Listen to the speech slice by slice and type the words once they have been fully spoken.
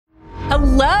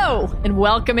Hello, and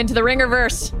welcome into the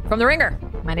Ringerverse from The Ringer.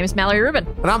 My name is Mallory Rubin.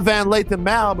 And I'm Van Lathan.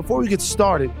 Mal, before we get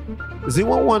started, does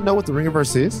anyone want to know what the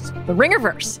Ringerverse is? The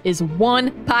Ringerverse is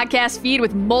one podcast feed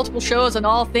with multiple shows on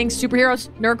all things superheroes,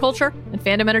 nerd culture, and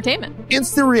fandom entertainment.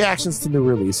 Instant reactions to new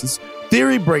releases,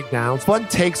 theory breakdowns, fun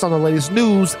takes on the latest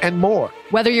news, and more.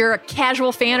 Whether you're a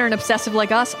casual fan or an obsessive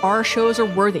like us, our shows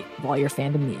are worthy of all your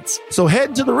fandom needs. So head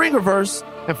into the Ringerverse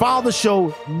and follow the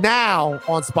show now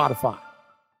on Spotify.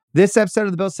 This episode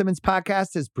of the Bill Simmons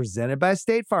podcast is presented by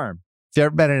State Farm. If you've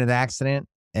ever been in an accident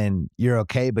and you're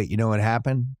okay, but you know what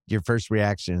happened, your first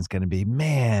reaction is going to be,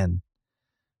 man,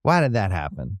 why did that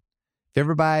happen? If you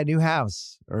ever buy a new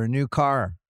house or a new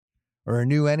car or a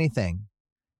new anything,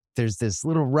 there's this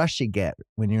little rush you get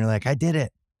when you're like, I did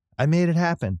it. I made it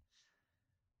happen.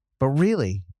 But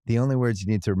really, the only words you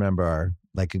need to remember are,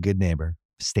 like a good neighbor,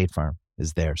 State Farm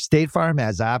is there. State Farm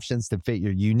has options to fit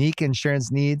your unique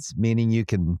insurance needs, meaning you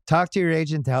can talk to your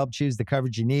agent to help choose the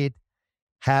coverage you need,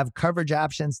 have coverage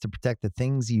options to protect the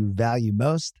things you value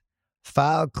most,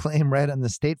 file a claim right on the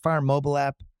State Farm mobile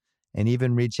app, and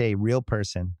even reach a real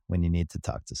person when you need to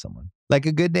talk to someone. Like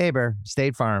a good neighbor,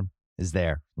 State Farm is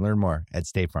there. Learn more at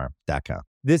statefarm.com.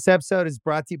 This episode is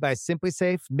brought to you by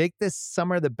SimpliSafe. Make this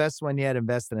summer the best one yet.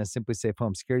 Invest in a SimpliSafe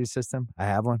home security system. I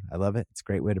have one. I love it. It's a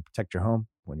great way to protect your home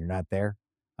when you're not there.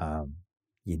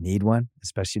 You need one,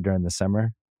 especially during the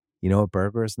summer. You know what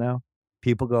burglars know?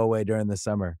 People go away during the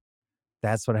summer.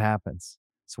 That's what happens.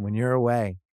 So when you're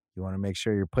away, you want to make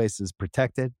sure your place is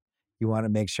protected. You want to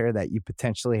make sure that you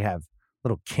potentially have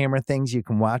little camera things you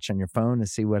can watch on your phone to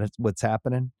see what's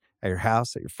happening at your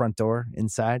house, at your front door,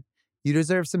 inside. You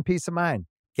deserve some peace of mind.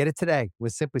 Get it today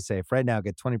with SimpliSafe. Right now,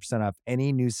 get 20% off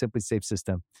any new SimpliSafe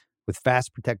system with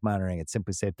Fast Protect monitoring at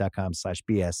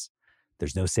simplisafe.com/BS.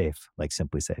 There's no safe like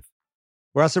SimpliSafe.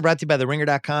 We're also brought to you by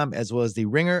TheRinger.com as well as the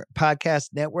Ringer Podcast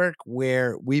Network,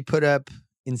 where we put up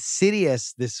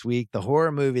Insidious this week, the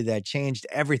horror movie that changed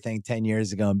everything 10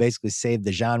 years ago and basically saved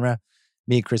the genre.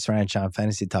 Me, Chris Ryan, Sean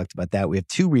Fantasy talked about that. We have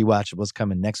 2 rewatchables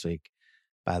coming next week,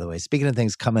 by the way. Speaking of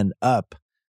things coming up,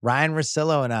 Ryan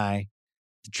Russillo and I,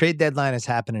 the trade deadline is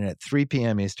happening at 3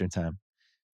 p.m. Eastern time.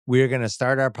 We're going to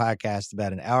start our podcast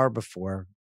about an hour before,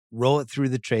 roll it through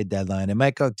the trade deadline. It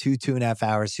might go 2.5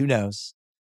 hours. Who knows?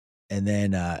 And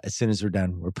then as soon as we're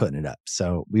done, we're putting it up.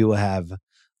 So we will have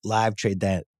live trade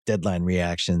deadline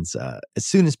reactions as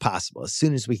soon as possible, as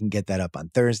soon as we can get that up on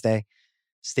Thursday.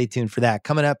 Stay tuned for that.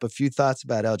 Coming up, a few thoughts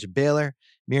about Elgin Baylor,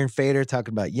 Mirin Fader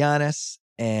talking about Giannis,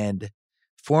 and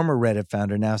former Reddit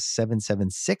founder, now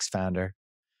 776 founder,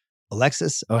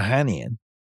 Alexis Ohanian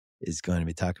is going to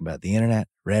be talking about the internet,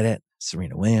 Reddit,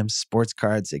 Serena Williams, sports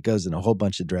cards. It goes in a whole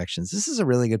bunch of directions. This is a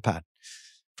really good pod.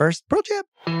 First, Pro Tip.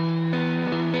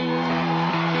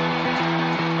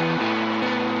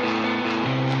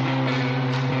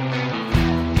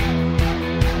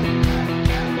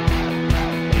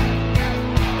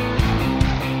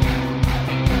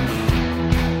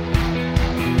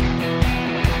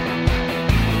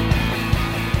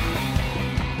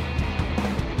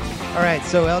 All right,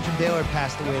 so Elgin Baylor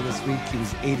passed away this week. He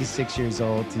was 86 years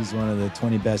old. He's one of the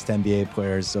 20 best NBA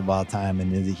players of all time,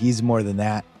 and he's more than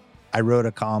that. I wrote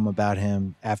a column about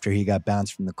him after he got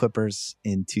bounced from the Clippers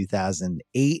in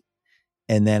 2008,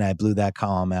 and then I blew that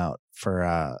column out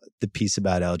for the piece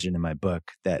about Elgin in my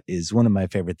book. That is one of my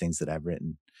favorite things that I've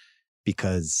written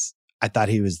because I thought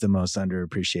he was the most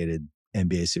underappreciated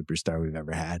NBA superstar we've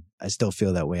ever had. I still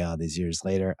feel that way all these years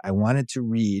later. I wanted to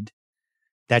read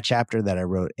that chapter that I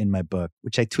wrote in my book,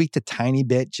 which I tweaked a tiny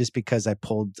bit just because I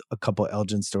pulled a couple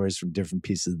Elgin stories from different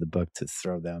pieces of the book to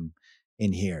throw them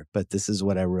in here. But this is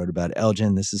what I wrote about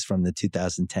Elgin. This is from the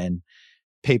 2010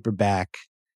 paperback.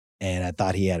 And I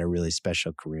thought he had a really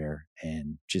special career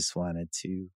and just wanted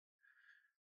to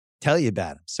tell you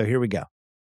about him. So here we go.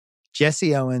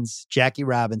 Jesse Owens, Jackie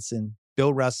Robinson,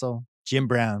 Bill Russell, Jim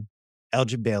Brown,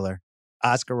 Elgin Baylor,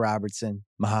 Oscar Robertson,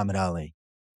 Muhammad Ali.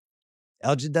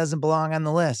 Elgin doesn't belong on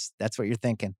the list. That's what you're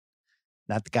thinking.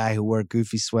 Not the guy who wore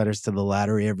goofy sweaters to the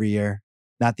lottery every year.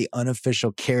 Not the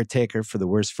unofficial caretaker for the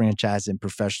worst franchise in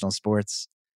professional sports.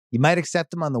 You might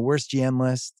accept him on the worst GM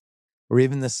list or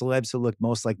even the celebs who look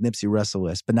most like Nipsey Russell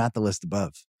list, but not the list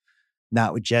above.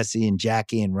 Not with Jesse and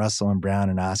Jackie and Russell and Brown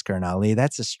and Oscar and Ali.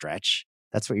 That's a stretch.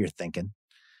 That's what you're thinking.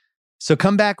 So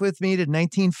come back with me to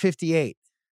 1958,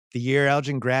 the year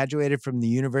Elgin graduated from the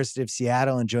University of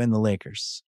Seattle and joined the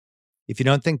Lakers. If you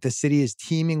don't think the city is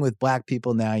teeming with black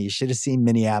people now, you should have seen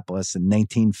Minneapolis in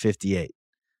 1958.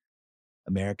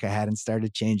 America hadn't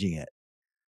started changing it.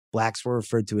 Blacks were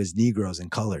referred to as Negroes and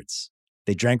coloreds.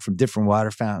 They drank from different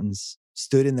water fountains,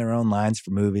 stood in their own lines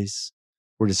for movies,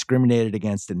 were discriminated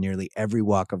against in nearly every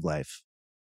walk of life.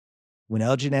 When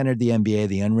Elgin entered the NBA,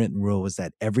 the unwritten rule was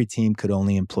that every team could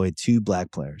only employ 2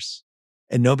 black players,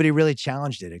 and nobody really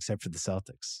challenged it except for the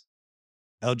Celtics.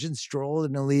 Elgin strolled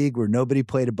in a league where nobody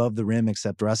played above the rim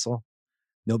except Russell.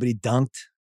 Nobody dunked.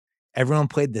 Everyone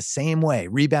played the same way.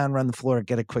 Rebound, run the floor,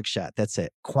 get a quick shot. That's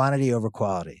it. Quantity over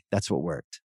quality. That's what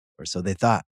worked. Or so they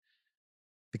thought.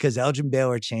 Because Elgin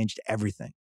Baylor changed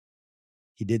everything.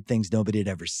 He did things nobody had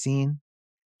ever seen.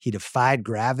 He defied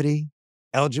gravity.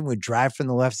 Elgin would drive from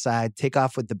the left side, take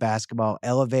off with the basketball,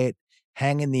 elevate,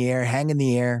 hang in the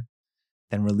air,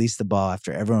 then release the ball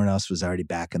after everyone else was already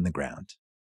back in the ground.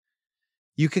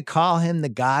 You could call him the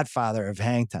godfather of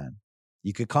hang time.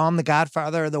 You could call him the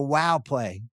godfather of the wow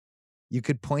play. You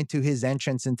could point to his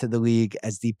entrance into the league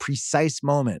as the precise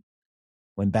moment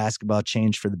when basketball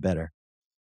changed for the better.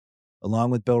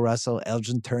 Along with Bill Russell,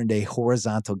 Elgin turned a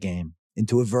horizontal game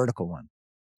into a vertical one.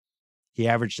 He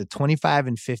averaged a 25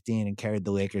 and 15 and carried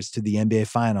the Lakers to the NBA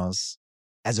Finals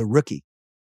as a rookie.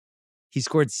 He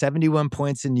scored 71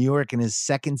 points in New York in his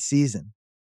second season.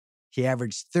 He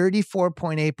averaged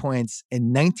 34.8 points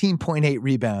and 19.8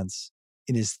 rebounds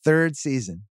in his third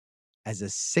season as a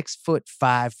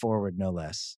 6'5" forward, no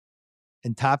less,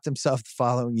 and topped himself the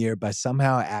following year by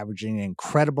somehow averaging an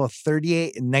incredible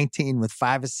 38 and 19 with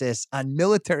 5 assists on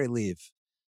military leave.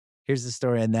 Here's the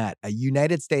story on that. A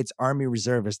United States Army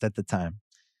reservist at the time,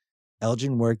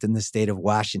 Elgin worked in the state of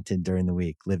Washington during the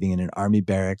week, living in an Army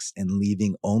barracks and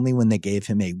leaving only when they gave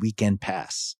him a weekend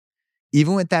pass.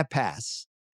 Even with that pass,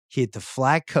 he had to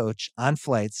fly coach on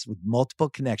flights with multiple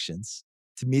connections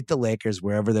to meet the Lakers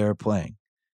wherever they were playing.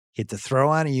 He had to throw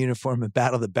on a uniform and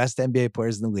battle the best NBA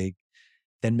players in the league,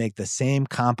 then make the same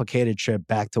complicated trip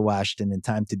back to Washington in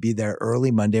time to be there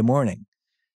early Monday morning.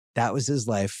 That was his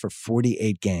life for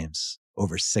 48 games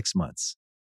over 6 months.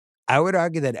 I would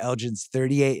argue that Elgin's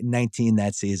 38 and 19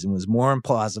 that season was more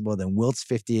implausible than Wilt's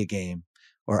 50 a game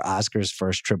or Oscar's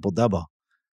first triple-double.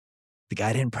 The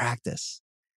guy didn't practice.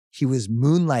 He was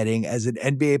moonlighting as an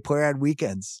NBA player on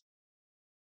weekends.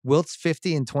 Wilt's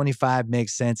 50 and 25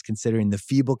 makes sense considering the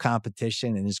feeble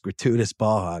competition and his gratuitous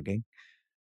ball hogging.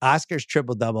 Oscar's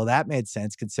triple-double, that made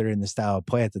sense considering the style of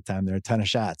play at the time. There were a ton of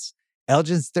shots.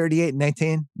 Elgin's 38 and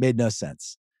 19 made no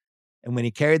sense. And when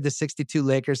he carried the 62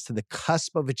 Lakers to the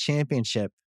cusp of a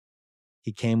championship,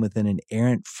 he came within an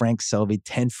errant Frank Selvey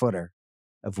 10-footer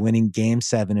of winning Game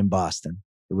 7 in Boston.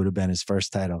 It would have been his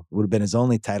first title. It would have been his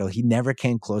only title. He never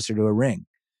came closer to a ring.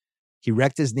 He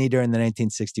wrecked his knee during the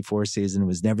 1964 season and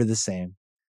was never the same,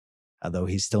 although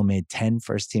he still made 10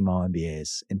 first-team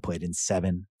All-NBAs and played in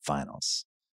 7 finals.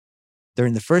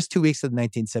 During the first 2 weeks of the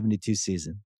 1972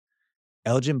 season,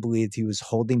 Elgin believed he was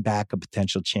holding back a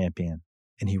potential champion,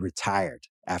 and he retired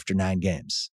after 9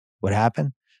 games. What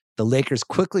happened? The Lakers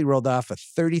quickly rolled off a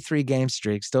 33-game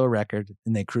streak, still a record,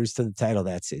 and they cruised to the title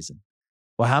that season.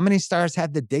 Well, how many stars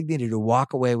have the dignity to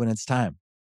walk away when it's time?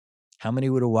 How many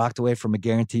would have walked away from a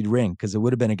guaranteed ring? Because it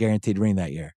would have been a guaranteed ring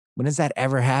that year. When does that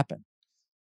ever happen?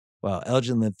 Well,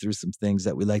 Elgin lived through some things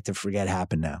that we like to forget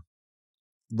happen now.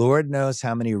 Lord knows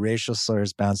how many racial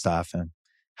slurs bounced off him,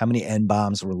 how many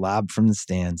N-bombs were lobbed from the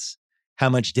stands, how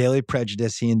much daily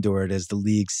prejudice he endured as the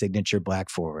league's signature black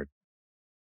forward.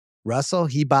 Russell,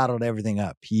 he bottled everything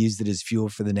up. He used it as fuel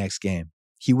for the next game.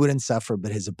 He wouldn't suffer,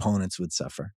 but his opponents would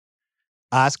suffer.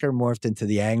 Oscar morphed into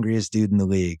the angriest dude in the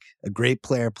league, a great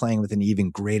player playing with an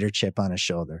even greater chip on his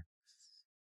shoulder.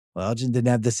 Well, Elgin didn't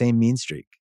have the same mean streak.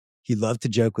 He loved to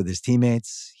joke with his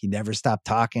teammates. He never stopped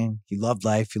talking. He loved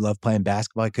life. He loved playing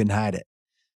basketball. He couldn't hide it.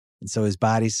 And so his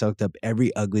body soaked up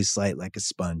every ugly slight like a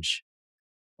sponge.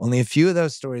 Only a few of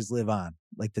those stories live on,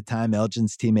 like the time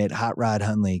Elgin's teammate Hot Rod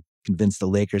Hundley convinced the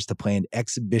Lakers to play an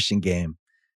exhibition game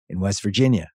in West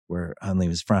Virginia, where Hundley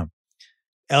was from.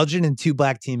 Elgin and 2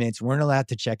 black teammates weren't allowed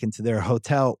to check into their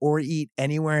hotel or eat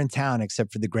anywhere in town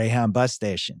except for the Greyhound bus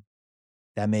station.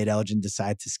 That made Elgin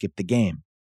decide to skip the game.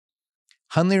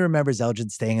 Hundley remembers Elgin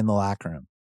staying in the locker room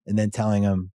and then telling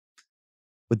him,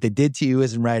 "What they did to you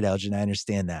isn't right, Elgin. I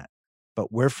understand that.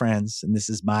 But we're friends, and this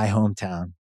is my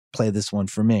hometown. Play this one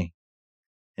for me."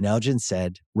 And Elgin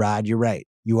said, "Rod, you're right.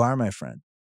 You are my friend.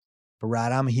 But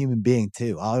Rod, I'm a human being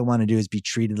too. All I want to do is be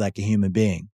treated like a human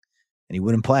being." And he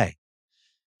wouldn't play.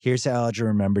 Here's how Elgin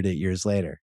remembered it years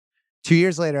later. 2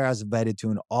 years later, I was invited to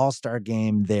an all-star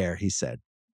game there, he said.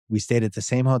 We stayed at the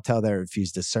same hotel that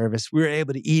refused us service. We were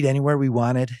able to eat anywhere we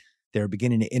wanted. They were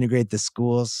beginning to integrate the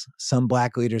schools. Some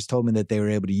black leaders told me that they were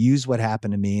able to use what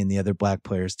happened to me and the other black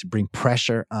players to bring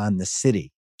pressure on the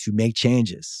city to make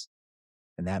changes.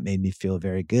 And that made me feel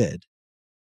very good.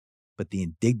 But the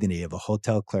indignity of a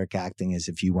hotel clerk acting as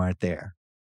if you weren't there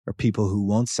or people who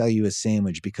won't sell you a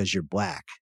sandwich because you're black.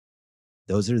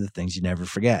 Those are the things you never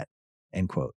forget, end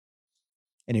quote.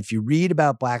 And if you read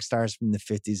about black stars from the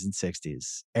 50s and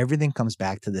 60s, everything comes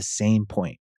back to the same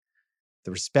point.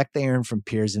 The respect they earned from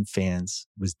peers and fans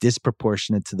was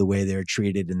disproportionate to the way they were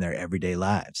treated in their everyday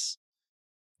lives.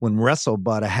 When Russell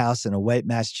bought a house in a white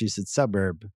Massachusetts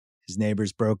suburb, his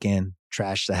neighbors broke in,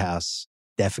 trashed the house,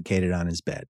 defecated on his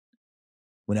bed.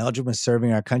 When Elgin was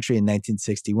serving our country in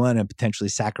 1961 and potentially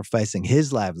sacrificing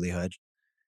his livelihood,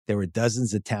 there were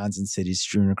dozens of towns and cities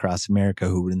strewn across America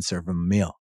who wouldn't serve him a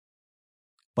meal.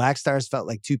 Black stars felt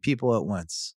like two people at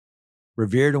once,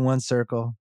 revered in one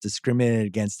circle, discriminated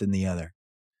against in the other.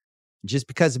 Just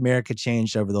because America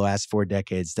changed over the last 4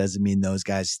 decades doesn't mean those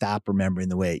guys stop remembering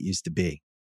the way it used to be.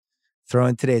 Throw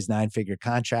in today's 9-figure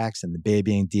contracts and the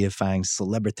babying, deifying,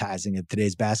 celebritizing of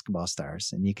today's basketball stars,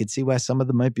 and you could see why some of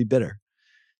them might be bitter.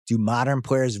 Do modern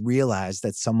players realize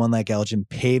that someone like Elgin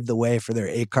paved the way for their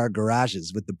 8-car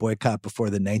garages with the boycott before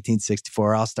the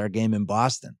 1964 All-Star Game in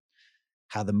Boston?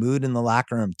 How the mood in the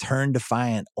locker room turned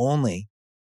defiant only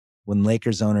when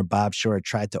Lakers owner Bob Short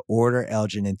tried to order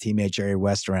Elgin and teammate Jerry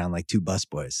West around like two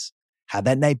busboys. How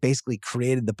that night basically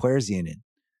created the players' union.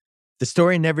 The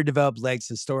story never developed legs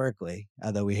historically,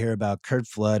 although we hear about Kurt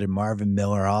Flood and Marvin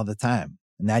Miller all the time.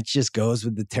 And that just goes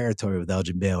with the territory with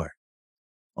Elgin Baylor.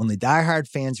 Only diehard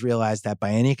fans realized that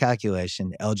by any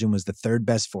calculation, Elgin was the third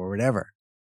best forward ever.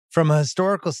 From a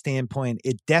historical standpoint,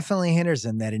 it definitely hinders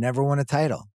him that he never won a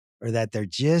title, or that there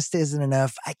just isn't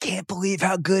enough, I can't believe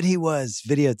how good he was,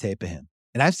 videotape of him.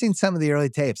 And I've seen some of the early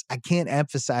tapes. I can't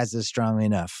emphasize this strongly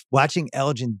enough. Watching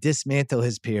Elgin dismantle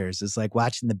his peers is like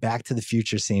watching the Back to the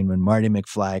Future scene when Marty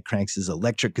McFly cranks his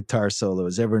electric guitar solo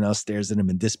as everyone else stares at him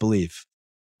in disbelief.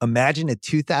 Imagine a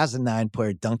 2009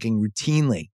 player dunking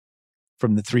routinely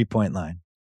from the three-point line.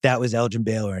 That was Elgin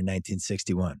Baylor in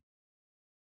 1961.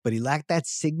 But he lacked that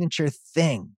signature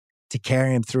thing to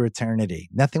carry him through eternity.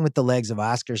 Nothing with the legs of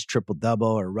Oscar's triple-double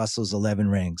or Russell's 11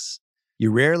 rings. You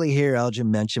rarely hear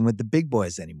Elgin mentioned with the big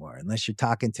boys anymore, unless you're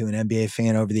talking to an NBA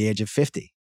fan over the age of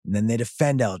 50. And then they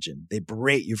defend Elgin. They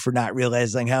berate you for not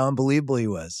realizing how unbelievable he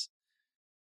was.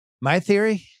 My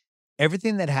theory,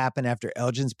 everything that happened after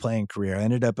Elgin's playing career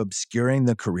ended up obscuring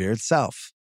the career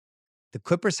itself. The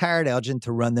Clippers hired Elgin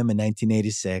to run them in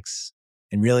 1986,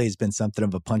 and really has been something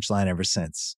of a punchline ever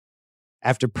since.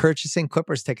 After purchasing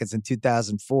Clippers tickets in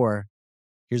 2004,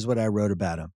 here's what I wrote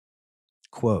about him.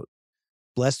 Quote,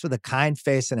 blessed with a kind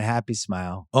face and a happy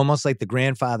smile, almost like the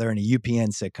grandfather in a UPN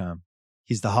sitcom.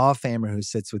 He's the Hall of Famer who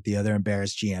sits with the other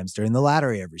embarrassed GMs during the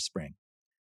lottery every spring.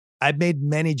 I've made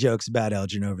many jokes about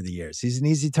Elgin over the years. He's an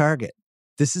easy target.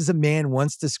 This is a man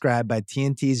once described by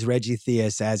TNT's Reggie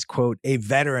Theus as, quote, a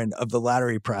veteran of the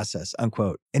lottery process,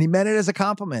 unquote. And he meant it as a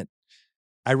compliment.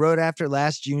 I wrote after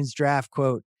last June's draft,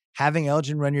 quote, having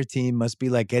Elgin run your team must be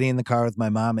like getting in the car with my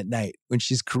mom at night when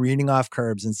she's careening off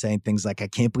curbs and saying things like, I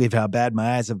can't believe how bad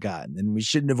my eyes have gotten, and we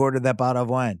shouldn't have ordered that bottle of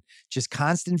wine. Just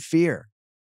constant fear,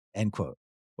 end quote.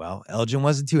 Well, Elgin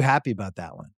wasn't too happy about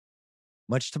that one.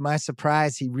 Much to my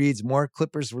surprise, he reads more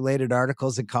Clippers-related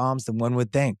articles and columns than one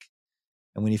would think.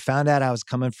 And when he found out I was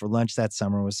coming for lunch that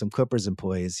summer with some Clippers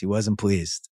employees, he wasn't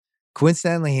pleased.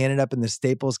 Coincidentally, he ended up in the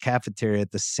Staples cafeteria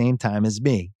at the same time as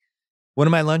me. One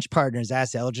of my lunch partners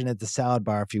asked Elgin at the salad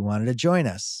bar if he wanted to join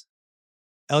us.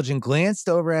 Elgin glanced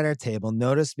over at our table,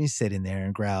 noticed me sitting there,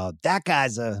 and growled, that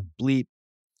guy's a bleep.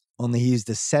 Only he used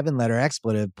a 7-letter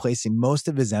expletive, placing most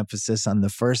of his emphasis on the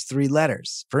first 3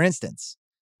 letters. For instance,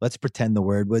 let's pretend the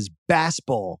word was bass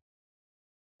bowl.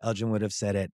 Elgin would have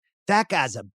said it, that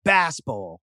guy's a bass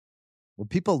bowl. Well,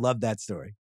 people love that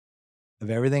story. Of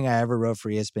everything I ever wrote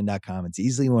for ESPN.com, it's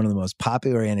easily one of the most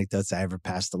popular anecdotes I ever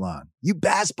passed along. You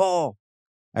bass bowl.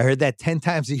 I heard that 10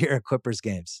 times a year at Clippers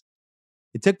games.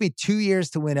 It took me 2 years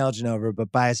to win Elgin over,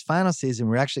 but by his final season,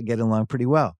 we're actually getting along pretty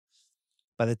well.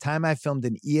 By the time I filmed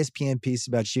an ESPN piece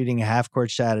about shooting a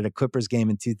half-court shot at a Clippers game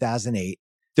in 2008,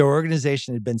 their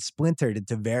organization had been splintered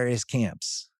into various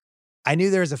camps. I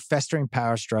knew there was a festering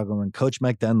power struggle when Coach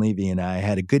Mike Dunleavy and I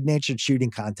had a good-natured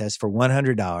shooting contest for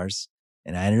 $100,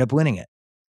 and I ended up winning it.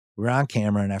 We were on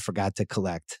camera, and I forgot to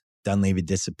collect. Dunleavy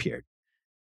disappeared.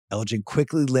 Elgin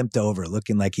quickly limped over,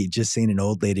 looking like he'd just seen an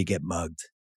old lady get mugged.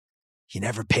 He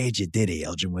never paid you, did he?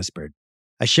 Elgin whispered.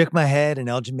 I shook my head, and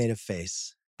Elgin made a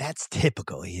face. That's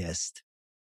typical, he hissed.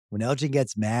 When Elgin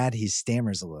gets mad, he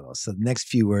stammers a little, so the next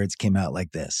few words came out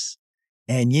like this.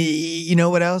 And you know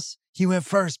what else? He went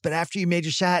first, but after you made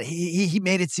your shot, he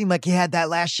made it seem like he had that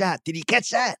last shot. Did he catch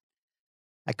that?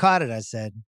 I caught it, I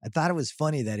said. I thought it was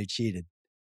funny that he cheated.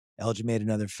 Elgin made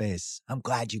another face. I'm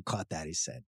glad you caught that, he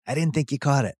said. I didn't think you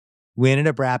caught it. We ended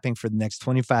up rapping for the next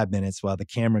 25 minutes while the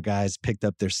camera guys picked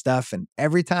up their stuff. And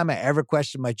every time I ever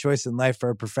questioned my choice in life for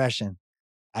a profession,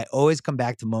 I always come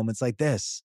back to moments like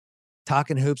this.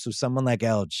 Talking hoops with someone like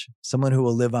Elge, someone who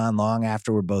will live on long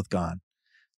after we're both gone.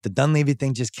 The Dunleavy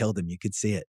thing just killed him. You could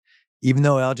see it. Even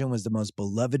though Elgin was the most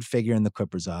beloved figure in the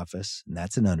Clippers office, and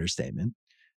that's an understatement,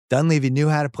 Dunleavy knew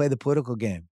how to play the political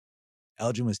game.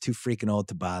 Elgin was too freaking old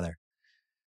to bother.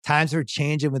 Times were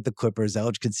changing with the Clippers.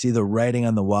 Elge could see the writing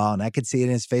on the wall, and I could see it in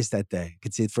his face that day. I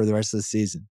could see it for the rest of the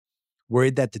season.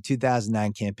 Worried that the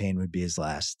 2009 campaign would be his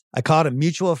last. I called a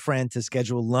mutual friend to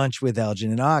schedule lunch with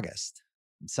Elgin in August.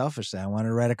 And selfishly, I wanted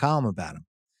to write a column about him.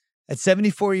 At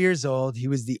 74 years old, he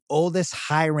was the oldest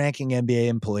high-ranking NBA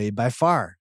employee by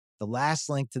far. The last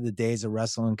link to the days of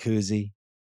Russell and Cousy,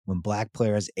 when black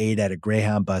players ate at a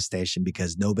Greyhound bus station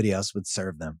because nobody else would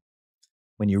serve them.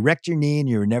 When you wrecked your knee and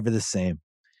you were never the same.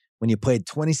 When you played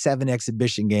 27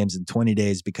 exhibition games in 20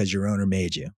 days because your owner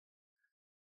made you.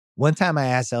 One time I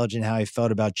asked Elgin how he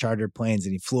felt about chartered planes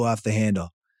and he flew off the handle.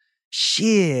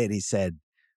 Shit, he said.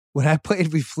 When I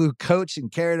played, we flew coach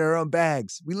and carried our own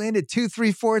bags. We landed 2,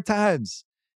 3, 4 times.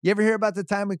 You ever hear about the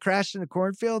time we crashed in a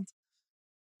cornfield?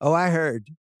 Oh, I heard.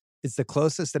 It's the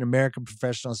closest an American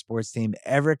professional sports team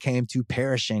ever came to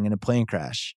perishing in a plane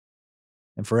crash.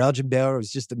 And for Elgin Baylor, it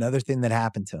was just another thing that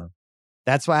happened to him.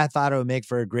 That's why I thought it would make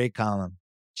for a great column.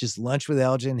 Just lunch with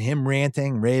Elgin, him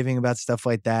ranting, raving about stuff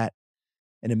like that.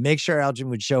 And to make sure Elgin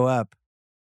would show up,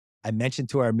 I mentioned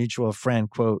to our mutual friend,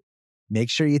 quote,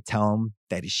 make sure you tell him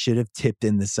that he should have tipped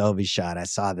in the Selvey shot. I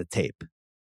saw the tape.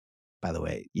 By the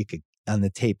way, you could, on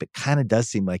the tape, it kind of does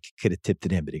seem like he could have tipped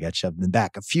it in, but he got shoved in the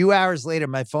back. A few hours later,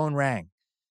 my phone rang.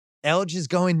 Elge is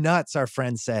going nuts, our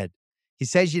friend said. He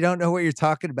says you don't know what you're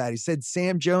talking about. He said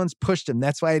Sam Jones pushed him.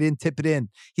 That's why I didn't tip it in.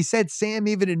 He said Sam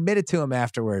even admitted to him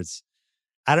afterwards.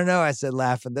 I don't know, I said,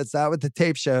 laughing. That's not what the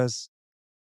tape shows.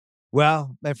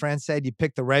 Well, my friend said you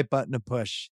picked the right button to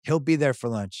push. He'll be there for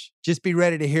lunch. Just be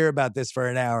ready to hear about this for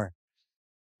an hour.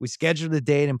 We scheduled a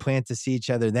date and planned to see each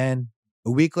other then.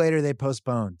 A week later, they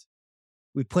postponed.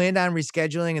 We planned on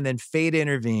rescheduling and then fate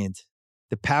intervened.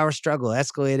 The power struggle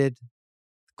escalated.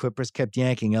 The Clippers kept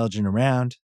yanking Elgin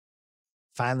around.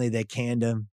 Finally, they canned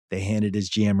him. They handed his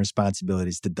GM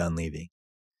responsibilities to Dunleavy.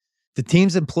 The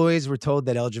team's employees were told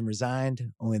that Elgin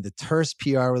resigned. Only the terse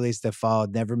PR release that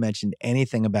followed never mentioned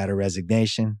anything about a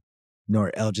resignation,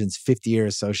 nor Elgin's 50-year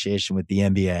association with the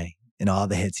NBA and all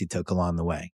the hits he took along the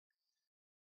way.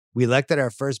 We elected our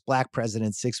first black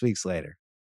president 6 weeks later,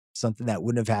 something that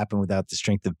wouldn't have happened without the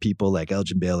strength of people like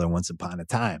Elgin Baylor once upon a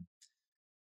time.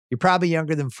 You're probably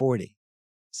younger than 40.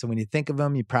 So when you think of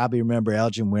him, you probably remember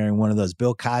Elgin wearing one of those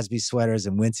Bill Cosby sweaters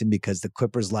and wincing because the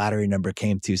Clippers lottery number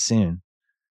came too soon.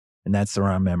 And that's the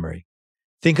wrong memory.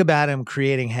 Think about him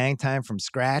creating hang time from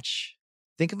scratch.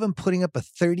 Think of him putting up a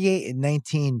 38 and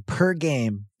 19 per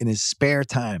game in his spare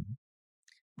time.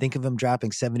 Think of him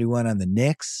dropping 71 on the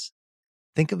Knicks.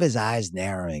 Think of his eyes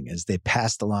narrowing as they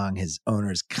passed along his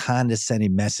owner's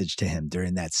condescending message to him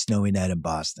during that snowy night in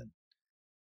Boston.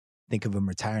 Think of him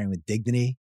retiring with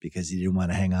dignity because he didn't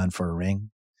want to hang on for a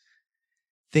ring.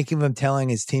 Think of him telling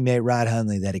his teammate Rod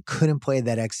Hundley that he couldn't play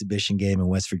that exhibition game in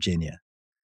West Virginia.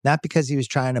 Not because he was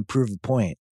trying to prove a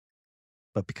point,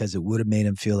 but because it would have made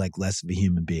him feel like less of a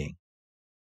human being.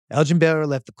 Elgin Baylor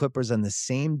left the Clippers on the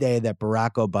same day that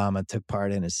Barack Obama took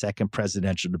part in his second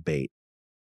presidential debate.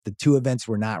 The two events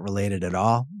were not related at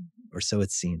all, or so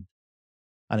it seemed.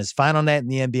 On his final night in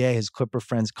the NBA, his Clipper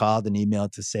friends called and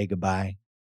emailed to say goodbye.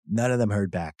 None of them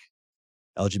heard back.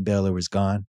 Elgin Baylor was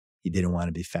gone. He didn't want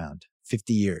to be found.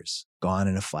 50 years, gone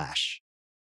in a flash.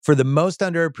 For the most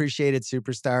underappreciated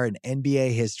superstar in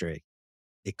NBA history,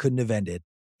 it couldn't have ended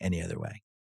any other way.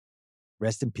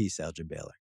 Rest in peace, Elgin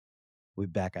Baylor. We'll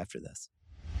be back after this.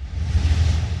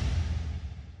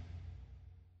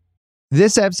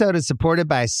 This episode is supported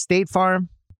by State Farm.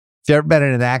 If you've ever been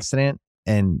in an accident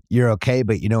and you're okay,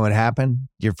 but you know what happened,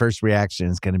 your first reaction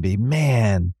is going to be,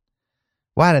 man,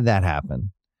 why did that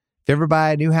happen? If you ever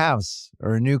buy a new house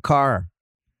or a new car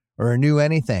or a new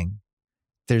anything,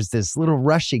 there's this little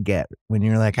rush you get when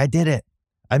you're like, I did it.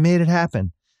 I made it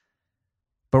happen.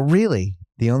 But really,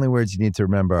 the only words you need to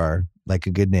remember are, like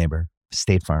a good neighbor,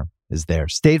 State Farm is there.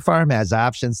 State Farm has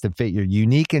options to fit your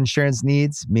unique insurance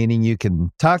needs, meaning you can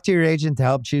talk to your agent to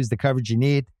help choose the coverage you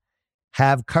need,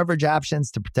 have coverage options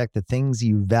to protect the things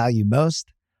you value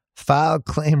most, file a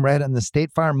claim right on the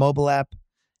State Farm mobile app,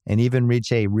 and even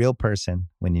reach a real person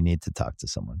when you need to talk to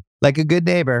someone. Like a good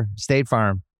neighbor, State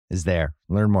Farm is there.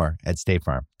 Learn more at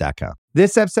statefarm.com.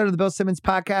 This episode of the Bill Simmons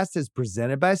podcast is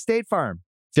presented by State Farm.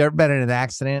 If you've ever been in an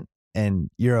accident and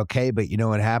you're okay, but you know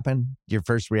what happened? Your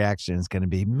first reaction is going to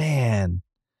be, man,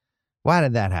 why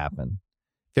did that happen?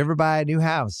 If you ever buy a new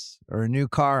house or a new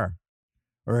car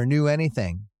or a new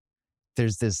anything,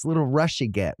 there's this little rush you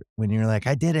get when you're like,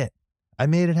 I did it. I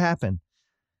made it happen.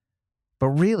 But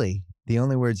really, the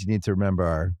only words you need to remember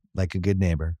are, like a good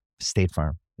neighbor, State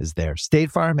Farm is there.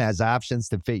 State Farm has options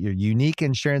to fit your unique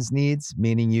insurance needs,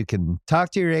 meaning you can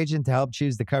talk to your agent to help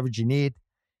choose the coverage you need,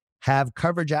 have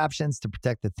coverage options to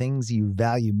protect the things you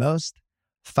value most,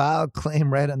 file a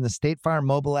claim right on the State Farm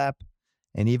mobile app,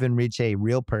 and even reach a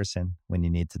real person when you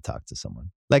need to talk to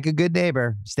someone. Like a good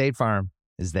neighbor, State Farm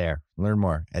is there. Learn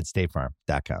more at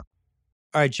statefarm.com.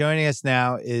 All right, joining us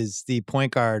now is the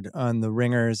point guard on the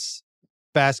Ringers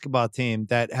basketball team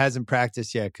that hasn't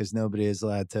practiced yet because nobody is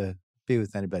allowed to be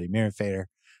with anybody, Mirin Fader.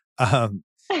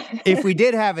 If we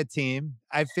did have a team,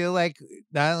 I feel like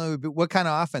not only would be, what kind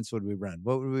of offense would we run?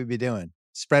 What would we be doing?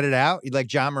 Spread it out? You'd like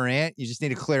John Morant? You just need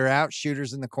to clear out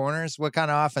shooters in the corners? What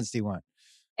kind of offense do you want?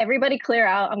 Everybody clear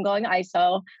out. I'm going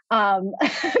ISO. No,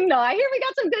 I hear we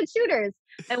got some good shooters,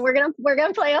 and we're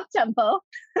gonna play up tempo.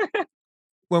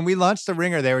 When we launched the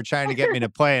Ringer, they were trying to get me to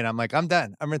play, and I'm like, I'm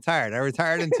done. I'm retired. I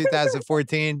retired in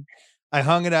 2014. I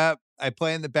hung it up. I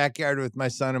play in the backyard with my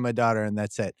son and my daughter, and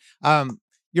that's it.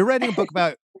 You're writing a book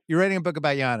about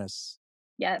Giannis.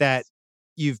 Yes. That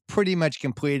you've pretty much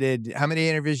completed. How many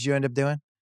interviews did you end up doing?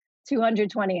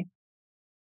 220.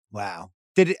 Wow.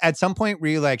 Did it, at some point were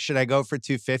you like, should I go for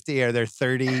 250? Are there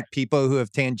 30 people who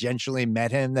have tangentially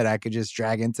met him that I could just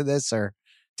drag into this, or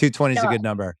 220 is a good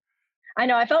number? I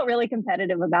know. I felt really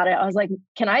competitive about it. I was like,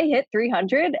 can I hit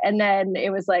 300? And then it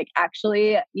was like,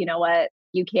 actually, you know what?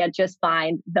 You can't just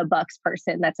find the Bucks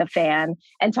person that's a fan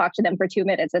and talk to them for 2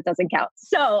 minutes. It doesn't count.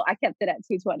 So I kept it at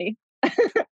 220.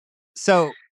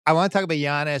 So I want to talk about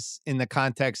Giannis in the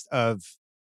context of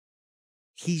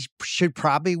he should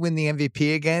probably win the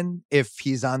MVP again if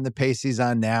he's on the pace he's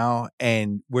on now.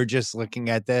 And we're just looking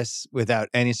at this without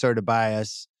any sort of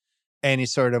bias, any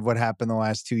sort of what happened the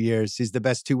last 2 years. He's the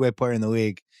best two-way player in the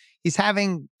league. He's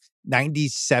having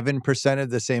 97%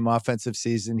 of the same offensive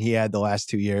season he had the last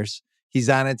 2 years. He's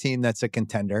on a team that's a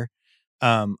contender.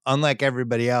 Unlike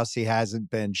everybody else, he hasn't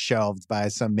been shelved by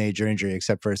some major injury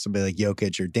except for somebody like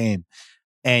Jokic or Dame.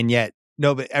 And yet,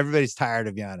 everybody's tired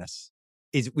of Giannis.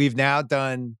 We've now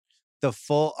done the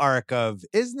full arc of,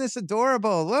 isn't this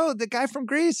adorable? Whoa, the guy from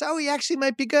Greece. Oh, he actually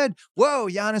might be good. Whoa,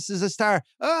 Giannis is a star.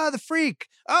 Oh, the freak.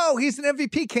 Oh, he's an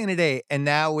MVP candidate. And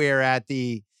now we're at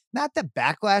not the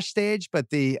backlash stage, but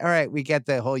all right, we get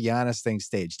the whole Giannis thing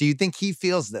stage. Do you think he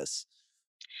feels this?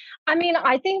 I mean,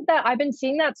 I think that I've been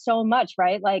seeing that so much,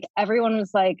 right? Like everyone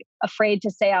was like afraid to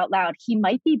say out loud, he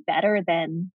might be better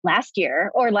than last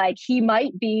year, or like he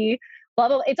might be blah,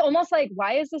 blah. It's almost like,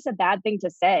 why is this a bad thing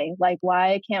to say? Like,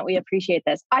 why can't we appreciate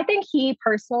this? I think he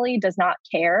personally does not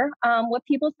care what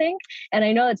people think. And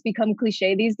I know it's become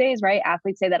cliche these days, right?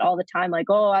 Athletes say that all the time, like,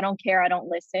 oh, I don't care, I don't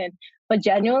listen. But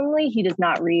genuinely, he does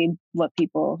not read what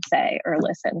people say or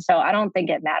listen. So I don't think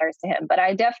it matters to him. But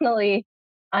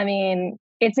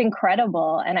it's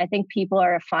incredible. And I think people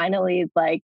are finally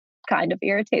like kind of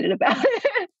irritated about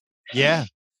it. Yeah.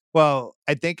 Well,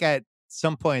 I think at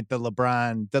some point the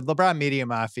LeBron media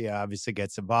mafia obviously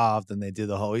gets involved and they do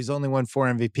the whole, he's only won 4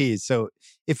 MVPs. So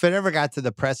if it ever got to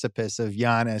the precipice of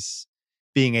Giannis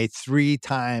being a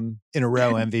 3-time in a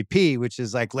row MVP, which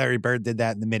is like Larry Bird did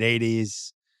that in the mid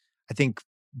 80s. I think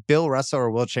Bill Russell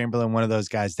or Will Chamberlain, one of those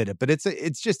guys did it, but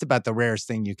it's just about the rarest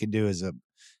thing you can do as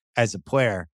a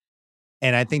player.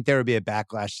 And I think there would be a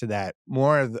backlash to that.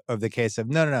 More of the case of,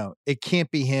 no, it can't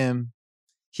be him.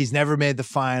 He's never made the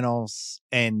finals,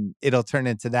 and it'll turn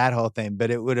into that whole thing.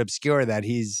 But it would obscure that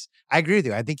I agree with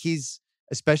you. I think he's,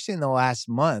 especially in the last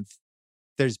month,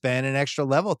 there's been an extra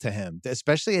level to him,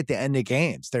 especially at the end of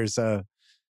games. There's a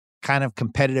kind of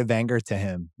competitive anger to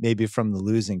him, maybe from the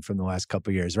losing from the last couple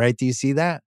of years, right? Do you see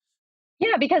that?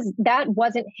 Yeah, because that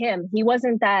wasn't him. He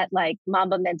wasn't that like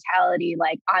Mamba mentality,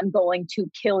 like I'm going to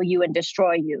kill you and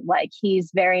destroy you. Like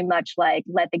he's very much like,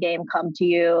 let the game come to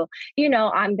you. You know,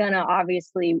 I'm going to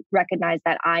obviously recognize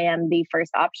that I am the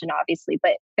first option, obviously,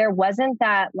 but there wasn't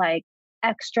that like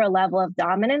extra level of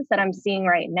dominance that I'm seeing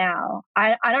right now.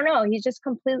 I don't know. He's just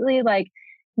completely like,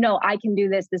 no, I can do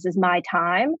this. This is my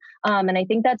time. And I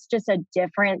think that's just a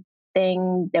different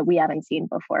thing that we haven't seen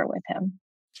before with him.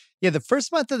 Yeah, the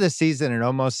first month of the season, it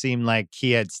almost seemed like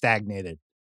he had stagnated,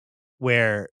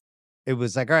 where it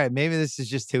was like, all right, maybe this is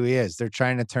just who he is. They're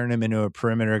trying to turn him into a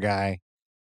perimeter guy.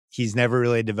 He's never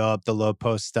really developed the low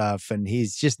post stuff, and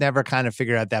he's just never kind of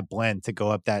figured out that blend to go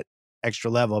up that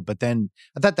extra level. But then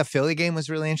I thought the Philly game was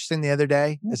really interesting the other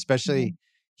day, especially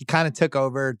he kind of took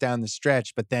over down the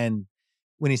stretch, but then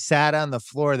when he sat on the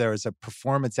floor, there was a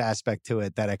performance aspect to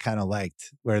it that I kind of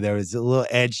liked, where there was a little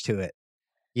edge to it,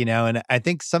 and I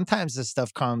think sometimes this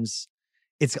stuff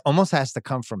it's almost has to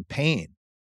come from pain,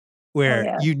 where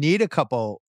yeah. you need a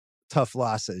couple tough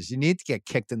losses. You need to get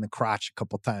kicked in the crotch a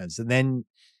couple times, and then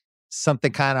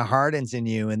something kind of hardens in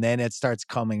you, and then it starts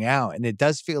coming out. And it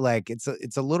does feel like it's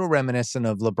a little reminiscent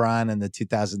of LeBron in the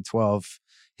 2012,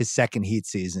 his second Heat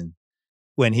season,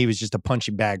 when he was just a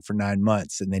punching bag for 9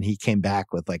 months, and then he came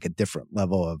back with like a different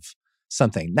level of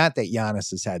something. Not that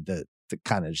Giannis has had the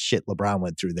kind of shit LeBron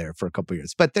went through there for a couple of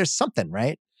years, but there's something,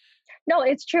 right? No,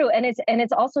 it's true. And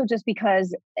it's also just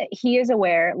because he is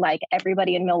aware, like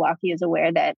everybody in Milwaukee is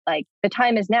aware that like the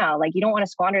time is now. Like, you don't want to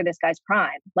squander this guy's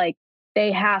prime. Like,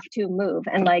 they have to move.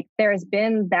 And like, there's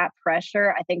been that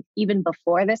pressure, I think, even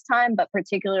before this time, but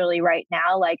particularly right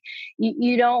now, like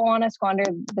you don't want to squander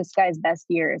this guy's best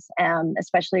years,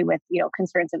 especially with,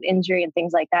 concerns of injury and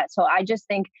things like that. So I just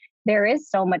think there is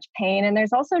so much pain. And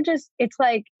there's also just, it's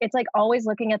like always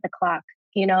looking at the clock,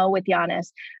 with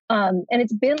Giannis. And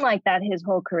it's been like that his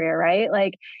whole career, right?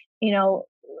 Like,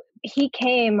 he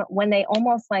came when they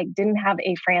almost like didn't have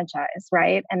a franchise,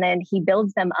 right? And then he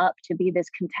builds them up to be this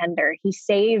contender. He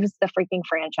saves the freaking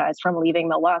franchise from leaving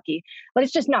Milwaukee, but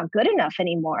it's just not good enough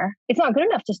anymore. It's not good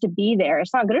enough just to be there.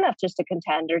 It's not good enough just to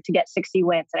contend or to get 60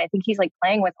 wins. And I think he's like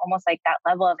playing with almost like that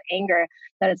level of anger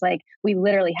that it's like, we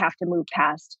literally have to move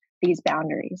past these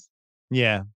boundaries.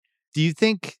 Yeah. Do you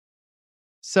think,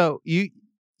 so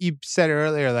you said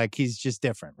earlier, like he's just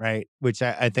different, right? Which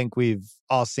I think we've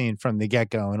all seen from the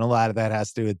get-go. And a lot of that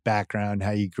has to do with background,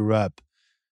 how you grew up.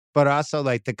 But also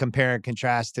like the compare and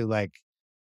contrast to like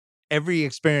every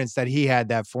experience that he had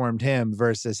that formed him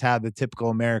versus how the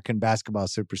typical American basketball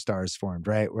superstar is formed,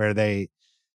 right? Where they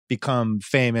become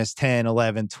famous 10,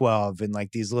 11, 12 in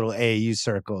like these little AAU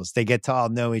circles. They get to all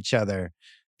know each other.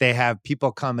 They have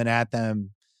people coming at them,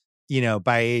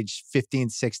 by age 15,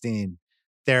 16.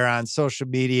 They're on social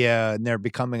media and they're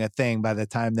becoming a thing by the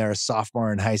time they're a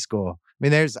sophomore in high school. I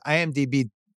mean, there's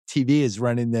IMDb TV is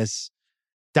running this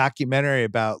documentary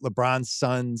about LeBron's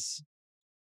son's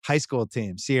high school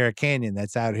team, Sierra Canyon,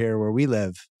 that's out here where we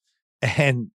live.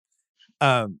 And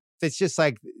it's just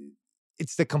like,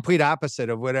 it's the complete opposite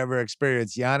of whatever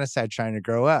experience Giannis had trying to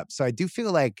grow up. So I do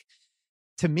feel like,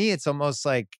 to me, it's almost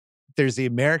like there's the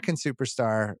American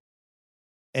superstar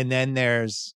and then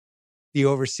there's the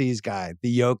overseas guy,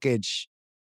 the Jokic,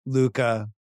 Luka,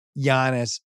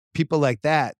 Giannis, people like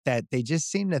that they just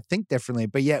seem to think differently.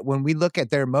 But yet when we look at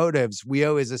their motives, we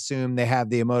always assume they have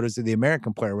the motives of the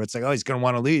American player, where it's like, oh, he's going to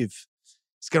want to leave.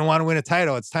 He's going to want to win a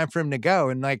title. It's time for him to go.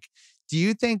 And like, do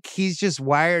you think he's just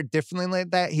wired differently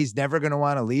like that? He's never going to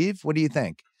want to leave? What do you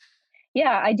think?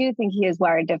 Yeah, I do think he is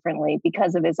wired differently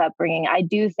because of his upbringing. I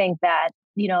do think that,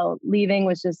 leaving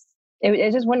was just,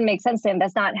 it just wouldn't make sense to him.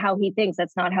 That's not how he thinks.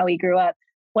 That's not how he grew up.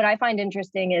 What I find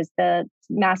interesting is the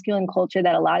masculine culture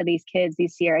that a lot of these kids,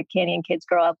 these Sierra Canyon kids,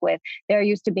 grow up with. They're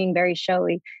used to being very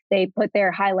showy. They put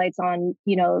their highlights on,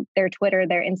 their Twitter,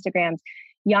 their Instagrams.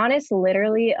 Giannis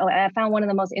literally, I found one of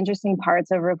the most interesting parts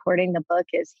of reporting the book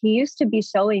is he used to be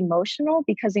so emotional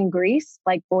because in Greece,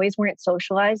 like boys weren't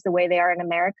socialized the way they are in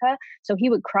America. So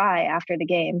he would cry after the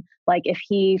game. Like if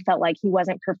he felt like he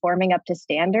wasn't performing up to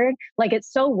standard, like it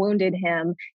so wounded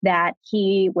him that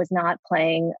he was not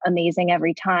playing amazing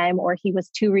every time, or he was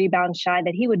too rebound shy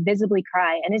that he would visibly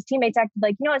cry. And his teammates acted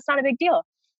like, it's not a big deal.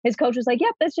 His coach was like,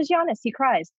 yep, that's just Giannis. He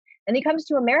cries. And he comes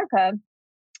to America.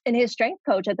 And his strength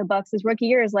coach at the Bucks his rookie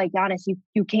year is like, Giannis,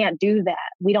 you can't do that.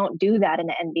 We don't do that in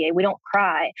the NBA. We don't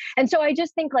cry. And so I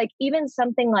just think like even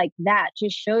something like that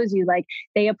just shows you like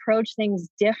they approach things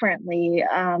differently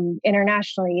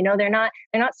internationally. They're not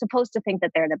supposed to think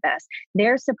that they're the best.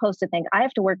 They're supposed to think I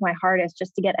have to work my hardest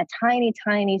just to get a tiny,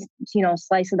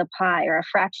 slice of the pie or a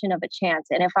fraction of a chance.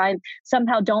 And if I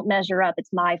somehow don't measure up, it's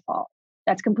my fault.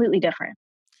 That's completely different.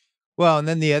 Well, and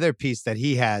then the other piece that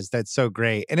he has that's so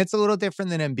great, and it's a little different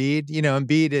than Embiid.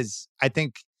 Embiid is, I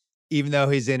think, even though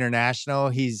he's international,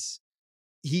 he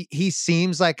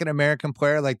seems like an American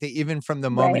player. Like even from the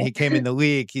moment he came in the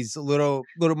league, he's a little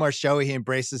more showy. He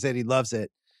embraces it. He loves it.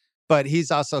 But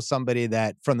he's also somebody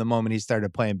that from the moment he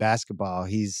started playing basketball,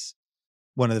 he's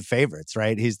one of the favorites,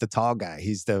 right? He's the tall guy.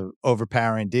 He's the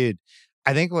overpowering dude.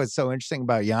 I think what's so interesting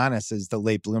about Giannis is the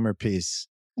late bloomer piece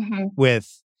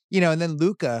with, and then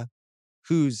Luka,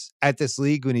 who's at this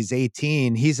league when he's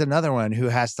 18, he's another one who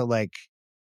has to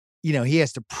he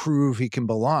has to prove he can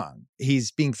belong.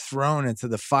 He's being thrown into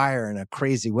the fire in a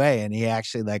crazy way. And he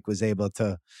actually was able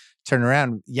to turn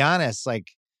around. Giannis,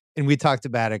 and we talked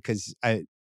about it because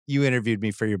you interviewed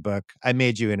me for your book. I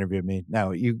made you interview me.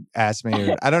 No, you asked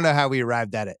me. I don't know how we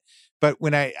arrived at it. But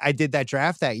when I did that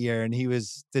draft that year and he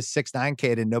was this 6'9"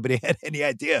 kid and nobody had any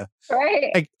idea. Right.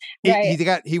 Like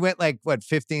Right. he went like what,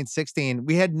 15, 16.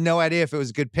 We had no idea if it was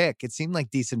a good pick. It seemed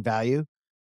like decent value.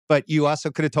 But you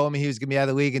also could have told me he was going to be out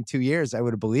of the league in 2 years. I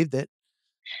would have believed it.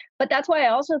 But that's why I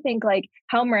also think like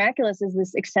how miraculous is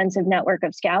this extensive network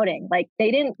of scouting? Like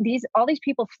all these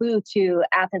people flew to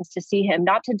Athens to see him,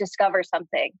 not to discover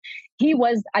something. He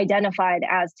was identified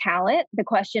as talent. The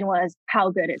question was, how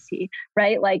good is he?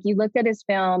 Right? Like you looked at his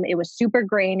film, it was super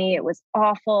grainy, it was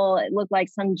awful. It looked like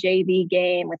some JV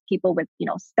game with people with,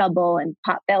 stubble and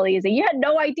pot bellies. And you had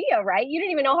no idea, right? You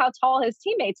didn't even know how tall his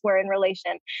teammates were in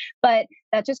relation. But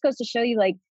that just goes to show you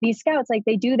like these scouts, like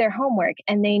they do their homework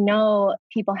and they know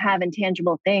people have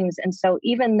intangible things. And so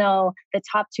even though the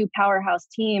top two powerhouse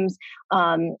teams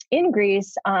in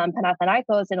Greece,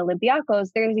 Panathinaikos and Olympiakos,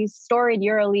 there's these storied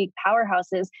EuroLeague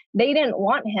powerhouses, they didn't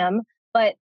want him,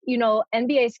 but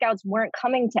NBA scouts weren't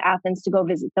coming to Athens to go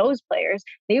visit those players.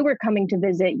 They were coming to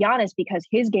visit Giannis because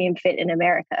his game fit in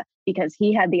America, because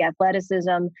he had the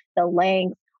athleticism, the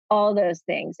length, all those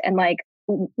things. And like,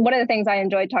 one of the things I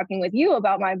enjoyed talking with you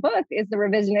about my book is the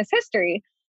revisionist history.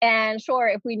 And sure,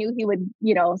 if we knew he would,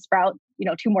 sprout,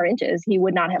 2 more inches, he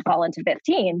would not have fallen to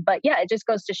 15. But yeah, it just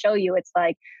goes to show you, it's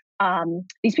like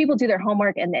these people do their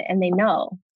homework and they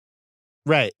know.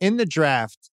 Right. In the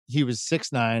draft, he was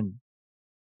 6'9".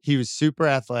 He was super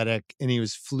athletic and he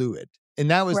was fluid. And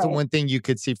that was the one thing you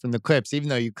could see from the clips, even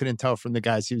though you couldn't tell from the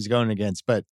guys he was going against.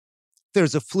 But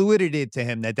there's a fluidity to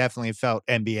him that definitely felt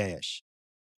NBA-ish,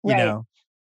 you know?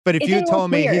 But if you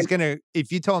told me he's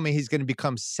gonna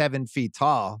become 7 feet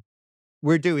tall,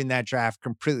 we're doing that draft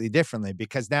completely differently,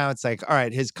 because now it's like, all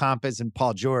right, his comp isn't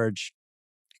Paul George.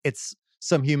 It's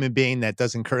some human being that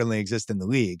doesn't currently exist in the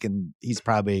league, and he's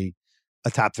probably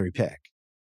a top 3 pick.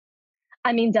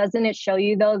 I mean, doesn't it show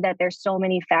you though that there's so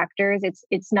many factors?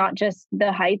 It's not just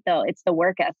the height though, it's the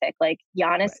work ethic. Like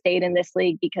Giannis stayed in this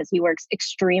league because he works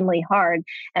extremely hard.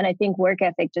 And I think work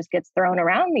ethic just gets thrown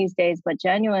around these days, but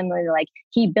genuinely like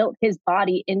he built his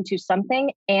body into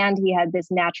something and he had this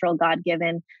natural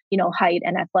God-given, height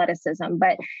and athleticism.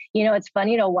 But, it's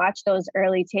funny to watch those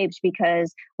early tapes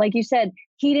because like you said,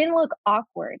 he didn't look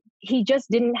awkward. He just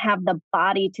didn't have the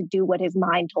body to do what his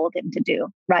mind told him to do,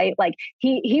 right? Like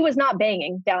he was not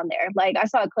banging down there. Like I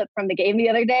saw a clip from the game the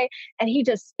other day and he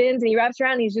just spins and he wraps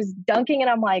around and he's just dunking. And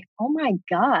I'm like, oh my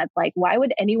God, like why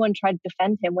would anyone try to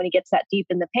defend him when he gets that deep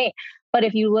in the paint? But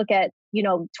if you look at,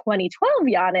 2012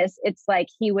 Giannis, it's like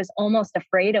he was almost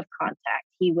afraid of contact.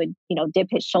 He would, dip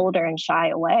his shoulder and shy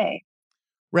away.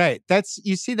 Right.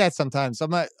 You see that sometimes.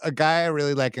 I'm a guy I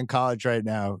really like in college right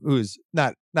now, who's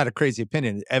not a crazy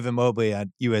opinion, Evan Mobley at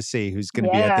USC, who's going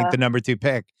to be, I think, the number 2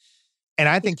 pick. And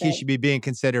I think he should be being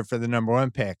considered for the number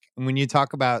 1 pick. And when you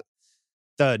talk about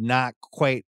the not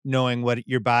quite knowing what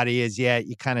your body is yet,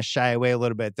 you kind of shy away a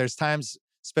little bit. There's times,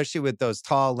 especially with those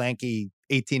tall, lanky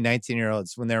 18,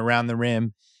 19-year-olds, when they're around the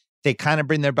rim, they kind of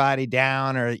bring their body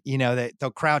down or, they'll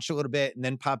crouch a little bit and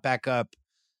then pop back up.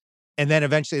 And then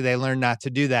eventually they learn not to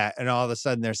do that. And all of a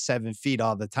sudden they're 7 feet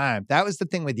all the time. That was the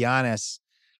thing with Giannis.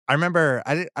 I remember,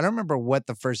 I don't remember what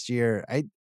the first year, I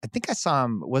think I saw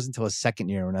him, it wasn't until his second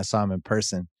year when I saw him in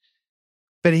person.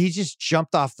 But he just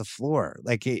jumped off the floor.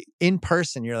 Like in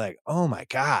person, you're like, oh my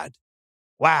God,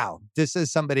 wow. This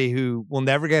is somebody who will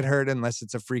never get hurt unless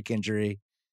it's a freak injury.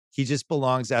 He just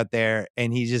belongs out there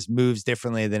and he just moves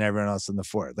differently than everyone else on the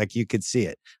floor. Like you could see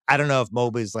it. I don't know if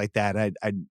Mobley's like that.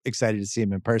 I'm excited to see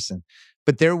him in person.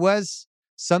 But there was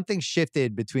something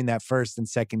shifted between that first and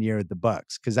second year at the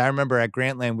Bucks. Because I remember at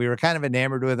Grantland, we were kind of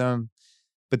enamored with him.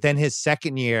 But then his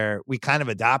second year, we kind of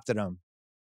adopted him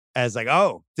as like,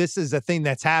 oh, this is a thing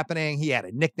that's happening. He had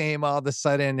a nickname all of a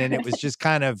sudden. And it was just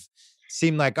kind of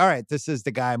seemed like, all right, this is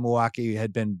the guy Milwaukee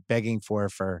had been begging for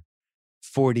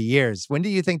 40 years. When do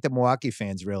you think the Milwaukee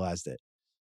fans realized it?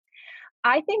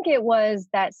 I think it was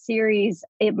that series.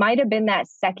 It might have been that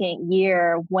second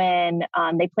year when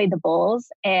they played the Bulls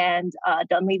and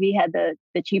Dunleavy had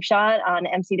the cheap shot on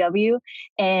MCW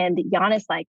and Giannis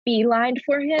like beelined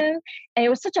for him. And it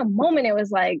was such a moment. It was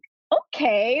like,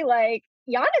 okay, like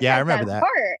Giannis has that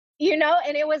heart,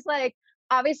 and it was like,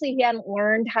 obviously he hadn't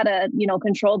learned how to,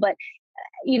 control, but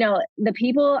the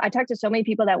people, I talked to so many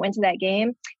people that went to that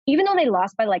game, even though they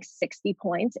lost by like 60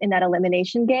 points in that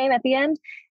elimination game at the end,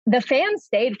 the fans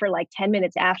stayed for like 10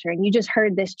 minutes after, and you just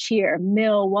heard this cheer,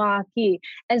 Milwaukee.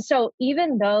 And so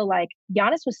even though like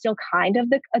Giannis was still kind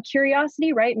of a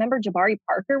curiosity, right? Remember Jabari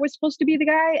Parker was supposed to be the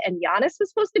guy and Giannis was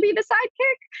supposed to be the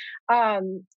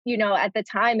sidekick. At the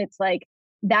time it's like,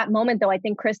 that moment, though, I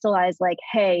think crystallized like,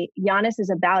 hey, Giannis is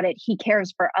about it. He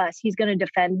cares for us. He's going to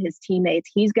defend his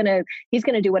teammates. He's going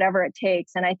to do whatever it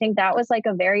takes. And I think that was like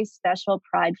a very special,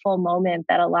 prideful moment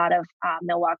that a lot of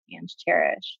Milwaukeeans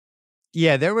cherish.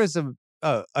 Yeah, there was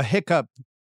a hiccup,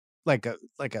 like a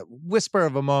whisper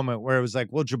of a moment where it was like,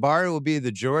 well, Jabari will be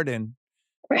the Jordan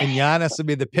and Giannis will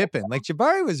be the Pippen. Like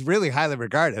Jabari was really highly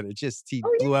regarded. It just, he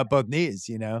blew up both knees,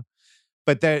 you know?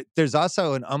 But there's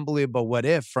also an unbelievable what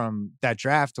if from that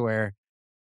draft where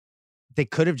they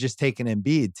could have just taken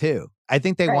Embiid too. I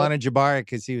think they wanted Jabari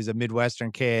because he was a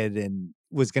Midwestern kid and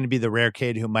was going to be the rare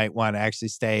kid who might want to actually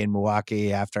stay in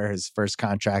Milwaukee after his first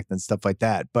contract and stuff like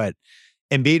that. But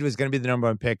Embiid was going to be the number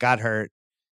one pick, got hurt.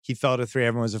 He fell to 3.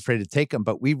 Everyone was afraid to take him.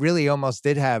 But we really almost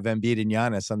did have Embiid and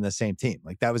Giannis on the same team.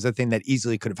 Like that was a thing that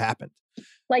easily could have happened.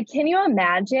 Like, can you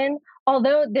imagine?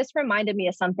 Although this reminded me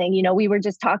of something, you know, we were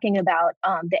just talking about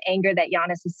the anger that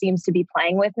Giannis seems to be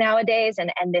playing with nowadays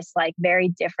and this like very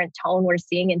different tone we're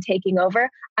seeing and taking over.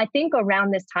 I think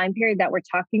around this time period that we're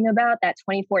talking about, that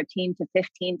 2014 to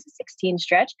 15 to 16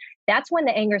 stretch, that's when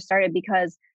the anger started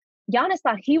because Giannis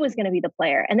thought he was going to be the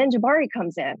player. And then Jabari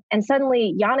comes in and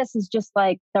suddenly Giannis is just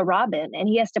like the Robin and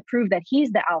he has to prove that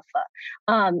he's the alpha.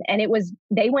 And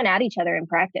they went at each other in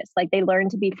practice. Like they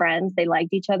learned to be friends. They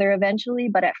liked each other eventually.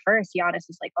 But at first Giannis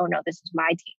is like, oh no, this is my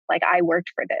team. Like I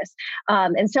worked for this.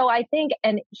 And so I think,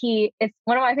 it's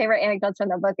one of my favorite anecdotes from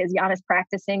the book is Giannis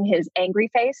practicing his angry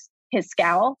face, his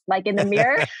scowl, like in the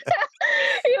mirror.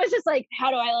 He was just like, how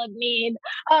do I look mean?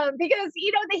 Because,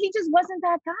 you know, he just wasn't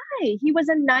that guy. He was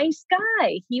a nice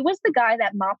guy. He was the guy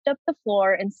that mopped up the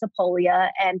floor in Sepolia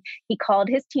and he called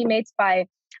his teammates by,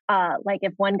 like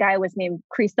if one guy was named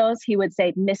Christos, he would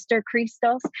say Mr.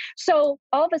 Christos. So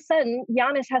all of a sudden,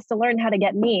 Giannis has to learn how to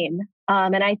get mean.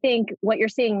 And I think what you're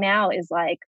seeing now is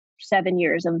like 7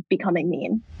 years of becoming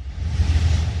mean.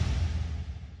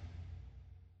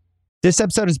 This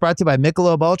episode is brought to you by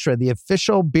Michelob Ultra, the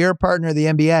official beer partner of the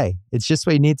NBA. It's just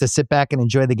what you need to sit back and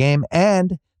enjoy the game,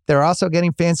 and they're also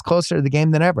getting fans closer to the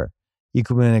game than ever. You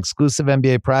can win exclusive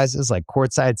NBA prizes like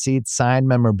courtside seats, signed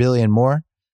memorabilia, and more.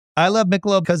 I love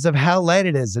Michelob because of how light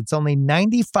it is. It's only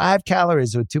 95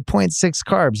 calories with 2.6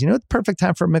 carbs. You know what the perfect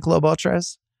time for Michelob Ultra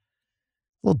is?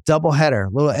 A little doubleheader,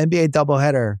 little NBA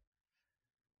doubleheader.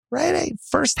 Right,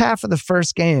 first half of the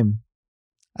first game.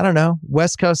 I don't know,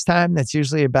 West Coast time, that's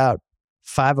usually about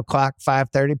 5 o'clock,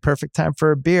 5:30, perfect time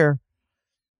for a beer.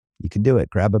 You can do it.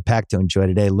 Grab a pack to enjoy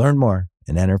today. Learn more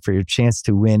and enter for your chance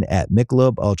to win at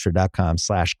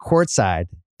MichelobUltra.com/courtside,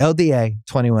 LDA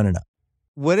 21 and up.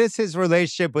 What is his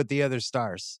relationship with the other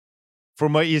stars?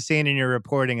 From what you've seen in your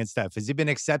reporting and stuff, has he been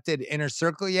accepted inner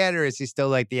circle yet? Or is he still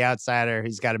like the outsider?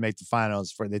 He's got to make the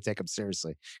finals before they take him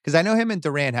seriously. Because I know him and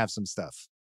Durant have some stuff,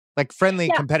 like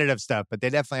friendly, competitive stuff, but they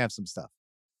definitely have some stuff.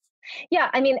 Yeah.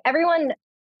 I mean, everyone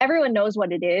knows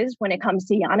what it is when it comes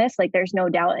to Giannis. Like there's no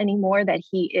doubt anymore that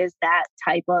he is that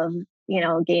type of, you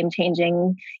know,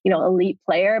 game-changing, you know, elite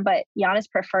player. But Giannis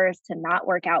prefers to not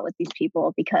work out with these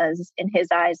people because in his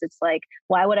eyes, it's like,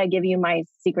 why would I give you my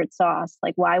secret sauce?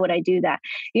 Like, why would I do that?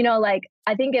 You know, like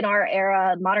I think in our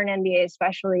era, modern NBA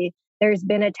especially, there's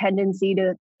been a tendency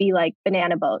to be like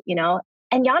banana boat, you know,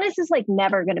 and Giannis is like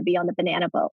never going to be on the banana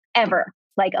boat ever.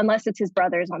 Like, unless it's his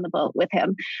brothers on the boat with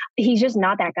him, he's just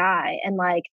not that guy. And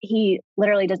like, he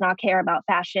literally does not care about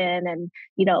fashion and,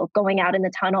 you know, going out in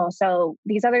the tunnel. So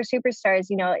these other superstars,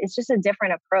 you know, it's just a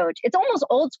different approach. It's almost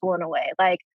old school in a way.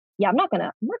 Like, yeah, I'm not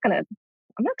gonna,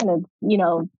 you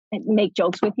know, make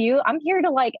jokes with you. I'm here to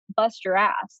like bust your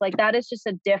ass. Like that is just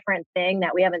a different thing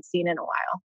that we haven't seen in a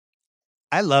while.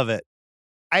 I love it.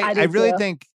 I really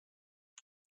think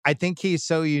he's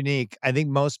so unique. I think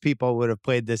most people would have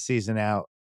played this season out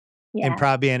and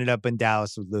probably ended up in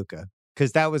Dallas with Luka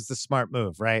because that was the smart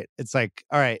move, right? It's like,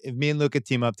 all right, if me and Luka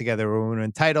team up together, we're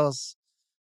winning titles.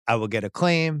 I will get a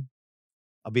claim.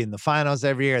 I'll be in the finals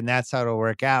every year, and that's how it'll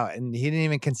work out. And he didn't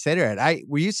even consider it.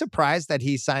 Were you surprised that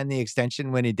he signed the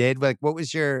extension when he did? Like, what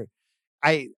was your?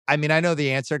 I mean, I know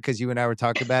the answer because you and I were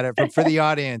talking about it. But for the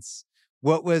audience,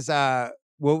 what was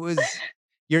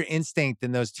your instinct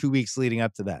in those 2 weeks leading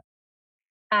up to that?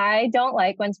 I don't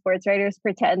like when sports writers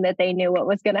pretend that they knew what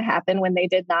was going to happen when they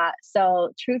did not.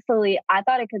 So truthfully, I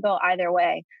thought it could go either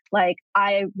way. Like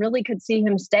I really could see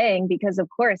him staying because of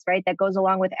course, right, that goes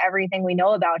along with everything we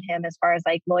know about him as far as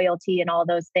like loyalty and all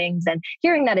those things and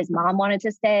hearing that his mom wanted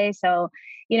to stay. So,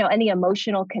 you know, and the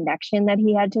emotional connection that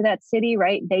he had to that city,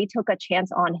 right? They took a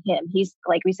chance on him. He's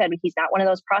like we said, he's not one of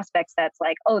those prospects that's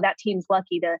like, oh, that team's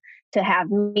lucky to have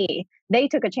me. They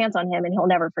took a chance on him and he'll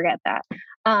never forget that.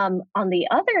 On the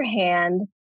other hand,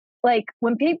 like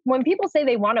when people say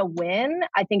they want to win,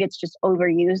 I think it's just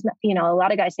overused. You know, a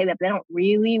lot of guys say that they don't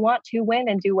really want to win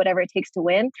and do whatever it takes to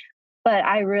win. But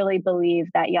I really believe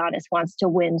that Giannis wants to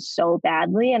win so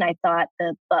badly. And I thought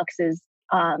the Bucks'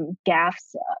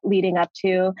 gaffes leading up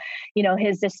to, you know,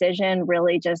 his decision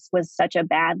really just was such a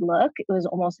bad look. It was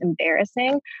almost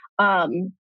embarrassing.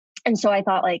 And so I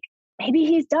thought, like, maybe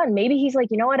he's done. Maybe he's like,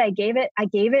 you know what? I gave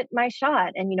it my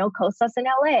shot. And, you know, coast us in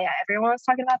LA. Everyone was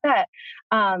talking about that.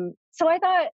 So I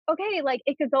thought, okay, like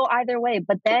it could go either way.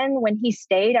 But then when he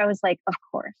stayed, I was like, of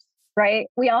course, right?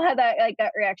 We all had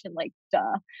that reaction, like,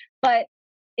 duh. But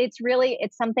it's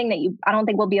something that I don't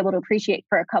think we'll be able to appreciate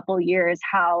for a couple years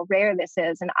how rare this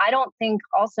is. And I don't think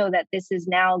also that this is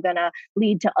now going to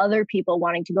lead to other people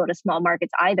wanting to go to small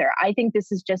markets either. I think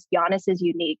this is just Giannis is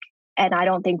unique. And I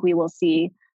don't think we will see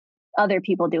other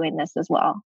people doing this as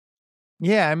well.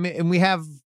 Yeah. I mean, and we have,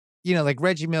 you know, like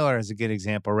Reggie Miller is a good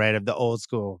example, right? Of the old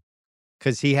school.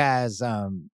 Cause he has, I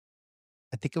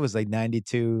think it was like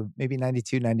 92, maybe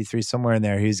 92, 93, somewhere in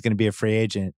there. He was going to be a free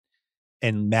agent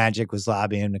and Magic was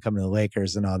lobbying him to come to the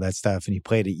Lakers and all that stuff. And he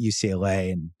played at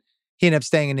UCLA and he ended up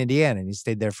staying in Indiana and he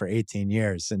stayed there for 18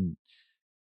 years. And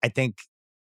I think,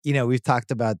 you know, we've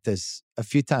talked about this a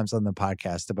few times on the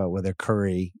podcast about whether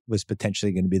Curry was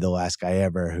potentially going to be the last guy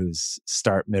ever who's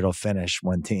start, middle, finish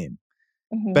one team.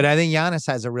 Mm-hmm. But I think Giannis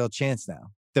has a real chance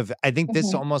now. I think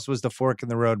this almost was the fork in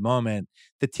the road moment.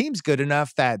 The team's good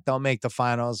enough that they'll make the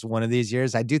finals one of these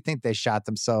years. I do think they shot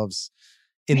themselves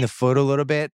in the foot a little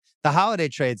bit. The holiday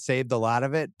trade saved a lot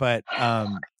of it, but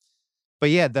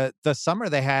yeah, the summer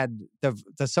they had,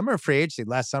 the summer of free agency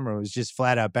last summer was just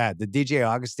flat out bad. The DJ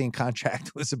Augustine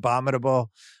contract was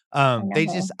abominable.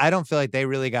 I don't feel like they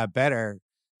really got better.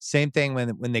 Same thing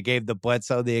when they gave the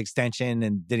Bledsoe the extension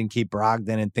and didn't keep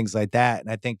Brogdon and things like that. And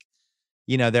I think,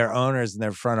 you know, their owners and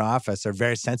their front office are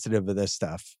very sensitive to this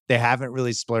stuff. They haven't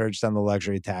really splurged on the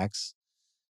luxury tax.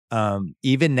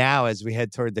 Even now, as we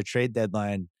head toward the trade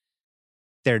deadline,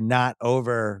 they're not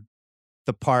over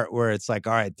the part where it's like,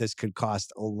 all right, this could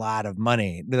cost a lot of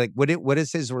money. Like, what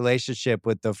is his relationship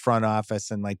with the front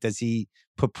office? And like, does he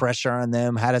put pressure on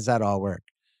them? How does that all work?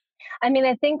 I mean,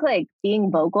 I think like being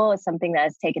vocal is something that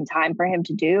has taken time for him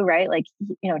to do, right? Like,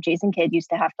 you know, Jason Kidd used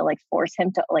to have to like force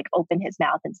him to like open his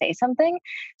mouth and say something.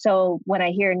 So when I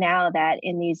hear now that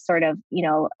in these sort of, you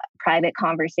know, private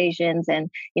conversations and,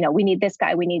 you know, we need this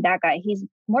guy, we need that guy, he's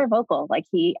more vocal. Like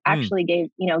he actually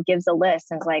gives a list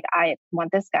and is like, I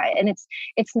want this guy. And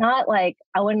it's not like,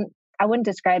 I wouldn't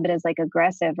describe it as like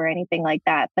aggressive or anything like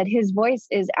that, but his voice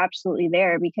is absolutely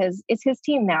there because it's his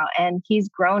team now. And he's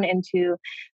grown into,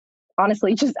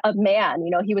 honestly, just a man. You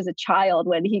know, he was a child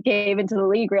when he came into the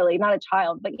league, really not a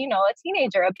child, but, you know, a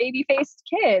teenager, a baby-faced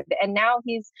kid. And now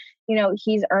he's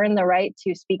earned the right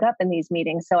to speak up in these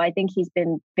meetings. So I think he's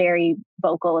been very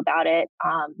vocal about it,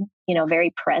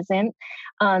 very present.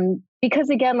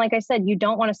 Because again, like I said, you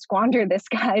don't want to squander this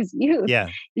guy's youth. Yeah.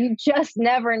 You just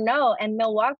never know. And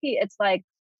Milwaukee, it's like,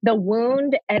 the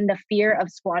wound and the fear of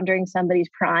squandering somebody's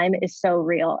prime is so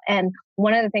real. And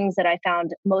one of the things that I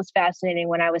found most fascinating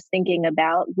when I was thinking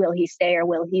about will he stay or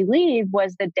will he leave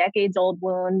was the decades-old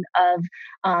wound of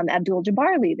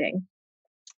Abdul-Jabbar leaving.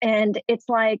 And it's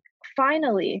like,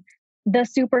 finally, the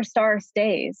superstar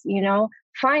stays, you know,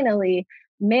 finally,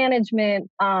 management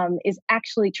is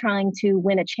actually trying to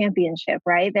win a championship,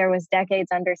 right? There was decades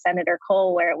under Senator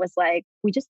Cole where it was like,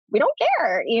 we don't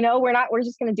care. You know, we're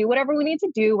just going to do whatever we need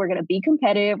to do. We're going to be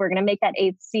competitive. We're going to make that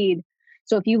 8th seed.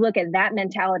 So if you look at that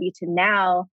mentality to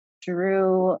now,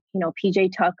 Drew, you know,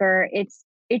 PJ Tucker, it's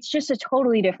just a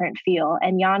totally different feel.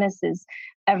 And Giannis is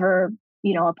ever,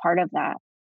 you know, a part of that.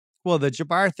 Well, the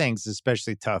Jabbar thing's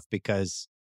especially tough because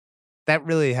that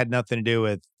really had nothing to do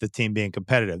with the team being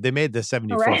competitive. They made the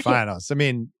 74 finals. I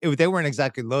mean, they weren't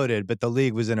exactly loaded, but the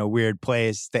league was in a weird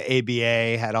place. The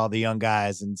ABA had all the young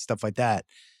guys and stuff like that.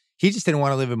 He just didn't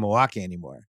want to live in Milwaukee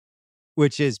anymore,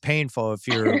 which is painful if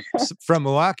you're from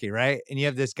Milwaukee, right? And you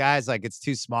have this guy's like, it's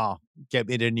too small. Get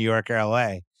me to New York or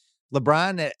LA.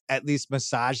 LeBron at least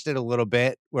massaged it a little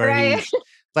bit where he's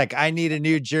like, I need a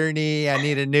new journey.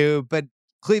 But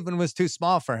Cleveland was too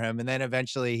small for him. And then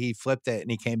eventually he flipped it and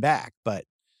he came back. But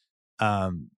I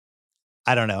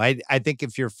don't know. I think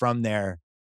if you're from there,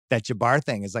 that Jabbar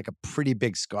thing is like a pretty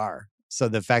big scar. So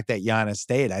the fact that Giannis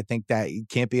stayed, I think that it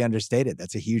can't be understated.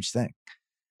 That's a huge thing.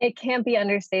 It can't be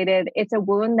understated. It's a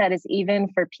wound that is even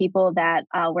for people that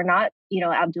were not,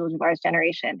 Abdul-Jabbar's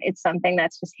generation. It's something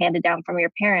that's just handed down from your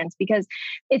parents, because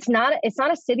it's not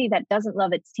a city that doesn't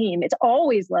love its team. It's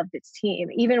always loved its team,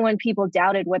 even when people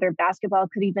doubted whether basketball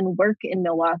could even work in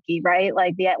Milwaukee, right?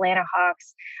 Like the Atlanta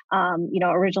Hawks,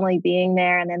 originally being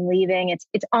there and then leaving.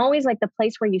 It's always like the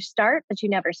place where you start, but you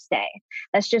never stay.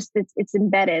 That's just, it's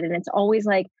embedded, and it's always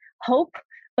like hope,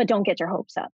 but don't get your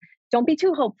hopes up. Don't be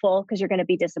too hopeful, because you're going to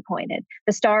be disappointed.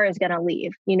 The star is going to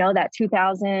leave. That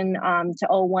 2000 to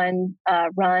 01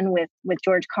 run with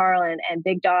George Karl and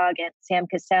Big Dog and Sam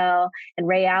Cassell and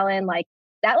Ray Allen, like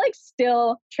that, like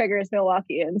still triggers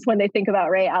Milwaukeeans when they think about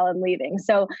Ray Allen leaving.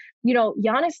 So,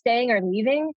 Giannis staying or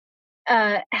leaving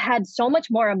had so much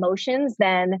more emotions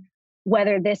than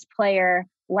whether this player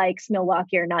likes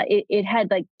Milwaukee or not. It had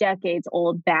like decades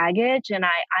old baggage. And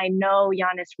I know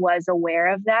Giannis was aware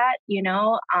of that,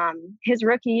 his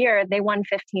rookie year, they won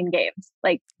 15 games.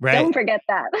 Like, right. Don't forget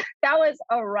that. That was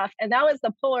and that was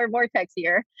the polar vortex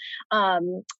year.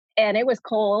 And it was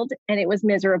cold and it was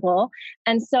miserable.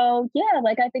 And so, yeah,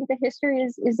 like I think the history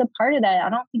is a part of that. I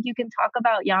don't think you can talk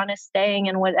about Giannis staying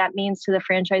and what that means to the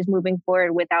franchise moving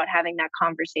forward without having that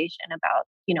conversation about,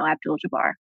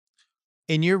 Abdul-Jabbar.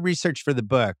 In your research for the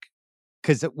book,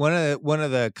 because one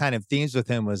of the kind of themes with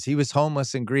him was he was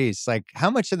homeless in Greece. Like, how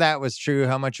much of that was true?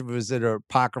 How much of it was it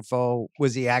apocryphal?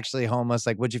 Was he actually homeless?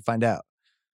 Like, what'd you find out?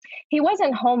 He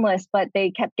wasn't homeless, but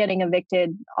they kept getting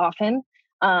evicted often.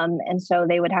 And so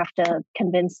they would have to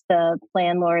convince the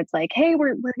landlords, like, hey,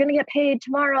 we're going to get paid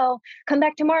tomorrow. Come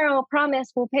back tomorrow.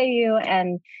 Promise, we'll pay you.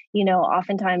 And,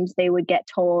 oftentimes they would get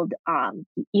told,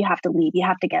 you have to leave. You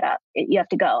have to get up. You have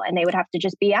to go. And they would have to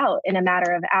just be out in a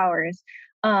matter of hours.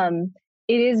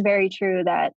 It is very true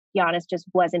that Giannis just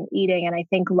wasn't eating. And I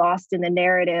think lost in the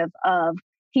narrative of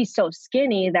he's so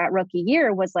skinny that rookie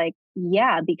year was like,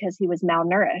 yeah, because he was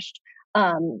malnourished.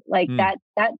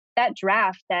 That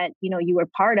draft that, you were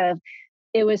part of,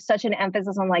 it was such an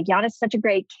emphasis on like, Giannis, such a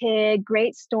great kid,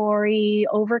 great story,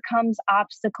 overcomes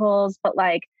obstacles. But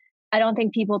like, I don't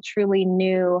think people truly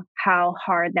knew how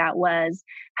hard that was,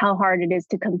 how hard it is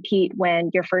to compete when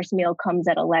your first meal comes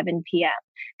at 11 p.m.,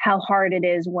 how hard it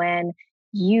is when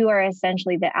you are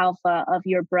essentially the alpha of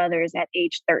your brothers at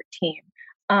age 13.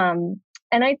 And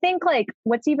I think like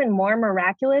what's even more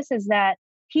miraculous is that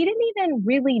he didn't even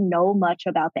really know much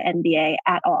about the NBA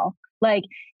at all. Like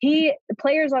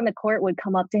players on the court would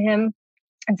come up to him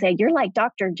and say, "You're like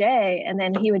Dr. J." And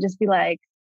then he would just be like,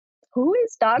 "Who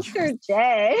is Dr.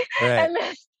 J?" Right. And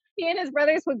then he and his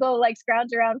brothers would go like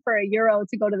scrounge around for €1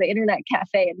 to go to the internet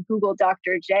cafe and Google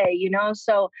Dr. J,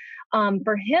 So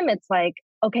for him, it's like,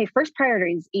 okay, first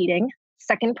priority is eating.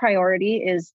 Second priority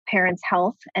is parents'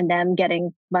 health and them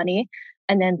getting money.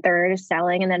 And then third is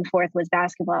selling. And then fourth was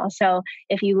basketball. So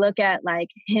if you look at like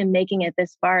him making it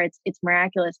this far, it's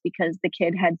miraculous because the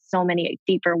kid had so many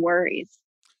deeper worries.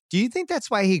 Do you think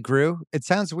that's why he grew? It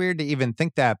sounds weird to even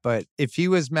think that, but if he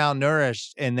was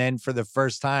malnourished and then for the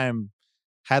first time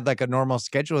had like a normal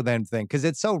schedule then thing, because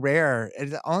it's so rare.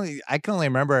 I can only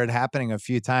remember it happening a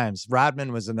few times.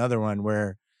 Rodman was another one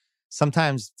where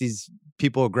sometimes these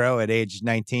people grow at age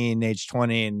 19, age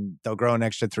 20, and they'll grow an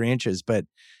extra 3 inches, but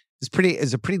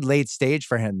it's a pretty late stage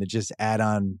for him to just add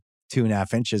on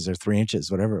 2.5 inches or 3 inches,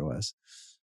 whatever it was.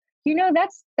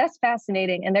 That's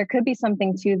fascinating. And there could be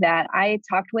something to that. I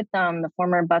talked with the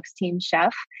former Bucks team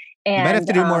chef. And you might have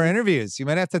to do more interviews. You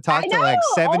might have to talk to like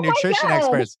 7 nutrition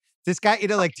experts. This guy ate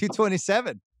like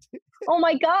 227. Oh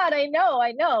my God, I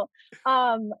know.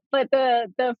 But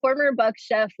the former Bucks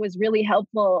chef was really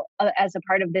helpful as a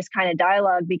part of this kind of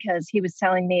dialogue, because he was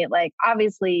telling me like,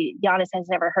 obviously Giannis has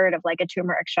never heard of like a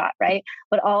turmeric shot, right?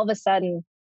 But all of a sudden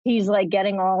he's like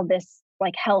getting all this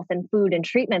like health and food and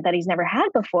treatment that he's never had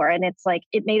before. And it's like,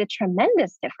 it made a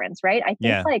tremendous difference, right? I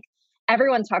think like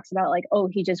everyone talks about like, oh,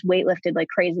 he just weightlifted like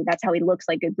crazy. That's how he looks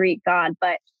like a Greek god.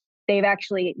 But they've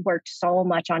actually worked so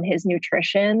much on his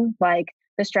nutrition. Like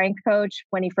the strength coach,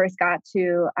 when he first got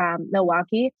to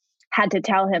Milwaukee, had to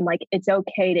tell him like, it's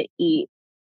okay to eat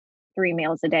 3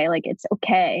 meals a day. Like it's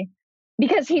okay,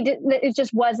 because it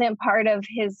just wasn't part of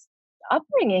his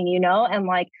upbringing, and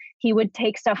like he would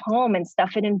take stuff home and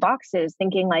stuff it in boxes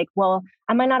thinking like, well,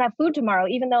 I might not have food tomorrow,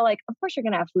 even though like, of course you're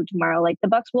going to have food tomorrow. Like the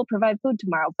Bucks will provide food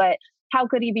tomorrow, but how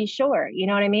could he be sure? You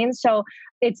know what I mean? So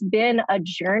it's been a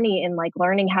journey in like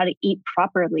learning how to eat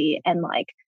properly and like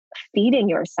feeding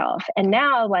yourself. And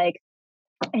now like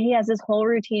he has this whole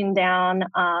routine down.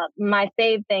 My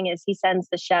fave thing is he sends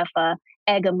the chef a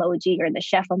egg emoji or the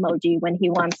chef emoji when he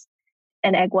wants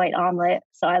an egg white omelet.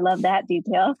 So I love that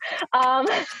detail.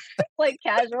 Like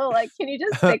casual, like, can you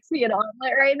just fix me an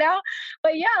omelet right now?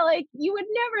 But yeah, like you would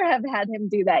never have had him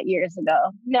do that years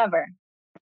ago. Never.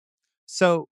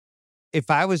 So if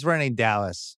I was running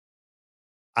Dallas,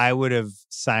 I would have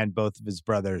signed both of his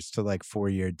brothers to like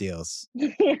 4-year deals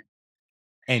and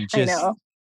I just know.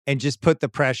 put the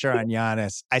pressure on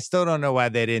Giannis. I still don't know why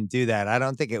they didn't do that. I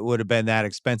don't think it would have been that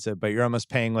expensive, but you're almost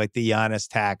paying like the Giannis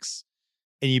tax.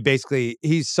 And you basically,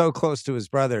 he's so close to his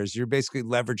brothers, you're basically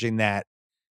leveraging that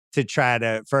to try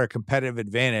to, for a competitive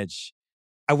advantage.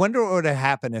 I wonder what would have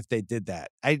happened if they did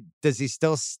that. Does he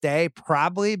still stay?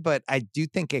 Probably, but I do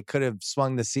think it could have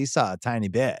swung the seesaw a tiny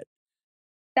bit.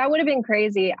 That would have been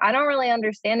crazy. I don't really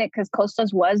understand it because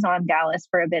Kostas was on Dallas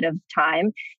for a bit of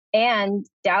time. And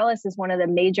Dallas is one of the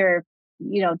major,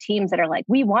 teams that are like,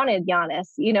 we wanted Giannis,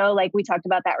 like we talked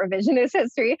about that revisionist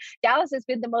history. Dallas has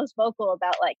been the most vocal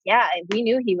about like, yeah, we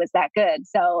knew he was that good.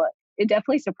 So it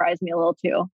definitely surprised me a little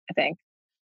too, I think.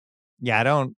 Yeah,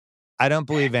 I don't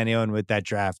believe anyone with that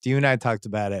draft. You and I talked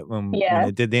about it when I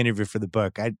did the interview for the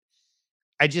book.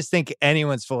 I just think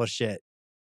anyone's full of shit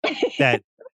that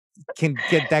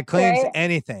claims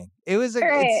anything. It was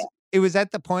it was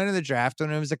at the point of the draft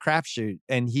when it was a crapshoot,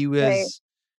 and he was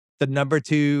the number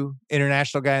 2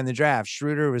 international guy in the draft.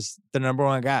 Schroeder was the number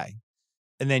 1 guy,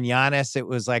 and then Giannis, it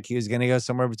was like he was going to go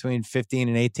somewhere between 15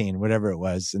 and 18, whatever it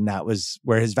was, and that was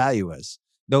where his value was.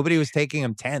 Nobody was taking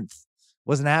him 10th.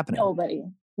 Wasn't happening.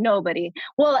 Nobody.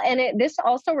 Well, and this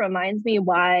also reminds me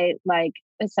why, like,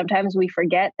 sometimes we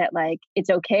forget that, like, it's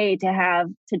okay to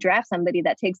draft somebody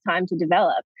that takes time to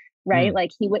develop, right?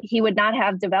 Like he would not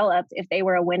have developed if they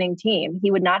were a winning team.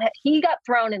 He got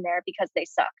thrown in there because they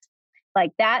sucked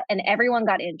like that. And everyone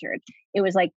got injured. It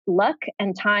was like luck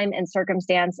and time and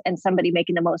circumstance and somebody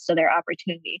making the most of their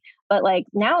opportunity. But like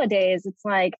nowadays, it's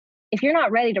like, if you're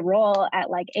not ready to roll at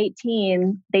like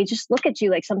 18, they just look at you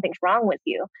like something's wrong with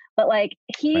you. But like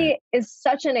he is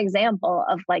such an example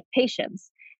of like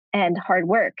patience and hard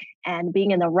work and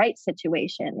being in the right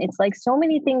situation. It's like so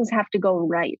many things have to go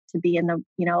right to be in the,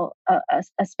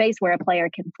 a space where a player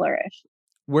can flourish.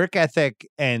 Work ethic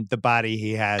and the body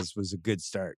he has was a good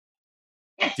start.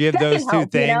 Do you have those two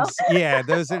things? Yeah,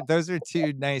 those are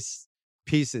two nice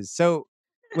pieces. So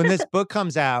when this book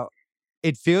comes out,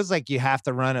 it feels like you have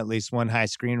to run at least one high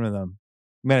screen with them.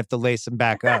 You might have to lace them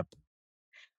back up.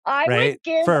 I would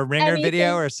give for a ringer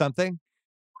video or something.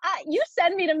 You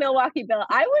send me to Milwaukee, Bill.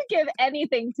 I would give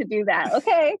anything to do that.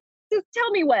 Okay, just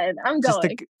tell me when. I'm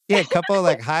going. A couple of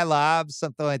like high lobs,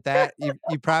 something like that.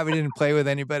 You probably didn't play with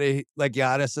anybody like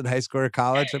Giannis in high school or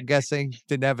college. I'm guessing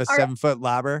didn't have a 7-foot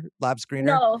lob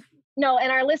screener. No.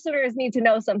 And our listeners need to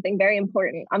know something very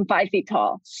important. I'm 5 feet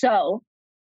tall, so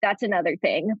that's another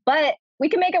thing. But we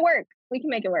can make it work.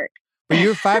 But you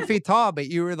were 5 feet tall, but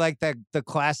you were like the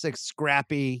classic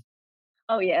scrappy.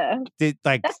 Oh yeah.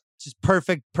 Just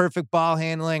perfect ball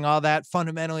handling, all that,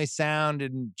 fundamentally sound,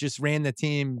 and just ran the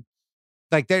team.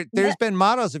 Like there's been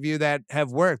models of you that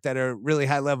have worked at a really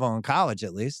high level in college,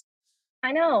 at least.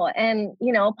 I know. And,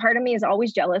 part of me is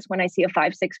always jealous when I see a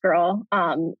 5'6" girl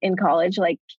in college,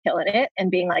 like killing it and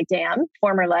being like, damn,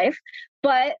 former life.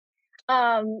 But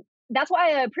that's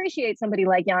why I appreciate somebody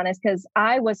like Giannis, because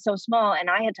I was so small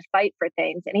and I had to fight for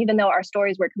things. And even though our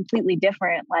stories were completely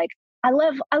different, like I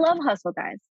love hustle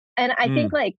guys. And I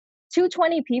think like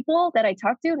 220 people that I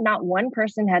talked to, not one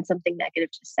person had something negative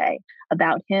to say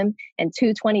about him. And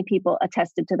 220 people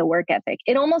attested to the work ethic.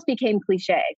 It almost became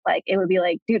cliche. Like it would be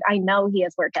like, dude, I know he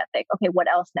has work ethic. Okay, what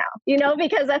else now?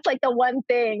 Because that's like the one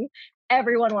thing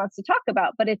everyone wants to talk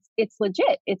about, but it's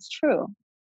legit. It's true.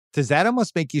 Does that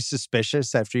almost make you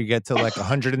suspicious after you get to like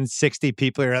 160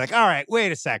 people? You're like, all right,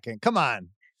 wait a second. Come on.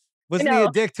 Wasn't he a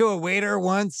dick to a waiter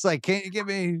once? Like, can't you give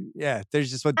me? Yeah, there's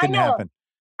just what didn't happen.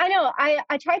 I know.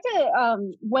 I tried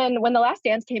to, when The Last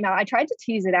Dance came out, I tried to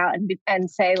tease it out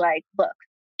and say like, look,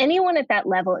 anyone at that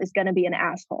level is going to be an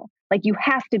asshole. Like you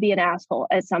have to be an asshole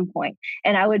at some point.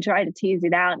 And I would try to tease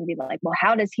it out and be like, well,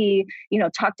 how does he,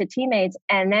 talk to teammates?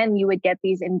 And then you would get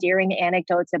these endearing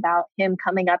anecdotes about him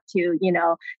coming up to,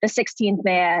 the 16th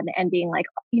man and being like,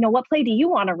 what play do you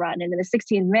want to run? And then the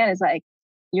 16th man is like,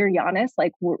 you're Giannis.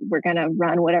 Like we're going to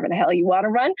run whatever the hell you want to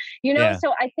run, Yeah.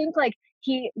 So I think like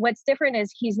what's different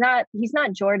is he's not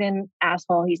Jordan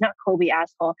asshole. He's not Kobe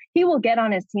asshole. He will get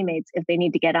on his teammates if they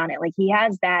need to get on it. Like he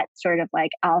has that sort of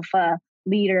like alpha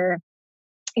leader.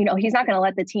 He's not going to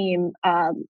let the team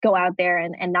go out there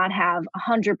and not have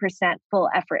 100% full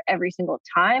effort every single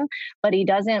time, but he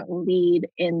doesn't lead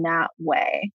in that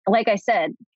way. Like I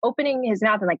said, opening his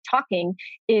mouth and like talking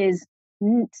is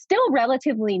still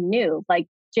relatively new. Like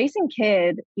Jason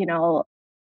Kidd,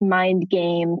 mind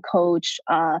game coach,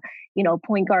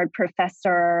 point guard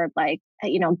professor,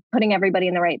 putting everybody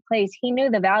in the right place. He knew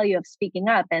the value of speaking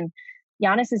up, and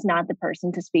Giannis is not the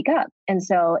person to speak up. And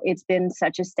so it's been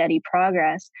such a steady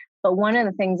progress. But one of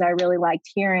the things I really liked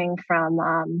hearing from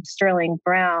Sterling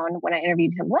Brown when I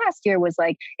interviewed him last year was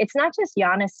like, it's not just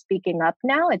Giannis speaking up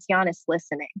now, it's Giannis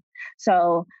listening.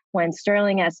 So when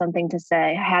Sterling had something to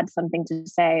say,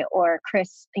 or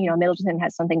Chris, Middleton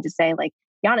has something to say, like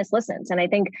Giannis listens. And I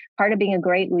think part of being a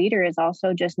great leader is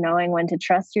also just knowing when to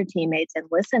trust your teammates and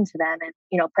listen to them. And,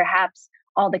 perhaps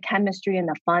all the chemistry and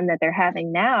the fun that they're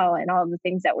having now and all the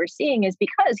things that we're seeing is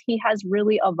because he has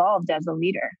really evolved as a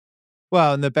leader.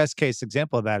 Well, and the best case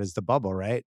example of that is the bubble,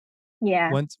 right?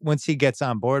 Yeah. Once he gets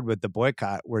on board with the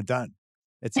boycott, we're done.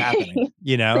 It's happening,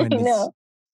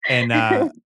 And I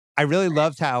really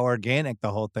loved how organic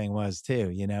the whole thing was too.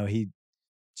 He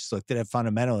just looked at it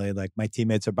fundamentally like, my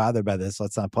teammates are bothered by this.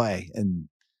 Let's not play. And,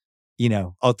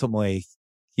 ultimately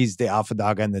he's the alpha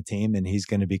dog on the team and he's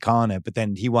going to be calling it. But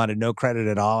then he wanted no credit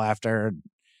at all after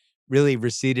really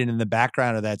receded in the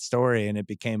background of that story. And it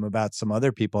became about some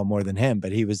other people more than him.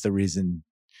 But he was the reason,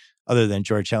 other than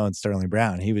George Hill and Sterling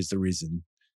Brown, he was the reason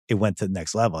it went to the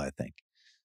next level, I think.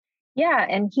 Yeah.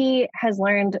 And he has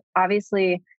learned,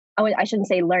 obviously, I shouldn't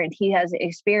say learned, he has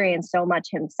experienced so much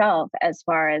himself as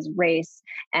far as race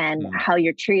and how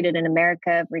you're treated in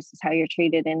America versus how you're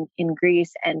treated in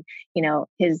Greece, and,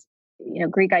 his,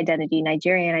 Greek identity,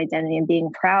 Nigerian identity, and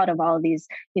being proud of all of these,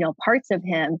 parts of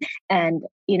him. And,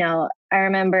 I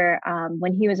remember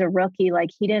when he was a rookie, like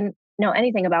he didn't know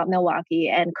anything about Milwaukee,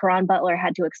 and Caron Butler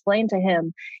had to explain to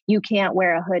him, you can't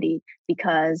wear a hoodie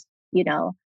because,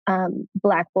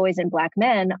 Black boys and Black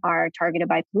men are targeted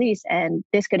by police and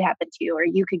this could happen to you, or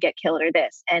you could get killed, or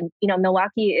this. And,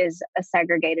 Milwaukee is a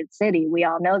segregated city. We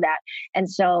all know that. And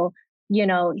so,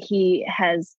 he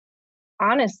has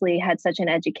honestly had such an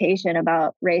education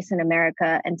about race in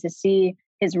America, and to see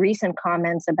his recent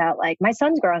comments about like, my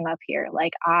son's growing up here.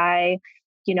 Like I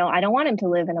don't want him to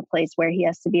live in a place where he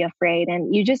has to be afraid.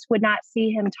 And you just would not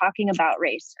see him talking about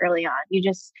race early on.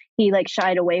 He like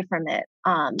shied away from it.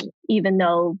 Even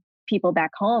though people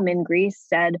back home in Greece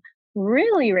said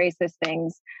really racist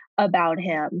things about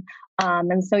him.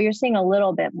 And so you're seeing a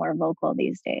little bit more vocal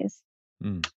these days.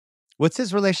 What's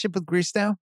his relationship with Greece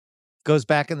now? Goes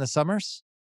back in the summers?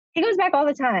 He goes back all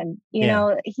the time. He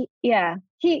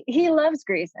loves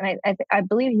Greece. And I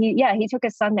believe he took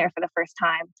his son there for the first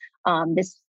time. I'm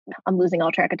losing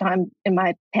all track of time in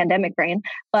my pandemic brain,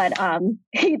 but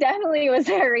he definitely was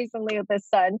there recently with his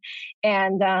son.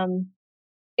 And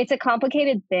it's a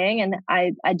complicated thing. And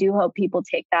I do hope people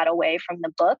take that away from the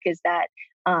book, is that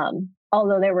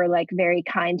although there were like very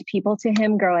kind people to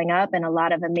him growing up and a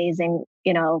lot of amazing,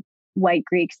 white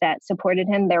Greeks that supported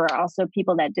him, there were also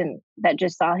people that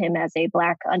just saw him as a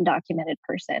Black undocumented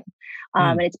person.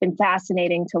 And it's been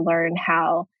fascinating to learn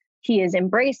how he is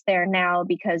embraced there now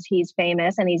because he's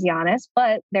famous and he's Giannis,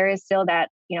 but there is still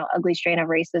that, ugly strain of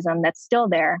racism that's still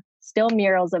there, still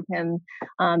murals of him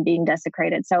being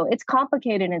desecrated. So it's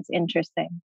complicated and it's interesting.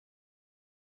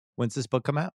 When's this book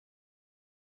come out?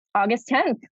 August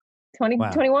 10th,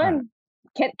 2021. Wow.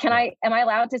 Am I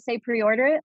allowed to say pre-order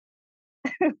it?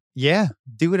 Yeah,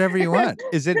 do whatever you want.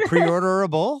 Is it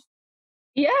pre-orderable?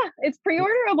 Yeah, it's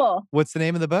pre-orderable. What's the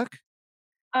name of the book?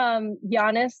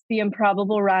 Giannis, the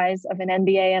Improbable Rise of an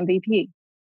NBA MVP.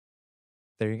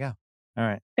 There you go. All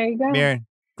right. There you go. Mirin,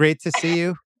 great to see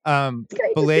you.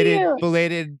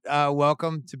 Belated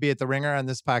welcome to be at the Ringer on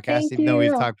this podcast, even though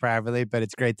we've talked privately, but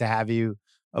it's great to have you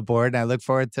aboard. And I look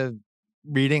forward to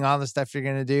reading all the stuff you're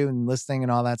going to do and listening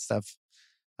and all that stuff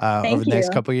over the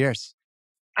next couple of years.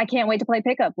 I can't wait to play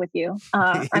pickup with you.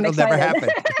 I'm It'll excited. Never happen.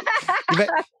 You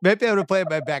might be able to play in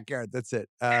my backyard. That's it.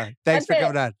 Thanks for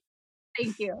coming on.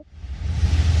 Thank you.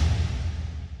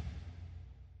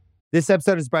 This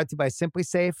episode is brought to you by Simply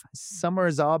Safe. Summer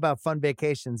is all about fun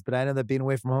vacations, but I know that being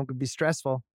away from home can be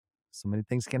stressful. So many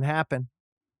things can happen.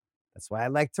 That's why I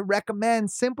like to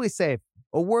recommend Simply Safe,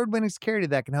 award-winning security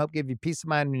that can help give you peace of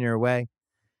mind when you're away.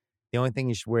 The only thing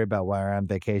you should worry about while you're on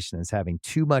vacation is having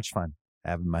too much fun. I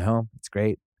have it in my home. It's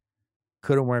great.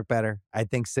 Couldn't work better. I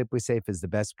think Simply Safe is the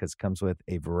best because it comes with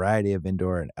a variety of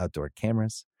indoor and outdoor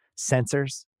cameras,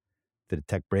 sensors to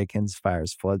detect break-ins,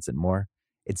 fires, floods, and more.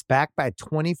 It's backed by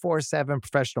 24/7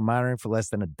 professional monitoring for less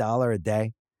than $1 a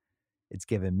day. It's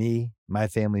given me, my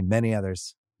family, many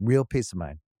others real peace of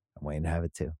mind. I'm waiting to have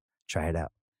it too. Try it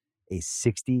out. A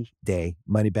 60-day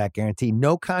money-back guarantee.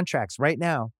 No contracts right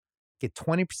now. Get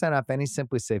 20% off any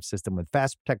Simply Safe system with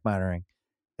Fast Protect monitoring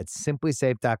at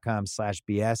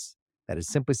simplysafe.com/BS. That is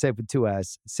Simply Safe with 2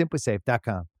 S,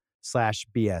 simplysafe.com/BS.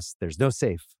 safe.com/BS. There's no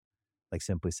safe like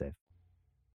Simply Safe.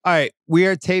 All right, we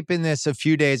are taping this a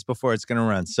few days before it's going to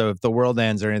run. So if the world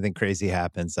ends or anything crazy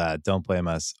happens, don't blame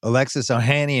us. Alexis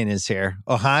Ohanian is here.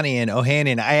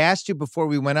 Ohanian. I asked you before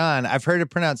we went on. I've heard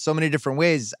it pronounced so many different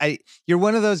ways. You're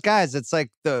one of those guys. It's like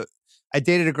I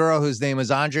dated a girl whose name was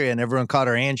Andrea, and everyone called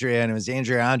her Andrea, and it was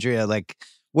Andrea. Like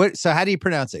what? So how do you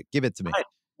pronounce it? Give it to me.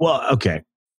 Well, okay.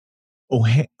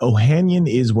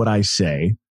 Ohanian is what I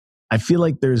say. I feel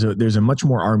like there's a much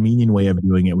more Armenian way of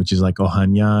doing it, which is like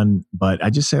Ohanian, but I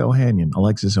just say Ohanian,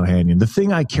 Alexis Ohanian. The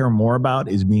thing I care more about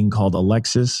is being called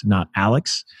Alexis, not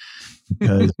Alex,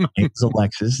 because my name is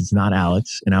Alexis, it's not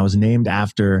Alex. And I was named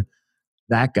after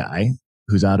that guy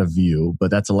who's out of view,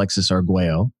 but that's Alexis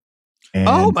Arguello. And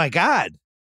oh my God.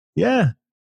 Yeah.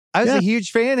 I was a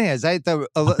huge fan of his.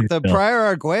 The prior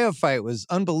Arguello fight was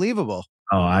unbelievable.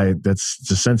 Oh, it's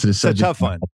a sensitive subject. It's a tough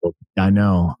one. I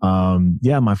know.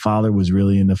 My father was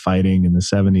really into fighting in the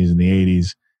 70s and the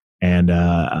 80s, and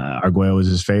Arguello was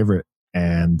his favorite,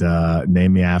 and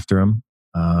named me after him.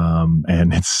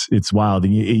 And it's wild.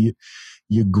 And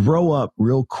you grow up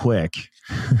real quick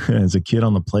as a kid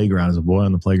on the playground, as a boy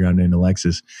on the playground named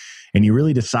Alexis, and you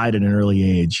really decide at an early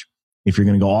age if you're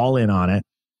going to go all in on it,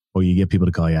 or you get people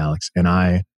to call you Alex. And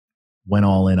I went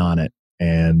all in on it,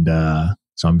 and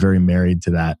so I'm very married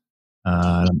to that.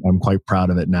 I'm quite proud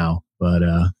of it now, but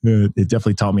it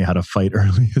definitely taught me how to fight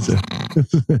early as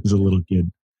a little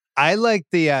kid. I like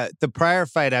the Pryor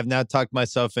fight. I've now talked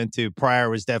myself into.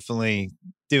 Pryor was definitely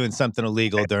doing something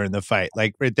illegal during the fight,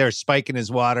 like right there, spiking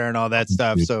his water and all that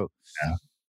stuff. So,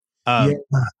 yeah,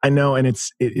 I know, and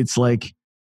it's like,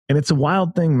 and it's a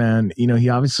wild thing, man. You know, he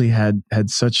obviously had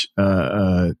such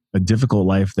a difficult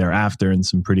life thereafter, and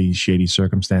some pretty shady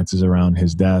circumstances around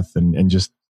his death, and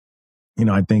just, you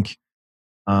know, I think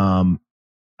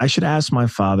I should ask my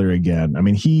father again. I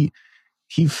mean, he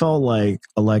felt like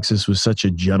Alexis was such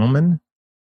a gentleman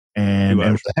and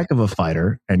was a heck of a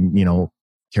fighter, and, you know,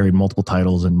 carried multiple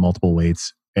titles and multiple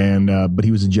weights. And but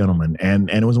he was a gentleman, and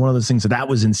it was one of those things that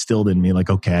was instilled in me. Like,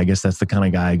 okay, I guess that's the kind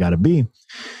of guy I got to be.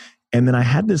 And then I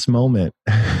had this moment,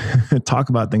 talk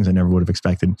about things I never would have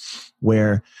expected,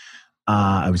 where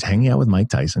I was hanging out with Mike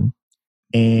Tyson,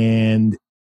 and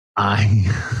I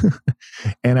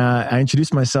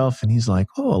introduced myself, and he's like,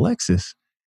 "Oh, Alexis,"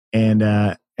 and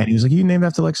he was like, "You named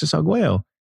after Alexis Arguello?"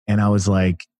 And I was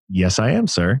like, "Yes, I am,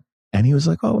 sir." And he was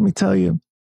like, "Oh, let me tell you,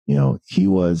 you know, he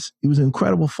was an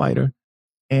incredible fighter,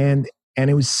 and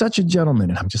it was such a gentleman."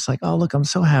 And I'm just like, "Oh, look, I'm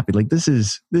so happy. Like, this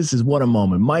is what a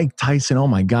moment." Mike Tyson, oh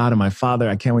my God, and my father,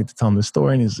 I can't wait to tell him the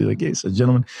story. And he's like, "Yeah, he's a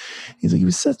gentleman." He's like, "He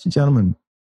was such a gentleman.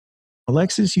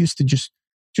 Alexis used to just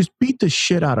beat the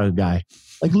shit out of a guy.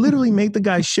 Like, literally make the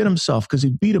guy shit himself because he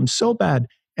beat him so bad.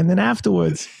 And then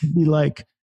afterwards, he'd be like,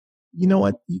 you know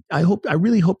what? I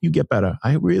really hope you get better.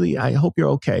 I hope you're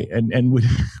okay." And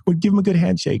would give him a good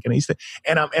handshake. And he said,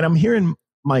 and I'm hearing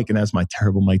Mike, and that's my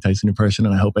terrible Mike Tyson impression,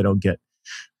 and I hope I don't get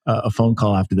a phone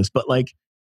call after this. But like,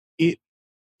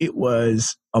 it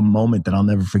was a moment that I'll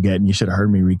never forget. And you should have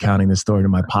heard me recounting this story to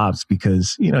my pops,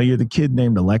 because, you know, you're the kid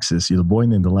named Alexis, you're the boy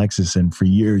named Alexis, and for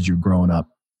years you're growing up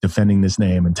defending this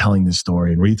name and telling this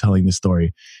story and retelling this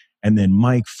story. And then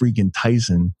Mike freaking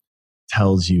Tyson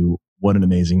tells you what an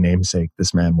amazing namesake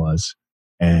this man was.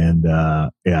 And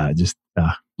it just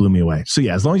blew me away. So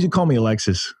yeah, as long as you call me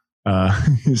Alexis,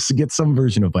 get some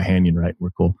version of Ohanian right, we're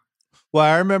cool. Well,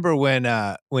 I remember when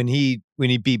he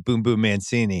beat Boom Boom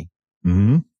Mancini.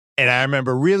 Mm-hmm. And I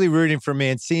remember really rooting for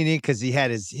Mancini because he had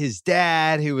his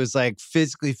dad who was like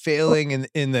physically failing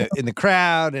in the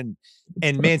crowd, and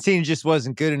Mancini just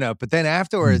wasn't good enough. But then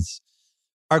afterwards,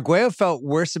 Arguello felt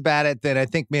worse about it than I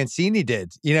think Mancini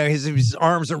did. You know, his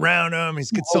arms around him,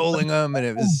 he's consoling him, and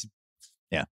it was,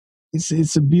 yeah.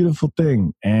 It's a beautiful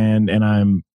thing, and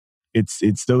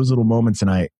it's those little moments. And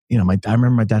I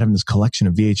remember my dad having this collection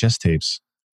of VHS tapes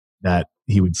that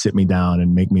he would sit me down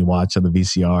and make me watch on the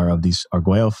VCR of these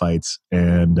Arguello fights.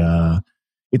 And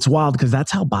it's wild because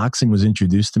that's how boxing was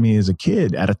introduced to me as a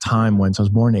kid at a time when, so I was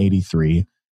born in 83.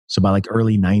 So by like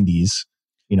early 90s,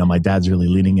 you know, my dad's really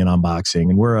leaning in on boxing.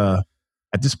 And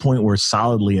at this point, we're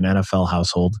solidly an NFL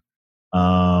household.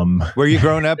 Were you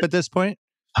growing up at this point?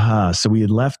 So we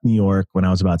had left New York when I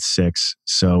was about 6.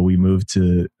 So we moved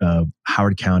to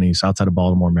Howard County, so outside of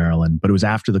Baltimore, Maryland. But it was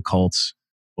after the Colts,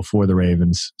 before the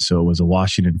Ravens. So it was a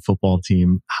Washington football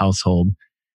team household.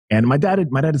 And my dad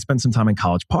had spent some time in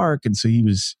College Park. And so he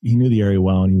knew the area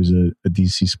well. And he was a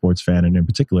DC sports fan, and in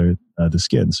particular, the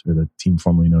Skins, or the team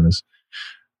formerly known as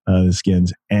the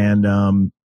Skins. And,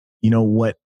 you know,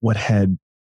 what had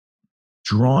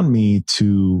drawn me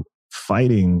to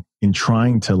fighting and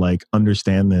trying to like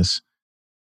understand this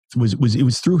it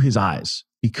was through his eyes,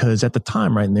 because at the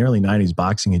time, right in the early 90s,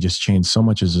 boxing had just changed so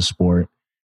much as a sport,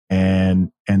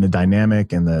 and the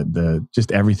dynamic and the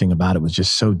just everything about it was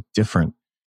just so different.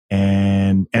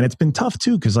 And it's been tough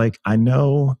too, because like I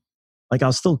know, like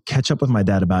I'll still catch up with my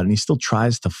dad about it, and he still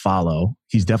tries to follow.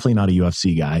 He's definitely not a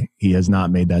UFC guy. He has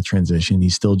not made that transition. He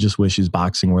still just wishes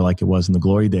boxing were like it was in the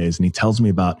glory days. And he tells me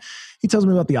about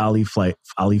the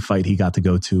Ali fight he got to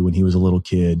go to when he was a little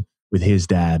kid with his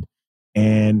dad.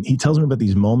 And he tells me about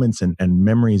these moments and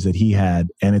memories that he had.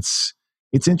 And it's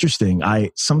interesting.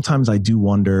 Sometimes I do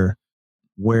wonder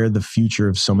where the future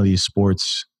of some of these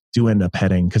sports do end up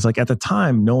heading. Because like at the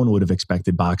time, no one would have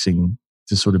expected boxing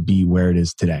to sort of be where it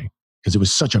is today, because it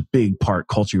was such a big part,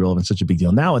 culturally relevant, such a big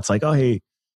deal. Now it's like, oh, hey,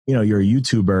 you're a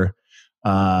YouTuber.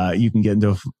 You can get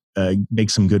into make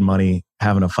some good money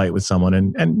having a fight with someone,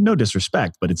 and no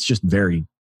disrespect, but it's just very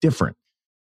different.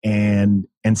 And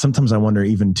sometimes I wonder,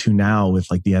 even to now with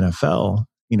like the NFL,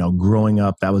 growing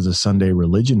up, that was a Sunday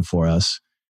religion for us.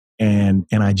 And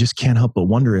I just can't help but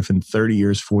wonder if in 30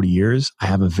 years, 40 years, I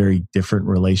have a very different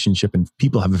relationship, and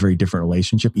people have a very different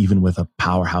relationship, even with a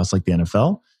powerhouse like the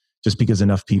NFL, just because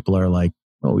enough people are like,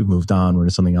 well, we've moved on, we're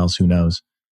to something else, who knows?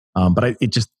 But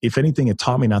if anything, it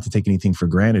taught me not to take anything for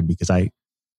granted, because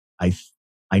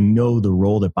I know the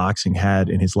role that boxing had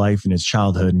in his life and his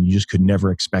childhood, and you just could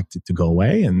never expect it to go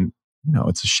away. And,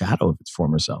 it's a shadow of its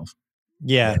former self.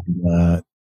 Yeah. And,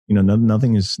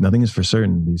 nothing is for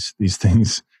certain. These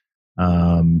things,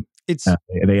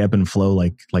 they ebb and flow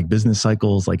like business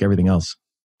cycles, like everything else.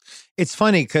 It's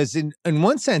funny because in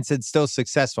one sense, it's still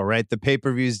successful, right? The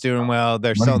pay-per-view's doing well.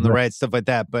 They're selling the rights, stuff like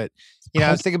that. But,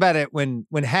 I was thinking about it when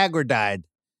Hagler died,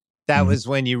 that was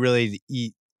when you really,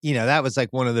 that was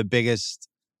like one of the biggest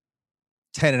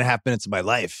 10.5 minutes of my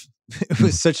life. It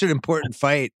was such an important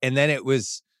fight. And then it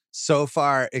was so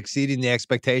far exceeding the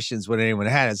expectations what anyone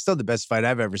had. It's still the best fight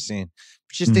I've ever seen.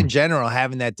 But just in general,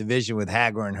 having that division with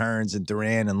Hagler and Hearns and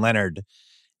Duran and Leonard,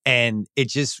 and it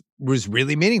just was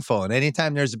really meaningful. And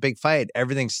anytime there's a big fight,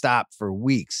 everything stopped for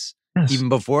weeks, even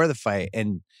before the fight.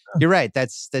 And you're right,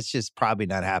 that's just probably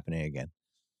not happening again.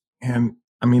 And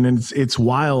I mean, it's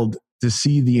wild to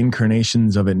see the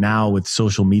incarnations of it now with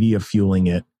social media fueling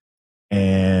it.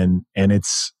 And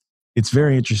it's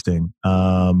very interesting.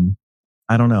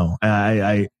 I don't know.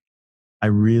 I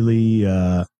really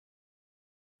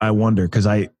I wonder, because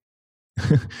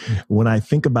when I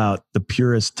think about the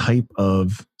purest type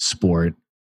of sport,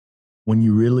 when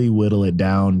you really whittle it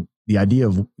down, the idea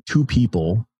of two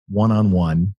people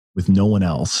one-on-one with no one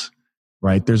else,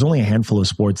 right? There's only a handful of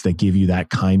sports that give you that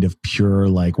kind of pure,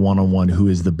 like one-on-one, who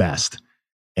is the best.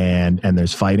 And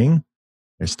there's fighting,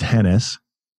 there's tennis.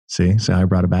 See, so I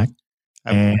brought it back.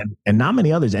 And not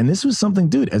many others. And this was something,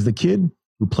 dude, as the kid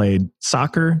who played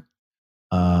soccer,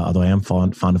 although I am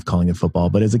fond of calling it football,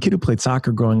 but as a kid who played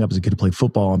soccer growing up, as a kid who played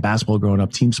football and basketball growing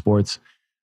up, team sports,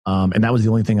 and that was the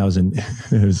only thing I was it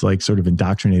was like sort of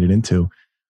indoctrinated into.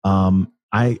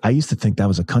 I used to think that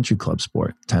was a country club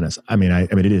sport, tennis. I mean,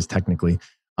 it is technically,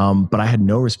 but I had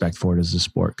no respect for it as a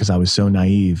sport because I was so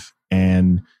naive.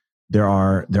 And there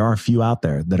are a few out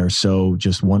there that are so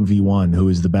just 1v1 who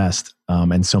is the best,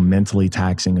 and so mentally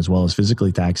taxing as well as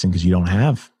physically taxing, because you don't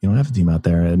have a team out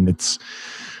there, and it's,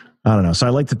 I don't know. So I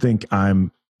like to think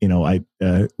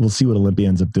we'll see what Olympia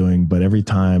ends up doing, but every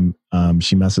time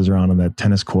she messes around on that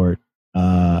tennis court,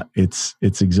 it's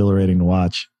exhilarating to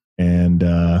watch. And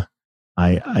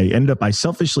I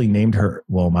selfishly named her.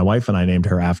 Well, my wife and I named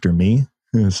her after me,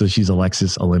 so she's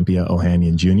Alexis Olympia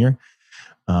Ohanian Jr.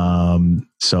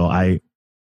 So I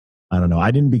don't know.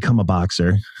 I didn't become a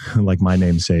boxer like my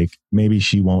namesake. Maybe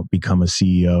she won't become a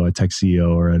CEO, a tech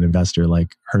CEO, or an investor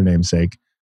like her namesake.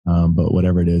 But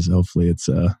whatever it is, hopefully it's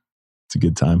a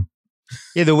good time.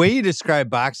 Yeah, the way you described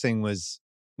boxing was,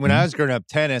 when I was growing up,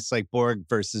 tennis, like Borg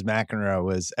versus McEnroe,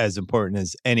 was as important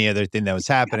as any other thing that was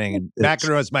happening. And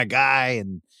McEnroe was my guy,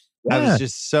 and I was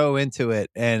just so into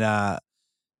it. And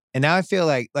now I feel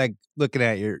like looking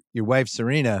at your wife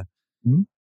Serena,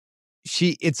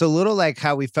 it's a little like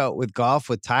how we felt with golf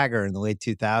with Tiger in the late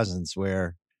 2000s,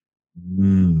 where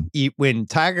when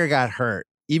Tiger got hurt,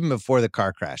 even before the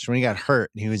car crash, when he got hurt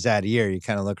and he was out a year, you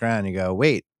kind of look around and you go,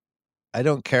 wait, I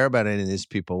don't care about any of these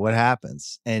people. What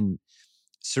happens? And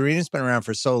Serena's been around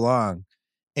for so long,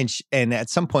 and at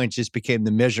some point just became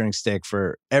the measuring stick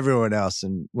for everyone else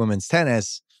in women's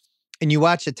tennis. And you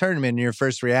watch a tournament and your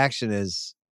first reaction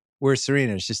is, where's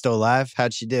Serena? Is she still alive?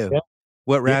 How'd she do? Yeah.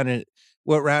 What round?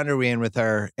 what round are we in with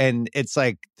her? And it's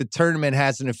like the tournament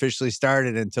hasn't officially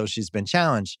started until she's been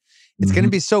challenged. It's going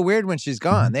to be so weird when she's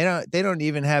gone. They don't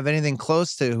even have anything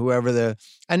close to whoever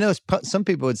I know some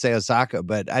people would say Osaka,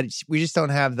 but we just don't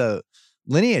have the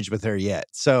lineage with her yet.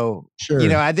 So,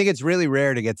 I think it's really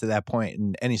rare to get to that point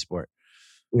in any sport.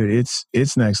 Dude,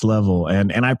 it's next level.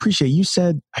 And I appreciate you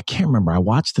said, I can't remember. I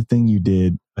watched the thing you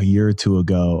did a year or two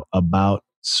ago about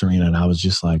Serena, and I was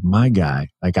just like, my guy.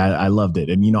 Like I loved it.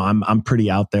 And I'm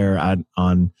pretty out there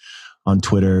on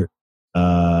Twitter.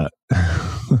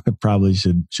 Probably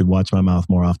should watch my mouth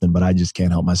more often, but I just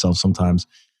can't help myself sometimes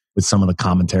with some of the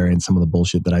commentary and some of the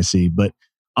bullshit that I see. But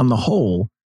on the whole,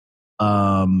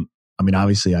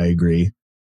 obviously I agree.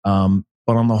 But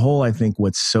on the whole, I think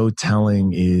what's so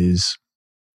telling is,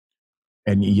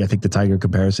 and I think the Tiger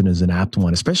comparison is an apt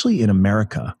one, especially in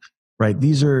America, right?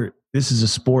 This is a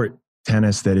sport,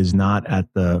 tennis, that is not at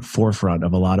the forefront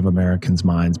of a lot of Americans'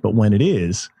 minds. But when it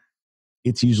is,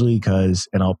 it's usually because,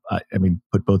 and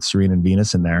put both Serena and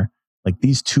Venus in there, like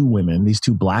these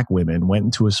two black women went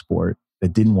into a sport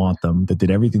that didn't want them, that did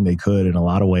everything they could in a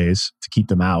lot of ways to keep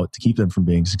them out, to keep them from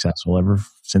being successful ever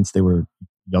since they were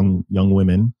young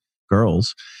women,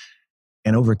 girls,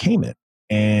 and overcame it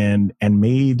and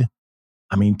made,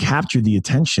 captured the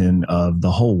attention of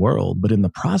the whole world. But in the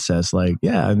process, the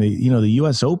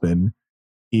US Open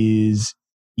is,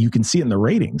 you can see it in the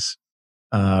ratings,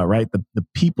 right? The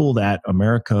people that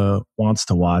America wants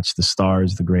to watch, the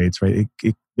stars, the greats, right?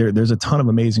 There's a ton of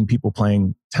amazing people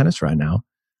playing tennis right now.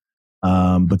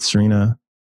 But Serena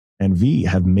and V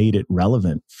have made it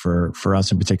relevant for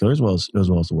us in particular, as well as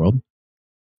the world,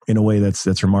 in a way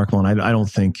that's remarkable. And I don't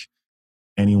think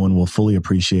anyone will fully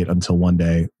appreciate until one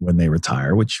day when they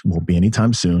retire, which won't be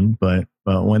anytime soon. But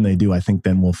when they do, I think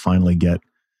then we'll finally get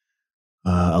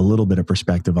a little bit of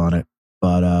perspective on it.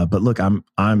 But look, I'm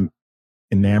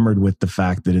enamored with the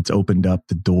fact that it's opened up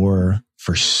the door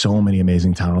for so many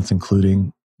amazing talents,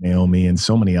 including Naomi and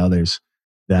so many others,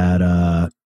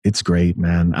 that it's great,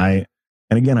 man.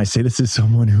 And again, I say this as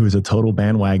someone who is a total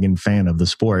bandwagon fan of the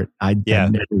sport. I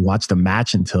never watched a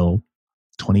match until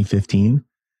 2015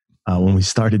 when we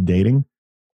started dating.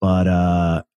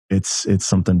 But it's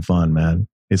something fun, man.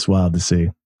 It's wild to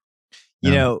see.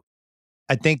 I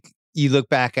think you look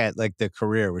back at the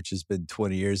career, which has been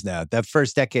 20 years now. That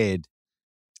first decade,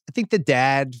 I think the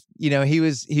dad, he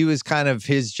was kind of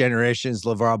his generation's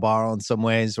LeVar Ball in some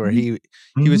ways, where he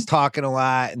was talking a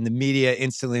lot, and the media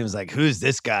instantly was like, "Who's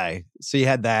this guy?" So you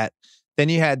had that. Then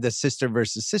you had the sister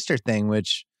versus sister thing,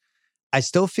 which I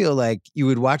still feel like you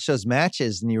would watch those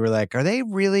matches and you were like, "Are they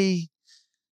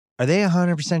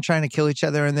 100% trying to kill each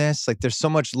other in this?" Like, there's so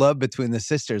much love between the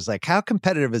sisters. Like, how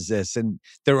competitive is this? And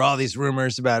there were all these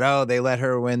rumors about, they let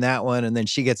her win that one, and then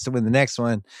she gets to win the next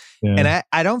one. Yeah. And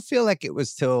I don't feel like it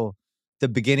was till the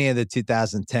beginning of the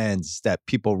 2010s that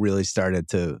people really started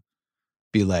to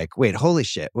be like, wait, holy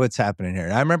shit, what's happening here?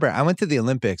 And I remember I went to the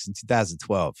Olympics in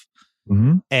 2012,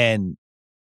 and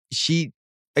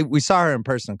we saw her in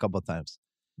person a couple of times.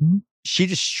 She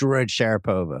destroyed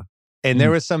Sharapova. And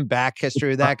there was some back history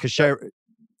with that, because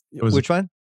which one?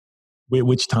 Wait,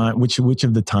 which time? Which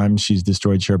of the times she's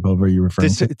destroyed Sharapova are you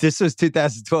referring to? This was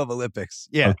 2012 Olympics.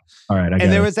 Yeah. Okay. All right.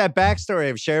 And there was that backstory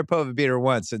of Sharapova beat her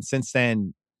once, and since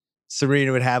then,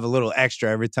 Serena would have a little extra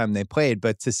every time they played.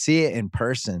 But to see it in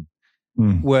person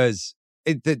was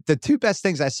the two best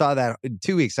things I saw that in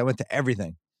 2 weeks. I went to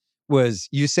everything. Was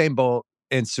Usain Bolt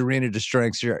and Serena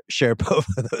destroying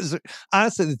Sharapova. Those are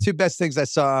honestly the two best things I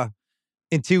saw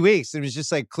in 2 weeks. It was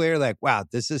just clear, wow,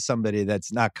 this is somebody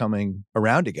that's not coming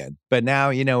around again. But now,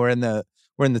 we're in the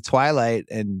twilight,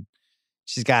 and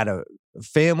she's got a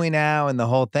family now and the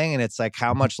whole thing. And it's like,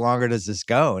 how much longer does this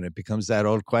go? And it becomes that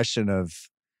old question of,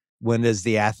 when does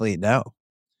the athlete know?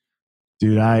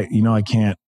 Dude, I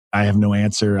have no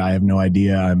answer. I have no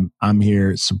idea. I'm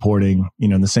here supporting,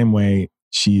 in the same way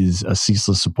she's a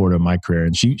ceaseless supporter of my career.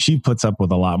 And she puts up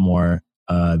with a lot more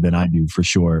than I do, for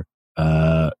sure.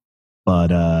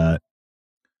 But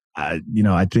I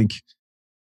think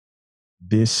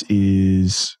this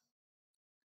is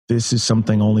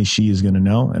something only she is going to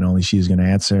know, and only she is going to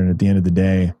answer. And at the end of the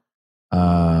day,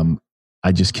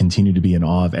 I just continue to be in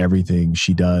awe of everything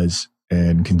she does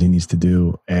and continues to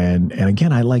do. And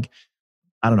again, I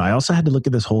don't know. I also had to look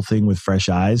at this whole thing with fresh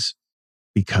eyes,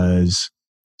 because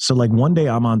one day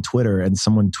I'm on Twitter and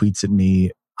someone tweets at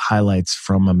me highlights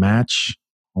from a match.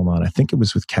 Hold on. I think it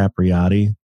was with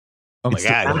Capriati. Oh my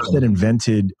God. The match that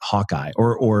invented Hawkeye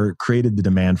or created the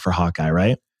demand for Hawkeye,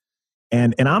 right?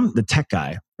 And I'm the tech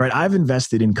guy, right? I've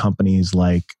invested in companies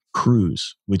like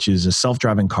Cruise, which is a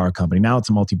self-driving car company. Now it's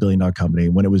a multi-billion-dollar company.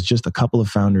 When it was just a couple of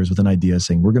founders with an idea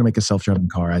saying, we're going to make a self-driving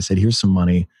car, I said, here's some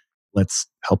money. Let's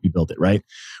help you build it, right?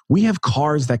 We have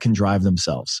cars that can drive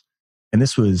themselves. And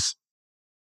this was,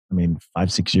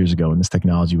 5-6 years ago, and this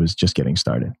technology was just getting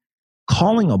started.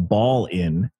 Calling a ball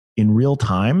in real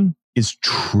time is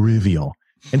trivial.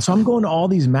 And so I'm going to all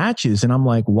these matches and I'm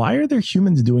like, why are there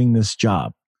humans doing this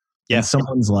job? Yeah. And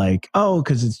someone's like, oh,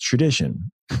 because it's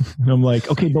tradition. And I'm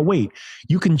like, okay, but wait,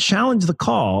 you can challenge the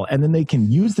call and then they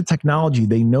can use the technology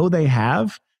they know they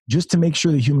have just to make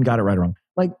sure the human got it right or wrong.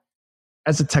 Like,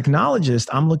 as a technologist,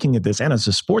 I'm looking at this and as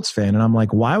a sports fan, and I'm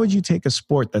like, why would you take a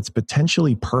sport that's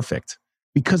potentially perfect?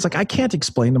 Because I can't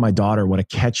explain to my daughter what a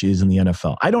catch is in the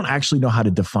NFL. I don't actually know how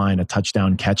to define a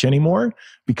touchdown catch anymore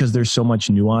because there's so much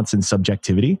nuance and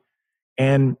subjectivity.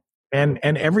 And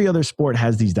every other sport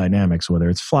has these dynamics, whether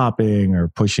it's flopping or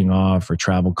pushing off or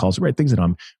travel calls, right? Things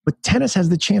that but tennis has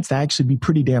the chance to actually be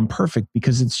pretty damn perfect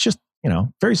because it's just,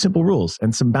 very simple rules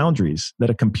and some boundaries that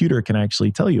a computer can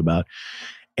actually tell you about.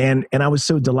 And I was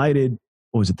so delighted,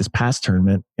 this past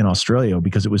tournament in Australia,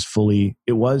 because it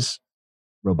was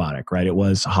robotic, right? It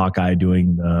was Hawkeye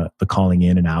doing the calling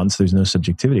in and out, and so there's no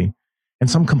subjectivity. And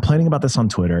so I'm complaining about this on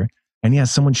Twitter, and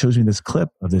someone shows me this clip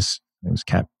of this, it was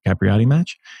Capriati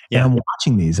match, and I'm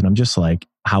watching these, and I'm just like,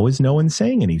 how is no one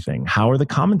saying anything? How are the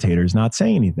commentators not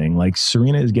saying anything? Like,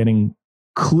 Serena is getting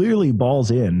clearly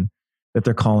balls in that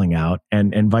they're calling out,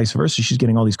 and vice versa. She's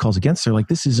getting all these calls against her. Like,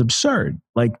 this is absurd.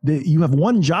 Like, you have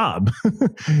one job,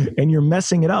 and you're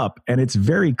messing it up, and it's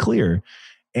very clear.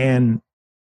 And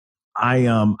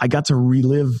I got to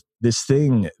relive this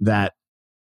thing that,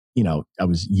 I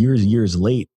was years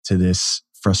late to this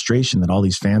frustration that all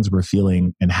these fans were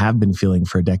feeling and have been feeling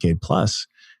for a decade plus.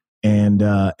 And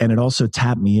it also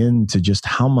tapped me into just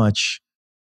how much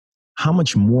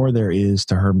more there is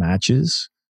to her matches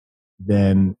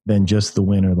than just the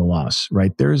win or the loss,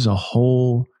 right? There's there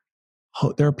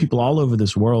are people all over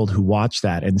this world who watch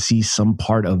that and see some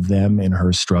part of them in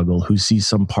her struggle, who see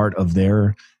some part of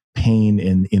their pain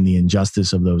in the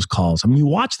injustice of those calls. You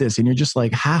watch this and you're just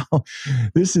like,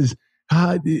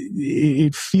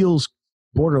 it feels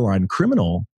borderline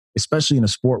criminal, especially in a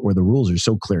sport where the rules are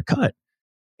so clear cut.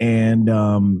 And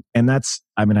that's,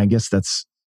 I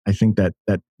think that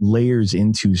layers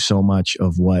into so much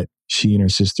of what she and her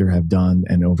sister have done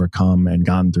and overcome and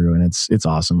gone through. And it's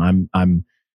awesome.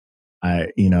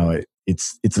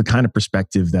 It's the kind of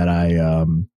perspective that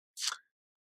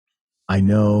I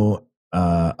know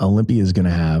Olympia is going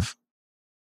to have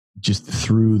just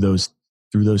through those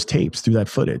tapes, through that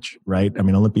footage, right?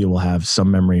 Olympia will have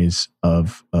some memories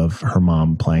of her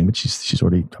mom playing, but she's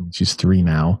already, she's 3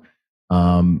 now.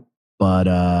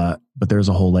 But there's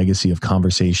a whole legacy of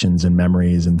conversations and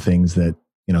memories and things that,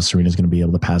 Serena's going to be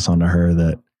able to pass on to her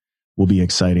that will be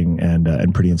exciting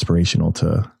and pretty inspirational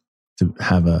to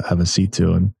have a seat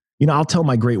to. And, I'll tell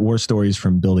my great war stories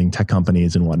from building tech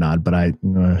companies and whatnot, but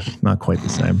not quite the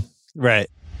same. Right.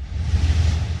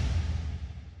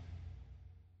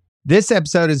 This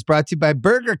episode is brought to you by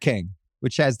Burger King,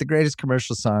 which has the greatest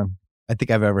commercial song I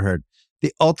think I've ever heard.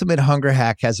 The ultimate hunger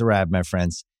hack has arrived, my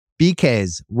friends.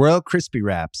 BK's Royal Crispy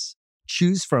Wraps.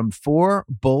 Choose from 4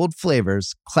 bold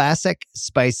flavors: classic,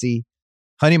 spicy,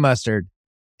 honey mustard,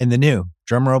 and the new,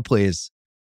 drumroll please,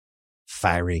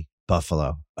 fiery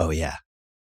buffalo. Oh yeah,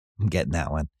 I'm getting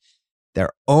that one.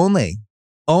 They're only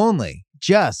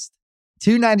just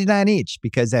 $2.99 each,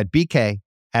 because at BK,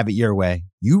 have it your way.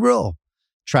 You roll.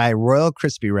 Try Royal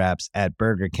Crispy Wraps at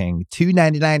Burger King.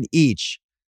 $2.99 each.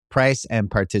 Price and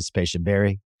participation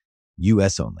vary.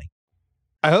 U.S. only.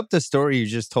 I hope the story you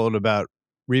just told about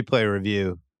replay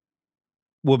review,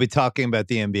 we'll be talking about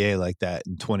the NBA like that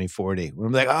in 2040. We're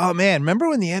like, oh man, remember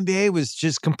when the NBA was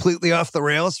just completely off the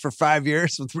rails for 5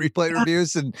 years with replay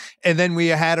reviews, and then we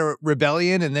had a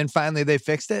rebellion, and then finally they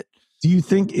fixed it? Do you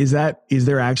think is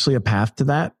there actually a path to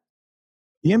that?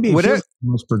 The NBA feels like the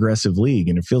most progressive league,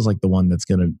 and it feels like the one that's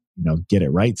going to get it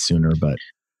right sooner. But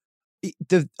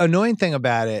the annoying thing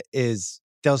about it is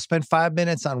they'll spend 5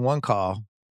 minutes on one call,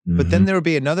 but then there will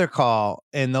be another call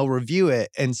and they'll review it,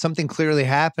 and something clearly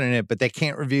happened in it, but they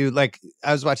can't review. Like,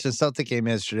 I was watching the Celtic game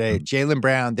yesterday. Jaylen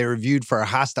Brown, they reviewed for a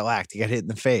hostile act. He got hit in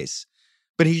the face,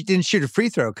 but he didn't shoot a free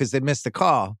throw because they missed the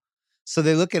call. So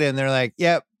they look at it and they're like,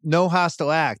 yep, no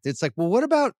hostile act. It's like, well, what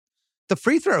about the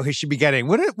free throw he should be getting?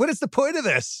 What is the point of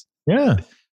this? Yeah,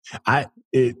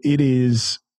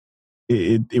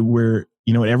 we're,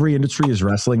 every industry is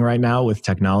wrestling right now with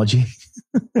technology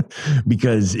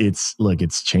because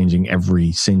it's changing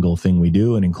every single thing we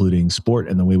do, and including sport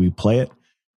and the way we play it.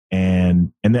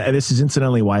 This is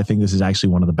incidentally why I think this is actually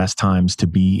one of the best times to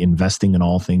be investing in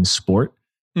all things sport.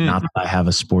 Not that I have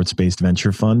a sports-based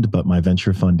venture fund, but my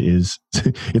venture fund is,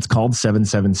 it's called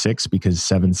 776 because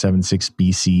 776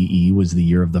 BCE was the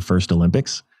year of the first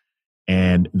Olympics.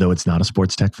 And though it's not a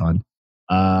sports tech fund,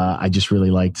 I just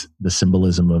really liked the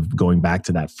symbolism of going back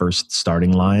to that first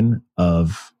starting line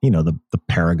of, the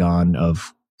paragon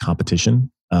of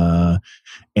competition. And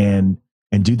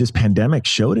dude, this pandemic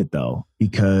showed it though,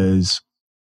 because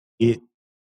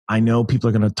I know people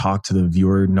are going to talk to the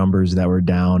viewer numbers that were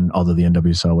down, although the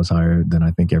NWSL was higher than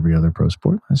I think every other pro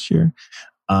sport last year.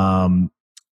 That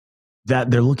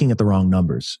they're looking at the wrong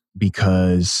numbers,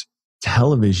 because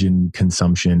television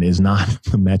consumption is not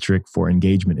the metric for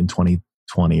engagement in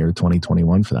 2020 or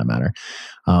 2021 for that matter.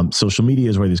 Social media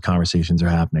is where these conversations are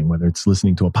happening, whether it's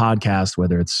listening to a podcast,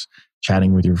 whether it's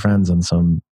chatting with your friends on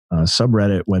some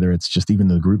subreddit, whether it's just even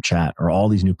the group chat or all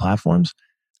these new platforms.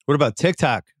 What about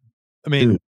TikTok? I mean,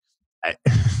 dude,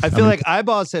 I feel like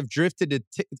eyeballs have drifted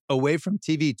away from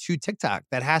TV to TikTok.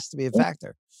 That has to be a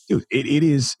factor. Dude, it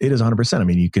is 100%. I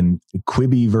mean,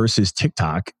 Quibi versus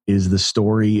TikTok is the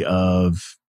story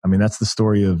of, that's the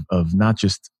story of not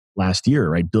just last year,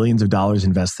 right? Billions of dollars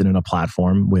invested in a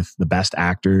platform with the best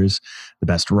actors, the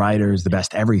best writers, the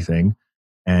best everything,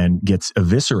 and gets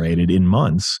eviscerated in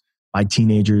months by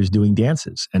teenagers doing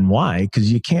dances. And why?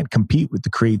 Because you can't compete with the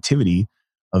creativity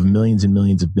of millions and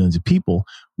millions of people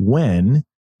when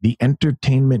the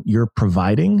entertainment you're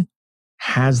providing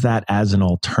has that as an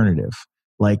alternative.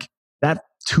 Like that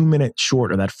 2-minute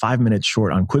short or that 5-minute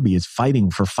short on Quibi is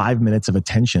fighting for 5 minutes of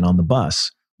attention on the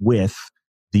bus with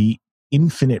the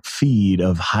infinite feed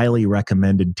of highly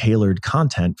recommended, tailored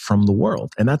content from the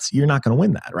world. And you're not going to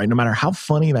win that, right? No matter how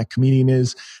funny that comedian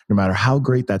is, no matter how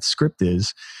great that script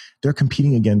is, they're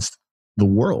competing against the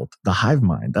world, the hive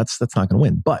mind. That's not going to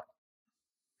win. But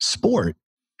sport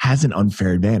has an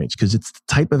unfair advantage because it's the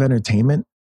type of entertainment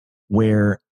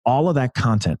where all of that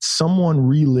content, someone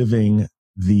reliving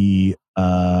the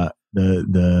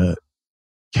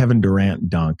Kevin Durant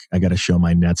dunk. I got to show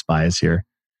my Nets bias here.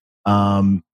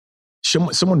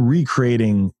 Someone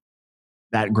recreating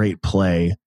that great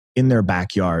play in their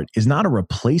backyard is not a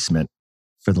replacement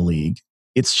for the league.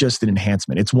 It's just an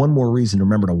enhancement. It's one more reason to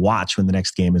remember to watch when the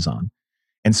next game is on.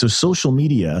 And so social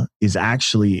media is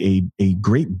actually a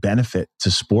great benefit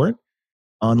to sport,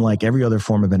 unlike every other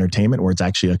form of entertainment where it's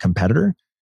actually a competitor,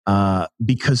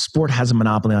 because sport has a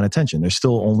monopoly on attention. There's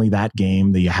still only that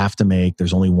game that you have to make.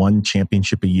 There's only one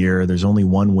championship a year. There's only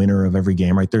one winner of every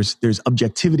game, right? There's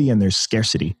objectivity and there's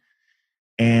scarcity.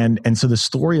 And so the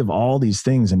story of all these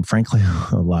things, and frankly,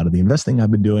 a lot of the investing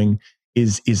I've been doing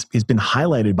is been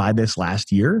highlighted by this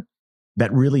last year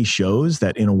that really shows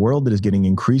that in a world that is getting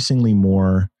increasingly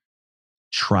more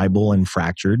tribal and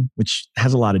fractured, which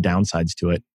has a lot of downsides to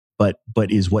it, but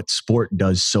is what sport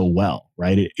does so well,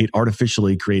 right? It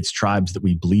artificially creates tribes that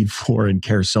we bleed for and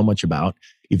care so much about,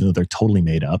 even though they're totally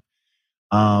made up.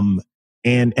 And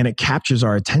it captures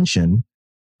our attention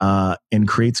and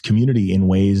creates community in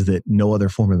ways that no other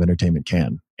form of entertainment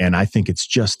can. And I think it's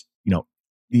just,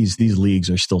 these leagues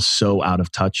are still so out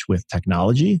of touch with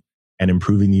technology and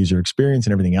improving the user experience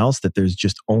and everything else that there's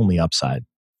just only upside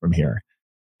from here.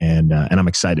 And I'm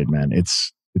excited, man.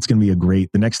 It's going to be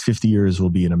the next 50 years will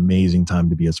be an amazing time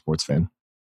to be a sports fan.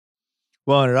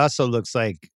 Well, and it also looks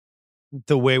like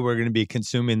the way we're going to be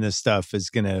consuming this stuff is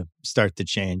going to start to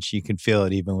change. You can feel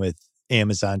it even with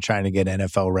Amazon trying to get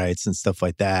NFL rights and stuff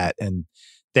like that. And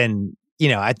then,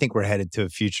 I think we're headed to a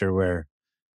future where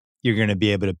you're going to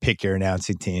be able to pick your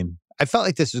announcing team. I felt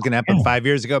like this was going to happen 5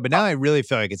 years ago, but now I really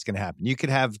feel like it's going to happen. You could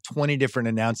have 20 different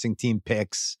announcing team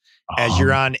picks as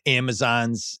you're on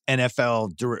Amazon's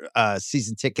NFL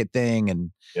season ticket thing.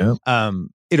 And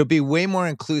it'll be way more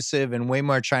inclusive and way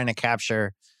more trying to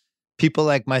capture people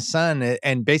like my son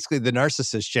and basically the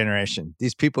narcissist generation.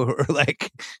 These people who are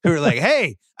like,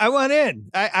 hey, I want in.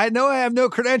 I know I have no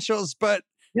credentials, but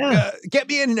get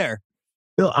me in there.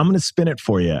 Bill, I'm going to spin it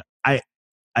for you.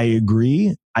 I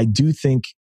agree. I do think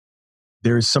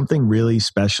there's something really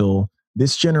special.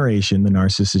 This generation, the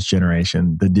narcissist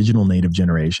generation, the digital native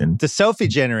generation, the selfie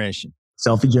generation,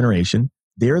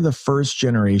 they're the first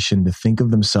generation to think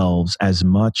of themselves as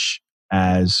much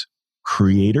as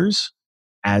creators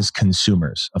as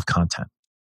consumers of content.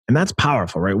 And that's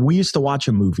powerful, right? We used to watch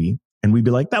a movie and we'd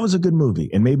be like, that was a good movie.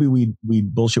 And maybe we'd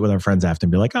bullshit with our friends after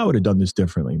and be like, I would have done this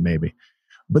differently, maybe.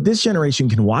 But this generation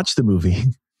can watch the movie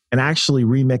and actually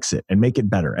remix it and make it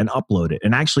better and upload it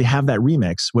and actually have that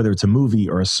remix, whether it's a movie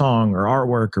or a song or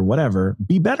artwork or whatever,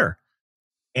 be better.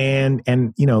 And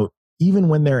even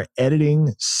when they're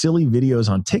editing silly videos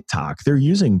on TikTok, they're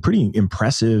using pretty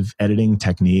impressive editing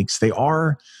techniques. They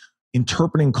are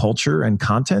interpreting culture and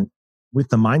content with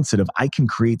the mindset of, I can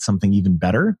create something even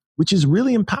better, which is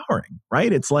really empowering,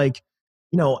 right? It's like,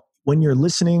 when you're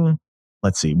listening,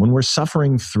 when we're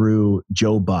suffering through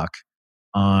Joe Buck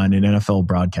on an NFL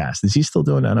broadcast, is he still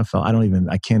doing NFL?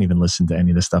 I can't even listen to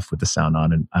any of the stuff with the sound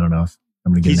on, and I don't know if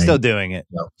I'm going to get He's still doing it.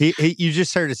 No. You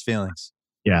just hurt his feelings.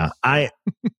 Yeah.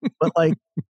 But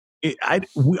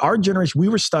our generation, we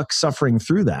were stuck suffering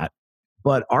through that,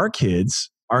 but our kids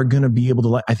are going to be able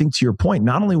to, I think to your point,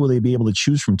 not only will they be able to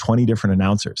choose from 20 different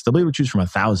announcers, they'll be able to choose from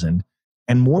 1,000,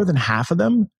 and more than half of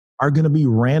them are going to be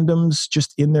randoms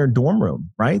just in their dorm room,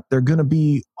 right? They're going to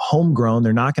be homegrown.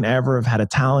 They're not going to ever have had a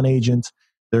talent agent.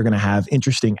 They're going to have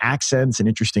interesting accents and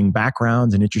interesting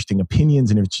backgrounds and interesting opinions.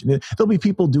 And there'll be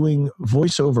people doing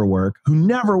voiceover work who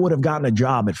never would have gotten a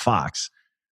job at Fox,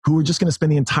 who are just going to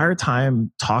spend the entire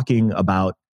time talking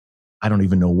about, I don't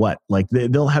even know what. Like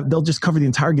they'll just cover the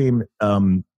entire game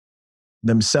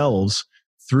themselves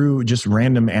through just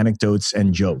random anecdotes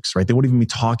and jokes, right? They won't even be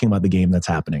talking about the game that's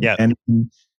happening. Yeah. And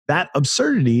that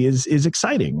absurdity is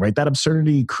exciting, right? That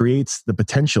absurdity creates the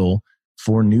potential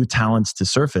for new talents to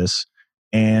surface.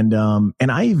 And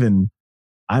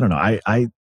I don't know,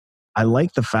 I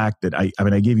like the fact that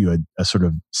I gave you a sort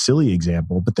of silly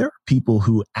example, but there are people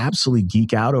who absolutely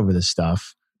geek out over this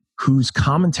stuff, whose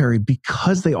commentary,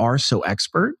 because they are so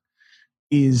expert,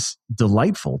 is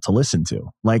delightful to listen to.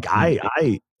 Like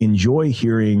I enjoy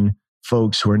hearing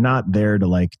folks who are not there to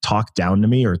like talk down to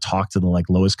me or talk to the like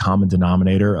lowest common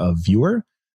denominator of viewer,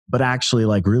 but actually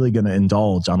like really going to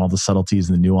indulge on all the subtleties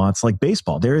and the nuance. Like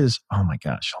baseball, there is, oh my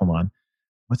gosh, hold on.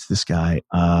 What's this guy?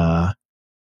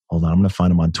 Hold on, I'm going to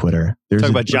find him on Twitter. Talk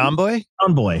about John Boy?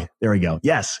 John Boy. There we go.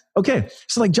 Yes. Okay.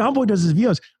 So like John Boy does his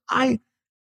videos.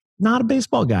 Not a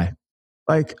baseball guy.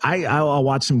 Like I'll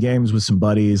watch some games with some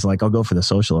buddies. Like I'll go for the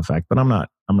social effect, but I'm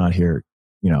not here,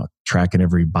 tracking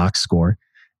every box score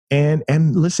and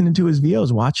listening to his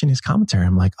videos, watching his commentary.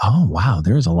 I'm like, oh wow,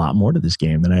 there's a lot more to this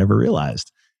game than I ever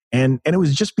realized. And it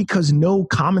was just because no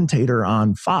commentator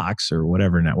on Fox or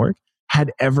whatever network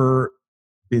had ever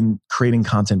been creating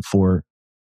content for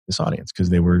this audience, because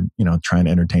they were, trying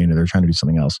to entertain or they're trying to do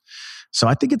something else. So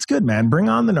I think it's good, man. Bring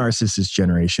on the narcissist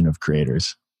generation of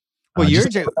creators. Well,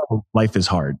 life is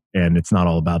hard and it's not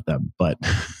all about them, but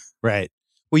right.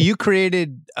 Well, you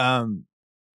created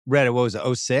Reddit. What was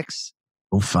it? 06?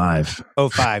 05.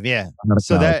 05. Yeah.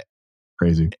 So that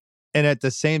crazy. And at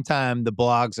the same time, the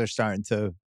blogs are starting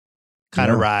to kind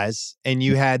of rise, and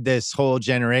you had this whole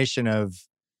generation of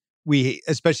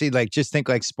especially like, just think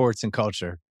like sports and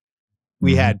culture.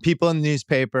 We had people in the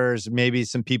newspapers, maybe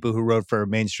some people who wrote for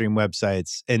mainstream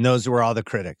websites, and those were all the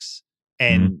critics.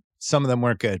 And some of them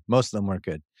weren't good. Most of them weren't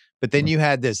good. But then you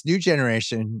had this new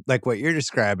generation, like what you're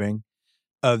describing,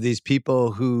 of these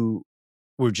people who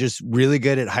were just really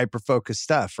good at hyper-focused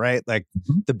stuff, right? Like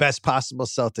the best possible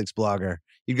Celtics blogger.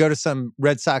 You'd go to some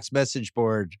Red Sox message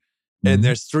board, and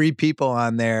there's 3 people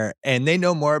on there, and they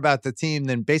know more about the team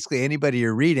than basically anybody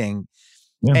you're reading.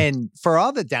 Yeah. And for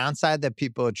all the downside that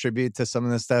people attribute to some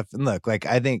of this stuff, and look, like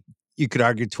I think you could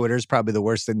argue Twitter is probably the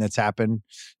worst thing that's happened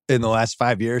in the last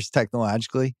 5 years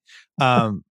technologically.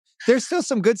 There's still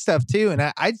some good stuff too. And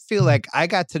I feel like I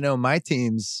got to know my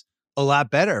teams a lot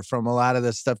better from a lot of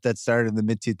the stuff that started in the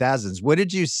mid 2000s. What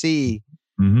did you see?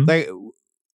 Like,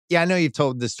 yeah, I know you've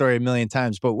told this story a million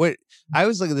times, but I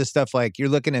always look at this stuff like you're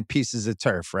looking at pieces of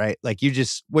turf, right? Like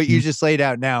what you just laid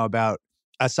out now about,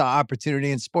 I saw opportunity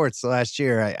in sports last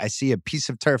year. I see a piece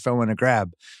of turf I want to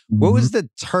grab. What was the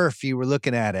turf you were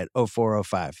looking at 04,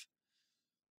 05?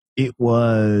 It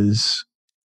was,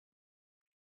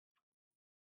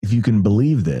 if you can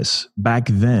believe this, back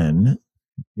then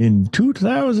in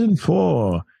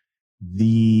 2004,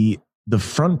 the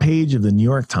front page of the New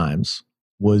York Times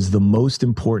was the most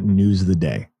important news of the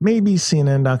day. Maybe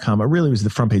CNN.com, but really was the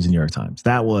front page of the New York Times.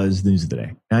 That was the news of the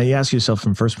day. Now you ask yourself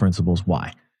from first principles,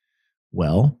 why?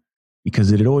 Well,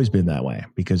 because it had always been that way.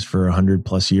 Because for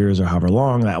 100+ years or however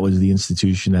long, that was the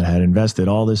institution that had invested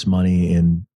all this money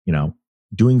in,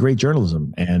 doing great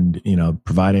journalism and,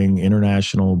 providing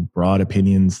international broad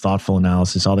opinions, thoughtful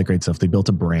analysis, all that great stuff. They built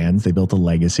a brand, they built a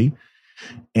legacy,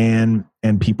 and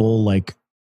people like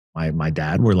my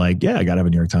dad were like, yeah, I got to have a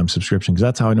New York Times subscription because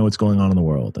that's how I know what's going on in the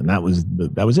world. And that was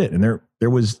it. And there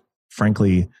was,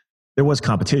 frankly, there was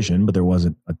competition, but there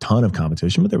wasn't a ton of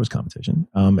competition, but there was competition.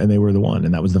 And they were the one,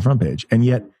 and that was the front page. And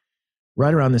yet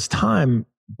right around this time,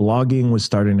 blogging was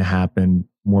starting to happen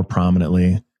more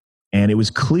prominently. And it was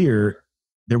clear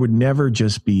there would never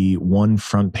just be one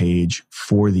front page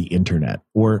for the internet,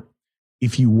 or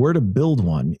if you were to build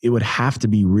one, it would have to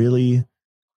be really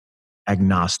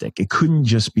agnostic. It couldn't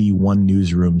just be one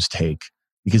newsroom's take,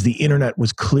 because the internet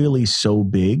was clearly so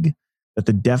big that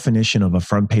the definition of a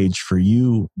front page for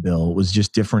you, Bill, was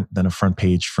just different than a front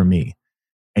page for me.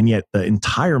 And yet the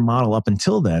entire model up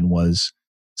until then was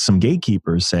some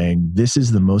gatekeepers saying, this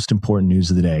is the most important news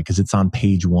of the day because it's on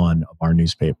page one of our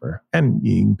newspaper. And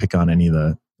you can pick on any of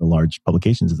the large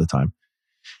publications at the time.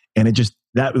 And it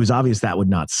was obvious that would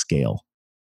not scale.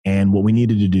 And what we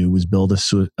needed to do was build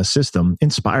a system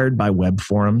inspired by web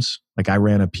forums. Like I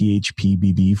ran a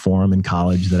PHPBB forum in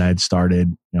college that I had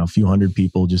started, a few hundred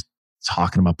people just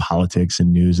talking about politics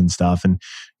and news and stuff. And,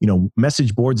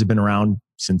 message boards have been around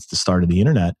since the start of the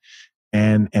internet.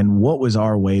 And what was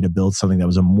our way to build something that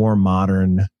was a more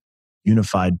modern,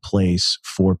 unified place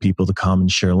for people to come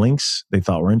and share links they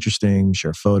thought were interesting,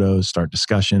 share photos, start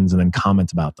discussions, and then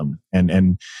comment about them.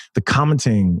 And the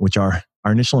commenting, which our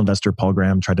initial investor, Paul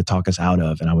Graham, tried to talk us out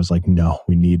of. And I was like, no,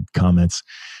 we need comments,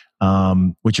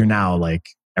 which are now like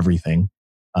everything,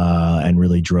 and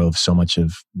really drove so much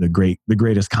of the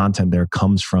greatest content there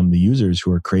comes from the users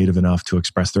who are creative enough to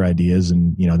express their ideas.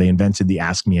 And, they invented the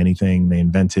Ask Me Anything. They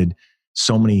invented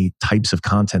so many types of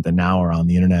content that now are on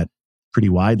the internet pretty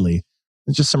widely.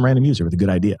 It's just some random user with a good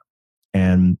idea.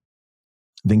 And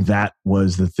I think that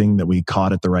was the thing that we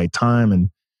caught at the right time. And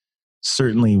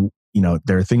certainly,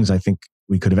 there are things I think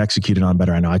we could have executed on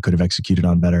better. I know I could have executed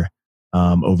on better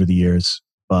over the years,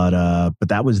 but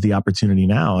that was the opportunity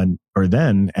now and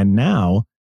now,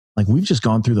 like we've just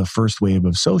gone through the first wave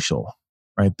of social,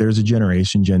 right? There's a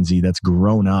generation, Gen Z, that's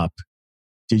grown up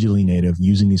digitally native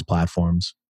using these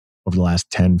platforms over the last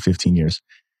 10, 15 years.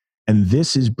 And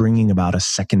this is bringing about a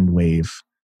second wave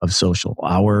of social.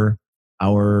 And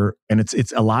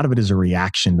it's a lot of it is a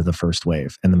reaction to the first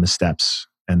wave and the missteps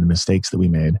and the mistakes that we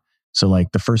made. So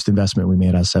like the first investment we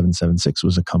made on 776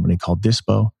 was a company called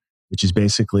Dispo, which is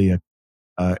basically a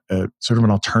sort of an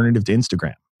alternative to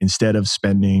Instagram. Instead of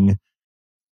spending,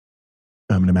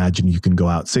 I'm going to imagine you can go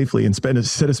out safely and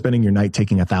instead of spending your night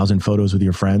taking 1,000 photos with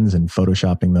your friends and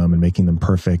photoshopping them and making them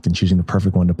perfect and choosing the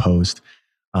perfect one to post.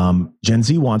 Gen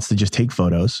Z wants to just take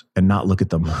photos and not look at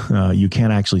them. You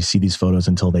can't actually see these photos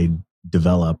until they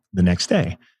develop the next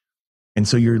day. And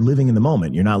so you're living in the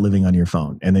moment. You're not living on your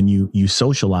phone. And then you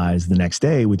socialize the next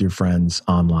day with your friends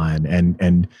online.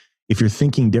 And if you're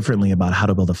thinking differently about how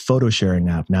to build a photo sharing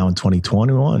app now in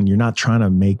 2021, you're not trying to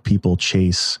make people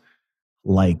chase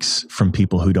likes from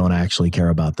people who don't actually care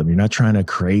about them. You're not trying to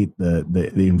create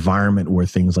the environment where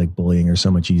things like bullying are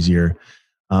so much easier.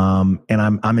 And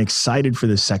I'm excited for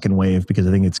this second wave because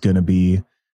I think it's going to be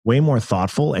way more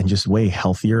thoughtful and just way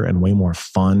healthier and way more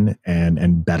fun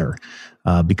and better.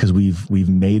 Because we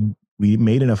made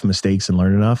enough mistakes and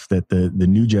learned enough that the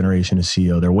new generation of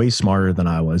CEO, they're way smarter than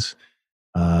I was.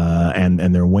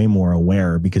 And they're way more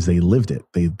aware because they lived it.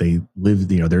 They lived,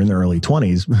 they're in their early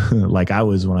 20s like I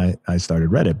was when I started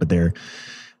Reddit, but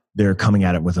they're coming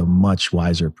at it with a much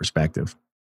wiser perspective.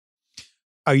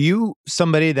 Are you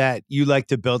somebody that you like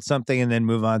to build something and then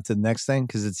move on to the next thing?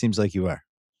 Because it seems like you are.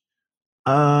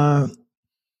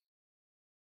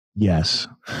 Yes.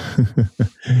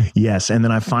 Yes. And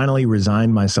then I finally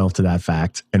resigned myself to that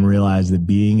fact and realized that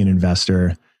being an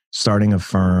investor, starting a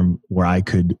firm where I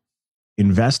could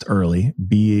invest early,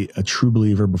 be a true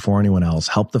believer before anyone else,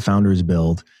 help the founders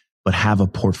build, but have a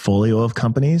portfolio of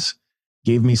companies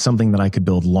gave me something that I could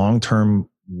build long-term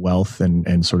wealth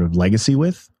and sort of legacy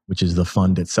with, which is the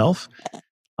fund itself,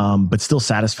 but still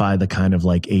satisfy the kind of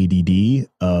like ADD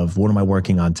of what am I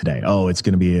working on today? Oh, it's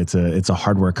a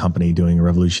hardware company doing a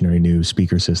revolutionary new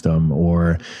speaker system,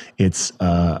 or it's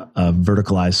a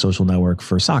verticalized social network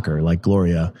for soccer like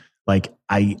Gloria. Like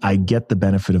I get the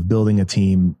benefit of building a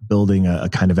team, building a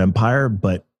kind of empire,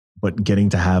 but getting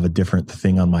to have a different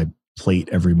thing on my plate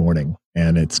every morning.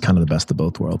 And it's kind of the best of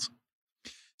both worlds.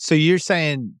 So you're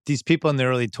saying these people in their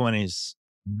early 20s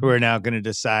who are now going to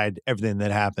decide everything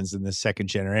that happens in this second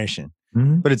generation,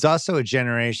 but it's also a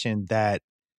generation that,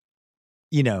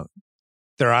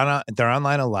 they're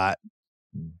online a lot.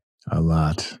 A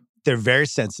lot. They're very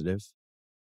sensitive.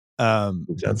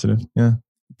 Sensitive.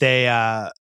 Yeah.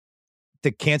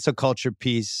 The cancel culture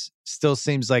piece still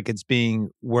seems like it's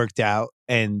being worked out,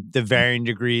 and the varying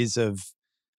degrees of,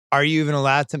 are you even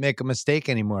allowed to make a mistake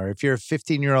anymore? If you're a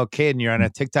 15-year-old kid and you're on a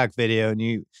TikTok video and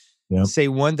you say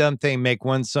one dumb thing, make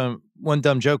one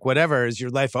dumb joke, whatever, is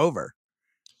your life over?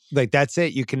 Like that's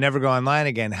it. You can never go online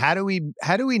again. How do we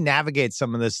navigate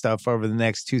some of this stuff over the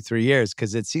next 2-3 years?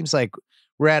 Because it seems like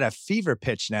we're at a fever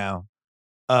pitch now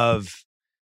of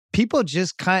people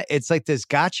just it's like this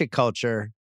gotcha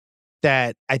culture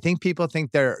that I think people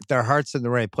think their heart's in the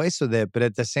right place with it. But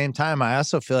at the same time, I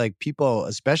also feel like people,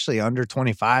 especially under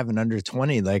 25 and under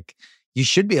 20, like you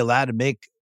should be allowed to make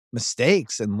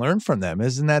mistakes and learn from them.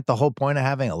 Isn't that the whole point of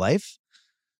having a life?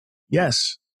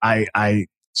 Yes,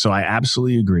 so I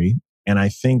absolutely agree. And I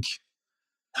think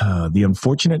the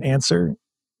unfortunate answer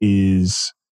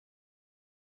is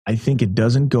I think it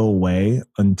doesn't go away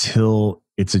until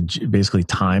it's basically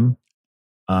time.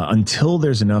 Until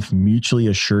there's enough mutually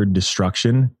assured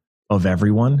destruction of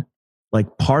everyone.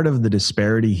 Like part of the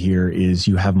disparity here is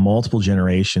you have multiple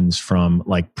generations from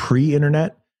like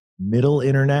pre-internet, middle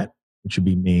internet, which would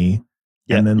be me,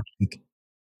 and then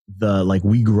like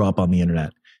we grew up on the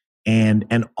internet,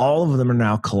 and all of them are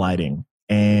now colliding.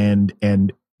 And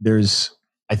there's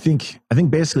I think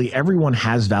basically everyone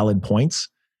has valid points,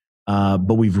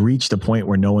 but we've reached a point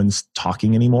where no one's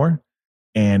talking anymore.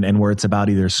 And where it's about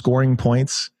either scoring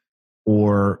points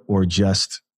or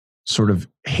just sort of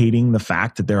hating the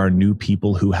fact that there are new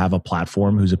people who have a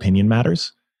platform whose opinion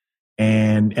matters.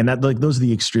 And that like those are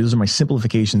the extremes. Those are my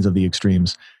simplifications of the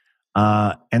extremes.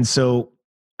 And so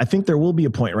I think there will be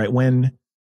a point, right,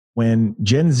 when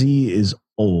Gen Z is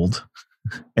old,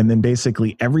 and then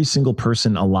basically every single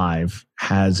person alive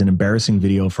has an embarrassing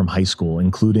video from high school,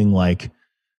 including like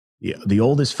the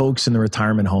oldest folks in the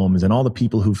retirement homes and all the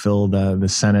people who fill the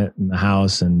Senate and the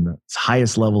House and the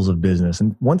highest levels of business.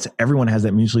 And once everyone has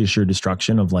that mutually assured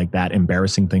destruction of like that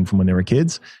embarrassing thing from when they were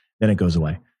kids, then it goes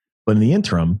away. But in the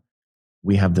interim,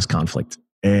 we have this conflict.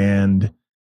 And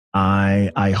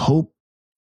I hope,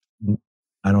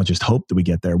 I don't just hope that we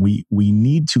get there. We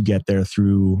need to get there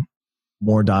through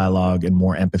more dialogue and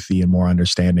more empathy and more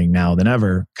understanding now than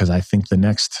ever, because I think the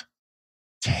next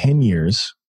 10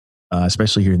 years,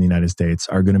 especially here in the United States,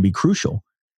 are going to be crucial.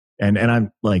 And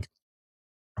I'm like,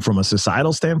 from a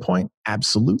societal standpoint,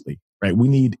 absolutely, right? We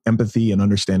need empathy and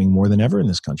understanding more than ever in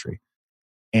this country.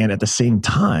 And at the same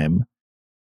time,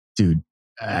 dude,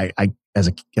 I as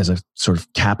a sort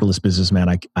of capitalist businessman,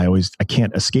 I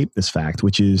can't escape this fact,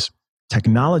 which is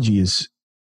technology is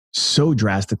so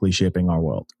drastically shaping our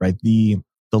world, right? The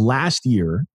last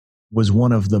year was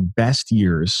one of the best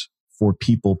years for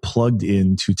people plugged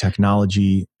into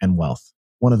technology and wealth.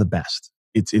 One of the best.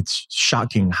 It's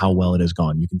shocking how well it has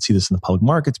gone. You can see this in the public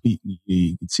markets.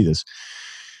 You can see this.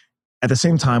 At the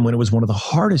same time, when it was one of the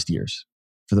hardest years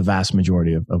for the vast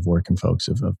majority of working folks,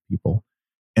 of people.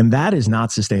 And that is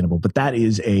not sustainable. But that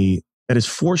is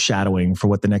foreshadowing for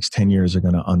what the next 10 years are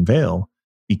going to unveil,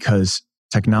 because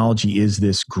technology is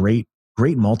this great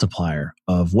multiplier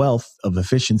of wealth, of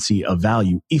efficiency, of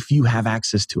value, if you have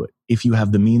access to it, if you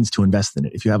have the means to invest in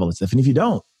it, if you have all that stuff. And if you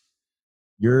don't,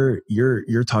 you're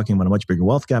talking about a much bigger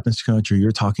wealth gap in this country.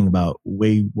 You're talking about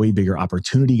way bigger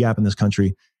opportunity gap in this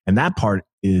country. And that part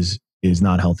is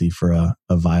not healthy for a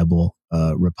viable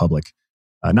republic.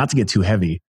 Not to get too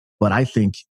heavy, but I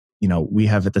think, we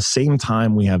have at the same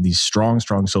time, we have these strong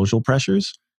social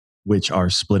pressures, which are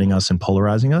splitting us and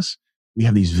polarizing us. We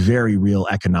have these very real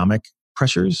economic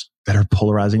pressures that are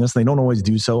polarizing us. They don't always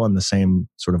do so on the same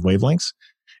sort of wavelengths.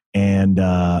 And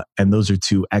those are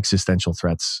two existential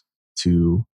threats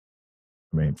to,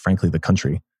 frankly, the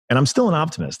country. And I'm still an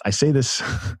optimist. I say this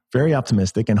very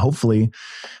optimistic, and hopefully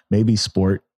maybe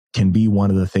sport can be one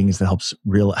of the things that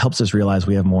helps us realize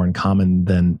we have more in common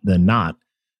than not.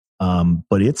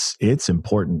 But it's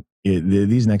important.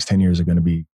 These next 10 years are going to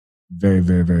be very,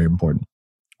 very, very important.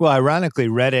 Well, ironically,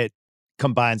 Reddit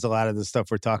combines a lot of the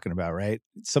stuff we're talking about, right?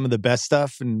 Some of the best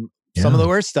stuff and some of the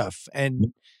worst stuff.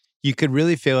 And you could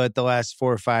really feel it the last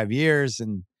 4 or 5 years.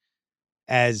 And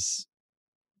as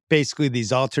basically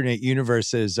these alternate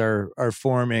universes are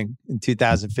forming in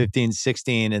 2015,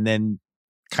 16, and then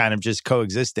kind of just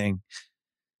coexisting.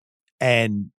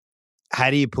 And how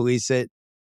do you police it?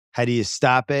 How do you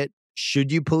stop it?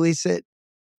 Should you police it?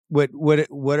 What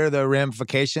are the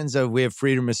ramifications of we have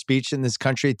freedom of speech in this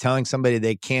country, telling somebody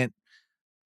they can't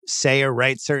say or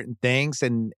write certain things,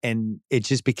 and it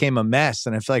just became a mess.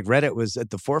 And I feel like Reddit was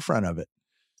at the forefront of it.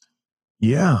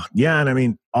 Yeah. And I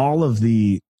mean, all of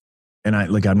and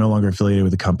I'm no longer affiliated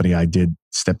with the company. I did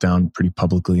step down pretty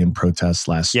publicly in protest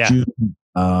last June.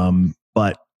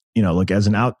 But as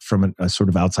from a sort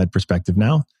of outside perspective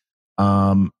now,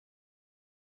 and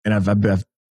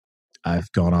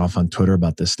I've gone off on Twitter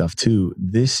about this stuff too.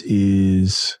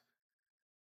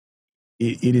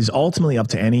 It is ultimately up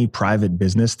to any private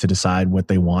business to decide what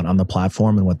they want on the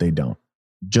platform and what they don't.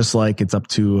 Just like it's up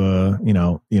to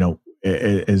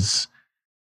as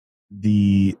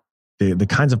the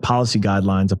kinds of policy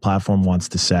guidelines a platform wants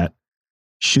to set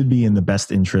should be in the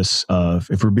best interests of,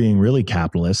 if we're being really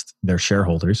capitalist, their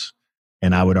shareholders,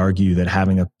 And I would argue that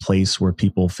having a place where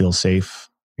people feel safe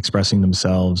expressing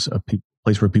themselves,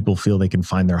 place where people feel they can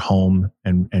find their home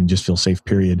and just feel safe,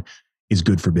 period, is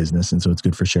good for business. And so it's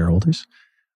good for shareholders.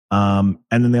 And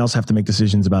then they also have to make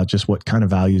decisions about just what kind of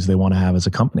values they want to have as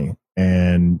a company.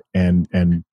 And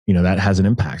that has an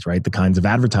impact, right? The kinds of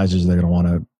advertisers they're going to want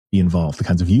to be involved, the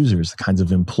kinds of users, the kinds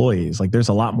of employees. Like there's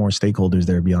a lot more stakeholders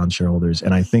there beyond shareholders.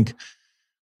 And I think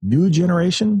new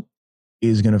generation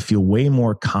is going to feel way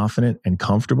more confident and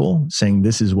comfortable saying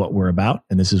this is what we're about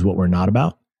and this is what we're not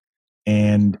about.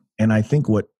 And I think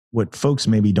what folks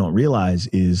maybe don't realize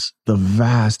is the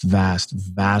vast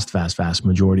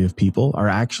majority of people are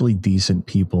actually decent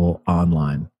people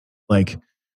online. Like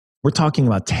we're talking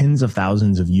about tens of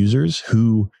thousands of users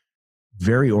who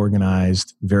very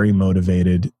organized, very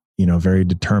motivated, very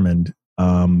determined,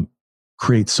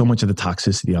 create so much of the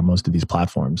toxicity on most of these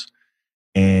platforms.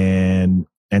 And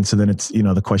so then it's,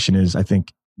 the question is, I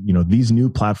think, these new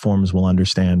platforms will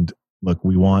understand, look,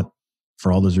 we want,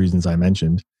 for all those reasons I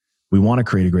mentioned, we want to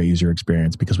create a great user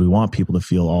experience because we want people to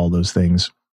feel all those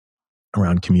things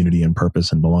around community and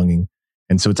purpose and belonging.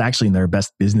 And so it's actually in their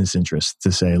best business interest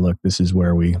to say, look, this is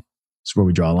where we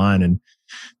draw a line. And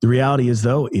the reality is,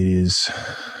 though, it is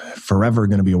forever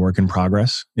going to be a work in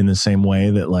progress in the same way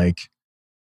that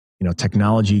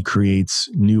technology creates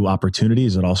new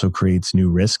opportunities. It also creates new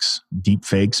risks. Deep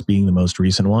fakes being the most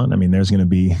recent one. I mean, there's going to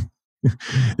be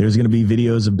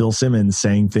videos of Bill Simmons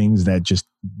saying things that just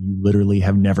you literally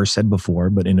have never said before.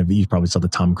 But you probably saw the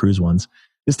Tom Cruise ones.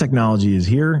 This technology is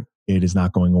here. It is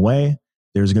not going away.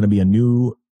 There's going to be a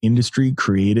new industry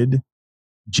created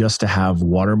just to have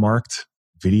watermarked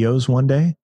videos one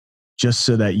day, just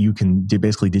so that you can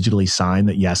basically digitally sign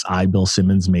that, yes, I, Bill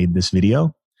Simmons, made this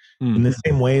video. In the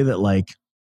same way that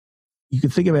you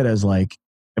could think of it as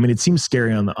it seems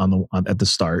scary at the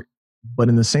start, but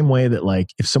in the same way that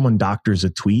if someone doctors a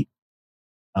tweet,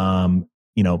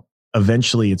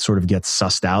 eventually it sort of gets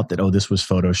sussed out that, this was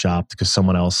photoshopped because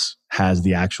someone else has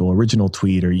the actual original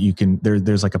tweet, or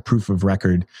there's a proof of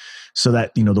record, so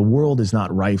that, the world is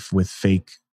not rife with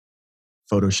fake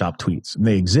Photoshop tweets. And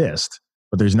they exist,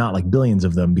 but there's not billions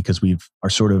of them because our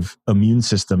sort of immune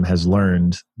system has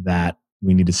learned that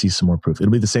we need to see some more proof.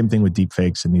 It'll be the same thing with deep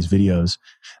fakes and these videos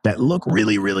that look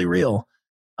really, really real,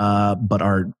 but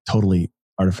are totally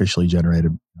artificially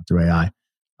generated through AI.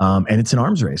 And it's an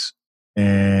arms race.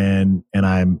 And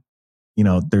I'm,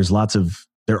 there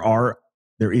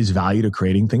is value to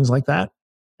creating things like that.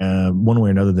 One way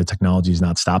or another, the technology is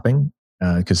not stopping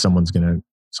because someone's gonna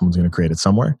create it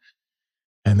somewhere.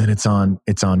 And then it's on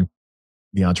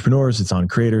the entrepreneurs, it's on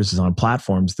creators, it's on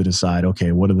platforms to decide,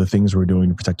 okay, what are the things we're doing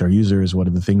to protect our users? What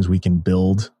are the things we can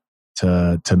build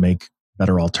to make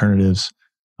better alternatives?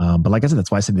 But like I said,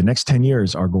 that's why I said the next 10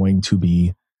 years are going to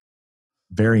be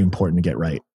very important to get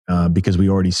right, because we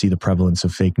already see the prevalence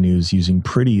of fake news using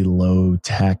pretty low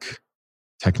tech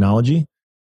technology,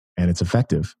 and it's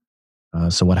effective.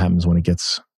 So what happens when it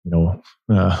gets,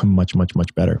 much, much,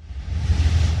 much better?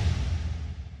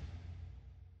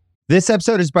 This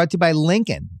episode is brought to you by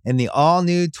Lincoln and the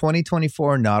all-new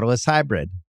 2024 Nautilus Hybrid,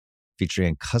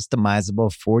 featuring a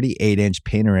customizable 48-inch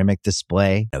panoramic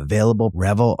display, available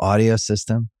Revel audio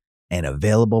system, and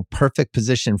available perfect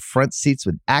position front seats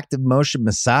with active motion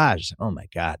massage. Oh my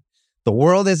God. The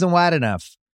world isn't wide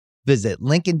enough. Visit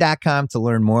Lincoln.com to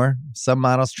learn more. Some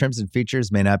models, trims, and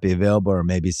features may not be available or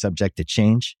may be subject to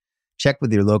change. Check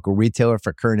with your local retailer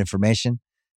for current information.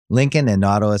 Lincoln and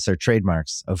Nautilus are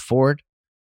trademarks of Ford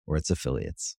or its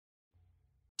affiliates.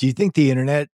 Do you think the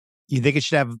internet, it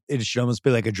should almost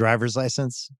be like a driver's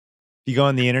license? If you go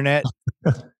on the internet,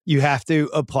 you have to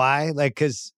apply,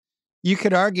 because you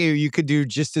could argue you could do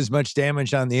just as much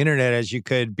damage on the internet as you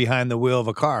could behind the wheel of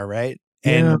a car, right?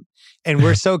 Yeah. And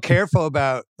we're so careful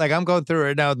about, I'm going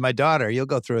through it now with my daughter. You'll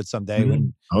go through it someday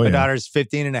when my daughter's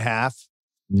 15 and a half.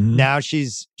 Mm-hmm. Now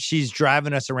she's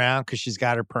driving us around because she's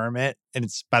got her permit. And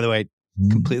it's, by the way,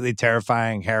 completely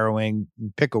terrifying, harrowing,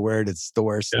 pick a word, it's the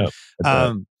worst.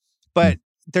 Yeah, but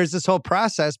there's this whole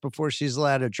process before she's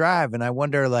allowed to drive. And I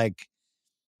wonder,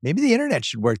 maybe the internet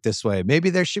should work this way. Maybe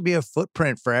there should be a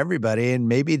footprint for everybody. And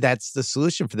maybe that's the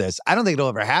solution for this. I don't think it'll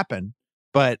ever happen,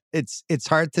 but it's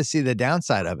hard to see the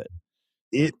downside of it.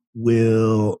 It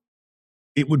would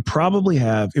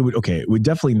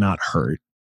definitely not hurt.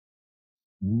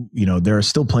 There are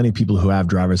still plenty of people who have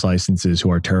driver's licenses who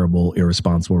are terrible,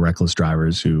 irresponsible, reckless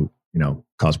drivers who,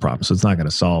 cause problems. So it's not going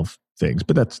to solve things,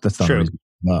 but that's not true.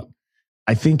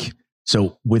 I think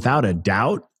so. Without a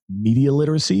doubt, media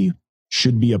literacy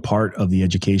should be a part of the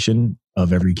education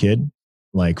of every kid.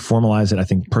 Formalize it. I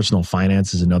think personal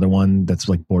finance is another one that's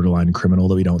borderline criminal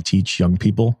that we don't teach young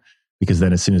people, because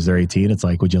then as soon as they're 18, it's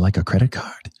like, would you like a credit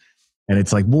card? And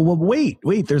it's like, well, wait,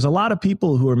 there's a lot of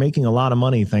people who are making a lot of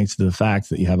money thanks to the fact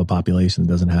that you have a population that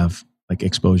doesn't have like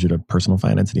exposure to personal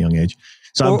finance at a young age.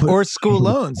 So or school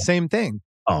loans, same thing.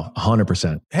 Oh,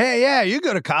 100%. Hey, yeah, you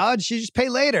go to college, you just pay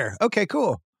later. Okay,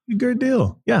 cool. Good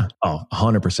deal. Yeah. Oh,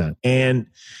 100%. And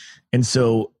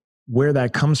so where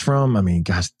that comes from, I mean,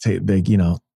 gosh,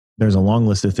 there's a long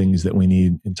list of things that we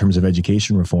need in terms of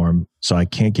education reform. So I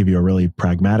can't give you a really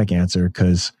pragmatic answer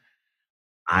because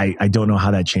I don't know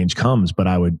how that change comes, but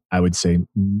I would say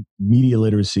media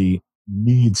literacy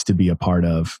needs to be a part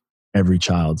of every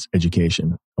child's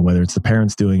education, whether it's the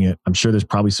parents doing it. I'm sure there's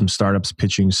probably some startups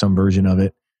pitching some version of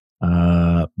it,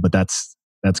 but that's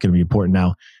going to be important.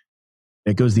 Now,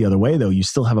 it goes the other way, though. You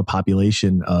still have a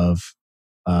population of,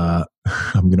 I'm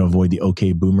going to avoid the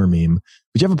okay boomer meme,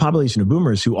 but you have a population of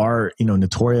boomers who are,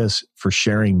 notorious for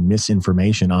sharing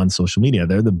misinformation on social media.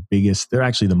 They're the biggest, they're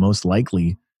actually the most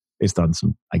likely, based on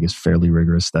some, I guess, fairly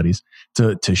rigorous studies,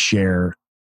 to share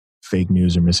fake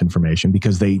news or misinformation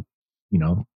because they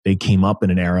came up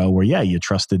in an era where, you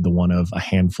trusted the one of a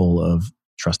handful of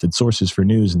trusted sources for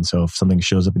news. And so if something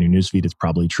shows up in your newsfeed, it's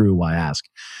probably true. Why ask?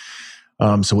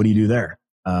 So what do you do there?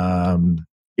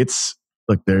 There's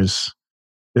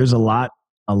a lot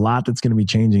that's going to be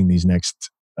changing these next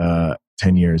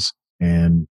 10 years.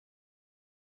 And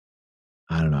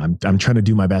I don't know. I'm trying to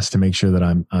do my best to make sure that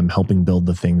I'm helping build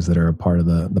the things that are a part of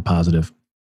the positive.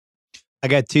 I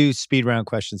got 2 speed round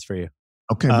questions for you.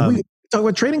 Okay. We talk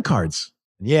about trading cards.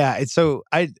 Yeah. So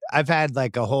I've had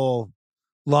like a whole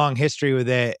long history with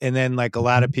it. And then like a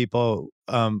lot of people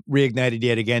reignited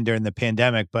yet again during the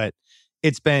pandemic, but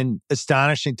it's been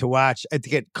astonishing to watch. I had to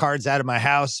get cards out of my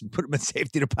house and put them in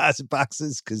safety deposit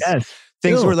boxes because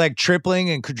things were like tripling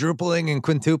and quadrupling and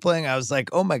quintupling. I was like,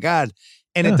 oh my God.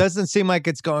 And it doesn't seem like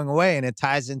it's going away. And it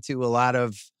ties into a lot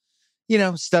of,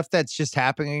 stuff that's just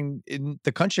happening in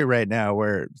the country right now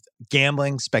where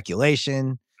gambling,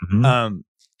 speculation,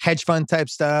 hedge fund type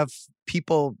stuff,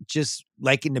 people just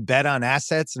liking to bet on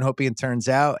assets and hoping it turns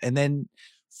out. And then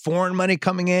foreign money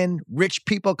coming in, rich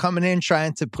people coming in,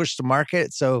 trying to push the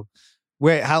market. So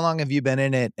how long have you been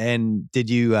in it? And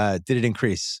did it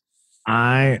increase?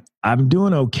 I'm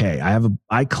doing okay.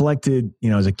 I collected,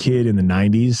 as a kid in the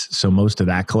 90s. So most of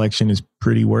that collection is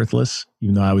pretty worthless,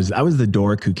 even though I was the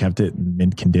dork who kept it in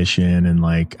mint condition. And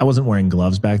like, I wasn't wearing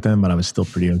gloves back then, but I was still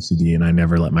pretty OCD and I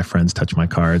never let my friends touch my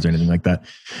cards or anything like that.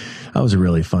 I was a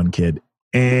really fun kid.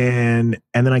 And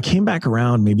then I came back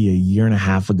around maybe a year and a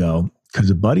half ago because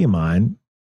a buddy of mine,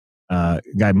 a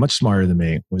guy much smarter than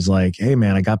me, was like, hey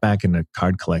man, I got back into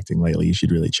card collecting lately. You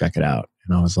should really check it out.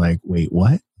 And I was like, wait,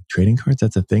 what? Trading cards,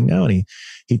 that's a thing now. And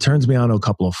he turns me on to a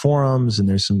couple of forums, and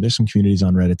there's some communities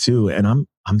on Reddit too. And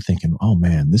I'm thinking, oh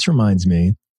man, this reminds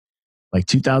me, like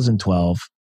 2012,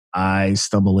 I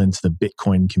stumble into the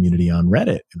Bitcoin community on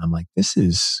Reddit, and I'm like, this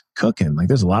is cooking. Like,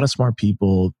 there's a lot of smart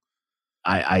people.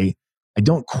 I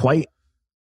don't quite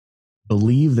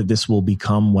believe that this will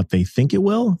become what they think it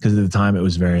will, because at the time it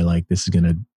was very like, this is going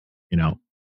to,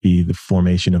 be the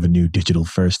formation of a new digital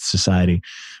first society.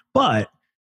 But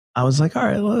I was like, all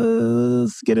right,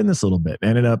 let's get in this a little bit. I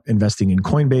ended up investing in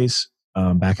Coinbase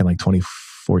back in like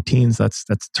 2014. So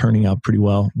that's turning out pretty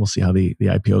well. We'll see how the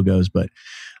IPO goes. But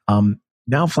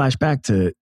now flash back to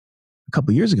a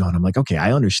couple of years ago, and I'm like, okay,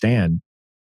 I understand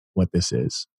what this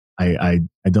is. I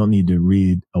don't need to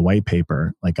read a white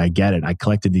paper. Like, I get it. I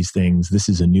collected these things. This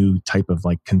is a new type of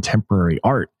like contemporary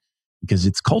art because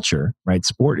it's culture, right?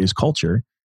 Sport is culture.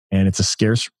 And it's a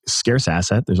scarce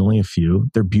asset. There's only a few.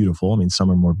 They're beautiful. I mean,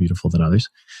 some are more beautiful than others.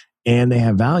 And they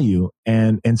have value.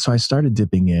 And so I started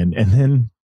dipping in. And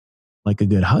then, like a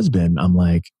good husband, I'm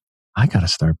like, I gotta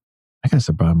start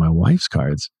buying my wife's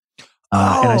cards.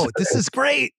 This is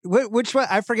great. Which one?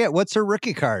 I forget. What's her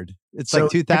rookie card? It's like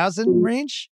 2000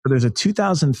 range? There's a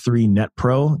 2003 Net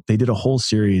Pro. They did a whole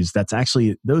series. That's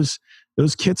actually, those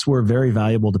kits were very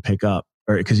valuable to pick up.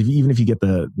 Because even if you get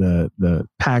the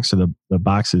packs or the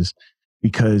boxes,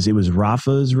 because it was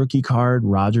Rafa's rookie card,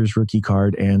 Roger's rookie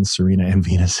card, and Serena and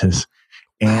Venus's.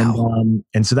 And wow.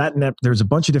 And so there's a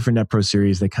bunch of different Net Pro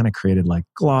series. They kind of created like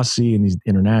glossy and these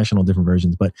international different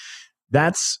versions, but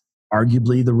that's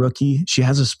arguably the rookie. She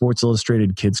has a Sports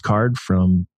Illustrated kids card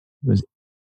from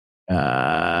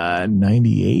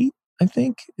 98, I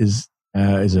think. Is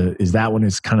that one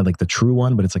is kind of like the true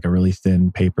one, but it's like a really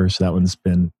thin paper. So that one's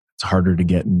it's harder to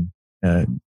get in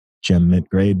gem mint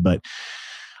grade. But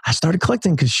I started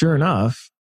collecting because sure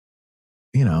enough,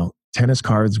 tennis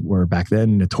cards were back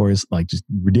then notorious, like just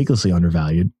ridiculously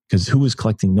undervalued, because who was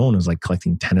collecting? No one was like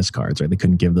collecting tennis cards, right? They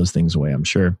couldn't give those things away, I'm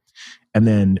sure. And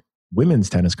then women's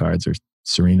tennis cards are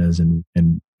Serenas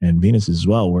and Venuses as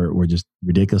well were just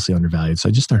ridiculously undervalued. So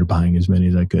I just started buying as many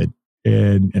as I could,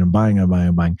 and I'm buying,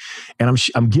 and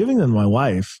I'm giving them to my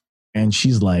wife, and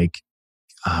she's like,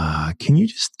 can you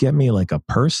just get me like a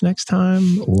purse next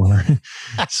time or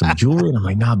some jewelry? And I'm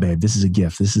like, nah, babe, this is a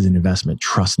gift. This is an investment.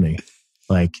 Trust me.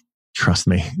 Trust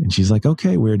me. And she's like,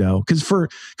 okay, weirdo. Cause for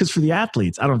the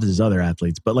athletes, I don't know if there's other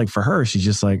athletes, but like for her, she's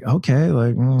just like, okay,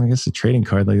 like, I guess a trading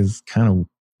card, like it's kind of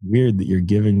weird that you're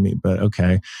giving me, but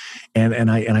okay.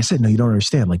 And I said, no, you don't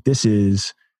understand. Like this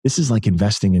is like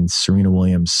investing in Serena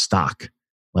Williams stock.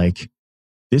 Like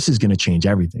this is going to change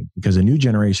everything because a new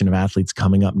generation of athletes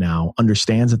coming up now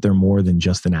understands that they're more than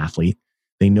just an athlete.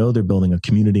 They know they're building a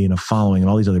community and a following and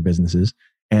all these other businesses.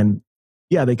 And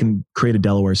yeah, they can create a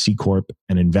Delaware C Corp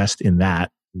and invest in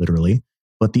that literally.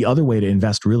 But the other way to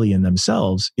invest really in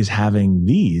themselves is having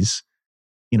these,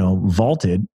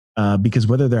 vaulted, because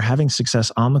whether they're having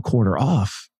success on the court or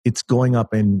off, it's going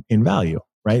up in value.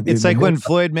 Right. It's like when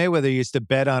Floyd Mayweather used to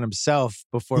bet on himself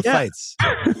before fights.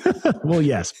 Well,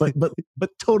 yes, but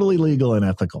totally legal and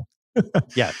ethical.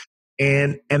 Yeah.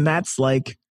 And that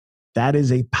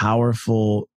is a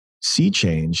powerful sea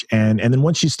change. And then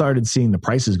once she started seeing the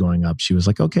prices going up, she was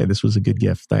like, okay, this was a good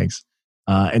gift. Thanks.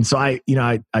 And so I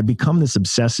become this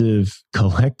obsessive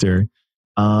collector.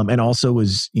 And also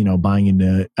was, buying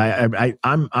into,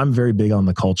 I'm very big on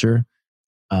the culture.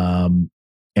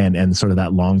 And sort of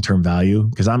that long-term value,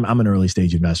 because I'm an early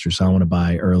stage investor. So I want to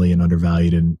buy early and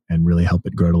undervalued and really help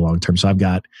it grow to long-term. So I've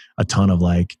got a ton of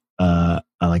like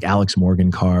Alex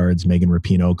Morgan cards, Megan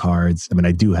Rapinoe cards. I mean,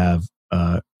 I do have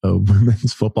a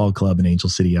women's football club in Angel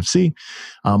City FC.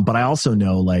 But I also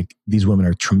know like these women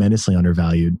are tremendously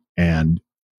undervalued. And,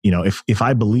 if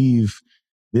I believe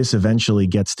this eventually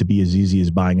gets to be as easy as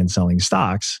buying and selling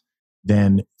stocks,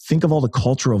 then think of all the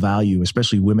cultural value,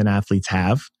 especially women athletes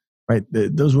have. Right?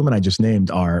 Those women I just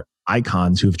named are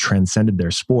icons who have transcended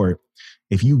their sport.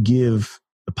 If you give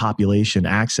the population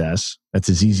access, that's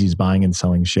as easy as buying and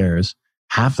selling shares.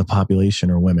 Half the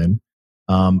population are women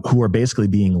who are basically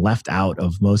being left out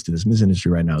of most of this. This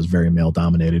industry right now is very male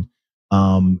dominated.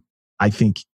 I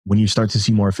think when you start to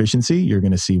see more efficiency, you're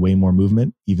going to see way more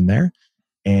movement even there.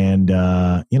 And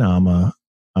I'm a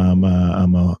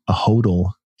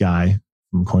hodl guy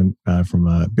from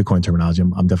Bitcoin terminology.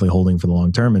 I'm definitely holding for the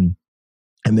long term.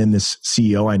 And then this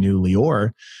CEO I knew,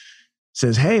 Lior,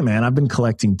 says, hey, man, I've been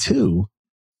collecting too.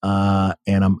 And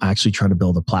I'm actually trying to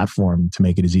build a platform to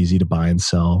make it as easy to buy and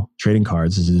sell trading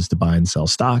cards as it is to buy and sell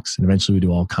stocks. And eventually we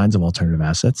do all kinds of alternative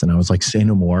assets. And I was like, say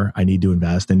no more. I need to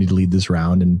invest. I need to lead this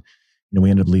round. And we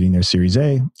ended up leading their Series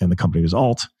A, and the company was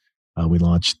Alt. We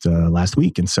launched last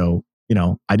week. And so,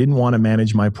 I didn't want to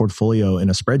manage my portfolio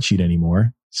in a spreadsheet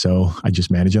anymore. So I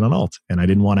just manage it on Alt. And I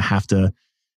didn't want to have to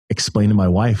explain to my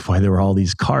wife why there were all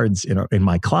these cards in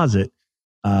my closet.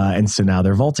 And so now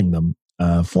they're vaulting them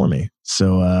for me.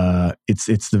 So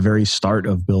it's the very start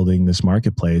of building this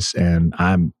marketplace. And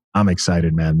I'm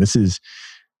excited, man.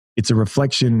 It's a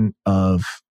reflection of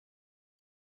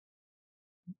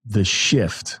the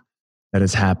shift that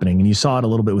is happening. And you saw it a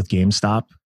little bit with GameStop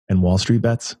and Wall Street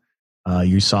bets.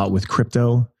 You saw it with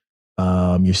crypto.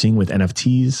 You're seeing with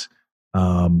NFTs.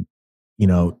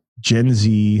 Gen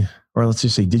Z, or let's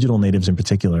just say digital natives in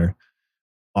particular,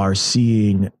 are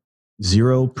seeing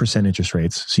 0% interest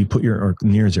rates. So or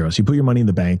near zero. So you put your money in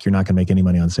the bank, you're not going to make any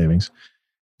money on savings.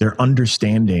 They're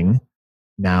understanding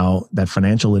now that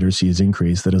financial literacy has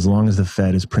increased, that as long as the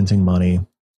Fed is printing money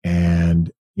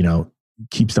and,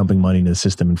 keeps dumping money into the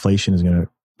system, inflation is going to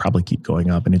probably keep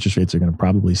going up and interest rates are going to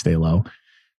probably stay low.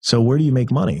 So where do you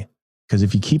make money? Because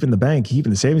if you keep in the bank, you keep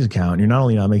in the savings account, you're not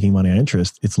only not making money on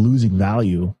interest, it's losing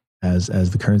value as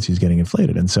the currency is getting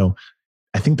inflated. And so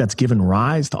I think that's given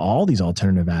rise to all these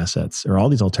alternative assets or all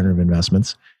these alternative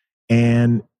investments.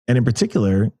 And in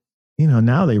particular,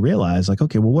 now they realize like,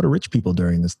 okay, well, what are rich people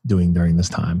doing during this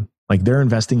time? Like they're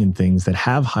investing in things that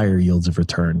have higher yields of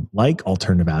return, like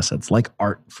alternative assets, like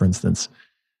art, for instance.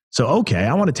 So, okay,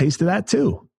 I want a taste of that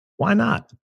too. Why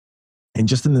not? And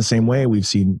just in the same way, we've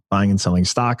seen buying and selling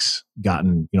stocks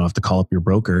gotten, have to call up your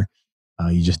broker.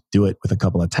 You just do it with a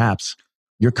couple of taps.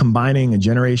 You're combining a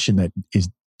generation that is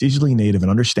digitally native and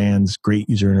understands great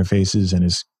user interfaces and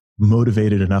is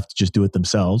motivated enough to just do it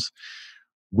themselves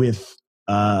with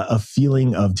a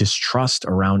feeling of distrust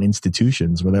around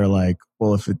institutions where they're like,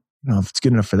 well, if it's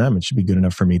good enough for them, it should be good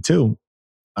enough for me too.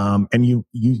 And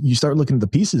you start looking at the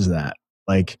pieces of that.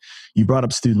 Like you brought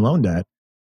up student loan debt.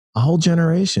 A whole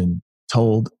generation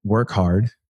told, work hard,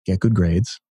 get good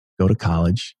grades, go to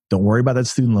college. Don't worry about that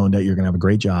student loan debt. You're going to have a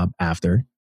great job after.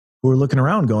 Who are looking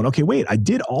around going, okay, wait, I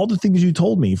did all the things you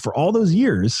told me for all those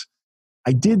years.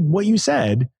 I did what you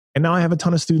said, and now I have a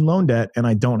ton of student loan debt, and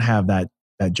I don't have that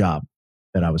job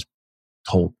that I was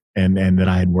told and that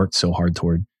I had worked so hard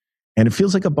toward. And it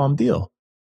feels like a bum deal.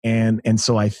 And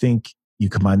so I think you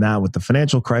combine that with the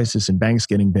financial crisis and banks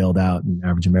getting bailed out and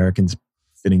average Americans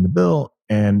fitting the bill,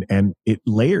 and it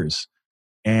layers.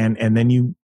 And then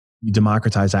you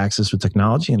democratize access with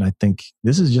technology. And I think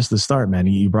this is just the start, man.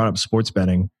 You brought up sports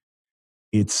betting.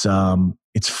 It's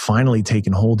finally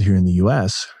taken hold here in the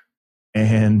US.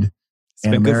 And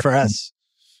it's been good for us.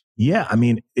 Yeah. I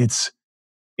mean, it's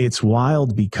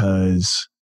wild because,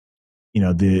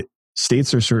 the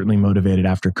states are certainly motivated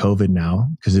after COVID now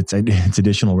because it's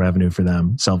additional revenue for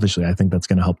them. Selfishly, I think that's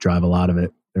going to help drive a lot of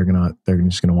it. They're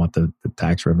just going to want the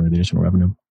tax revenue, the additional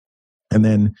revenue. And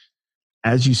then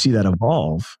as you see that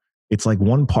evolve, it's like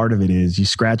one part of it is you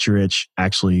scratch your itch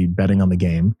actually betting on the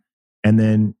game. And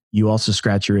then you also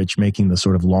scratch your itch making the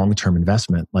sort of long-term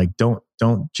investment. Like don't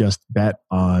just bet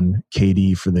on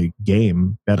KD for the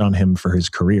game, bet on him for his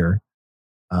career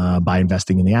by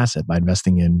investing in the asset, by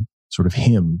investing in sort of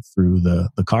him through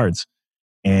the cards.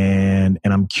 And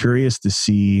I'm curious to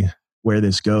see where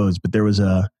this goes. But there was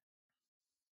there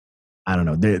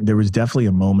was definitely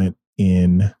a moment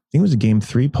in, I think it was a game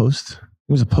 3 post.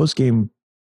 It was a post-game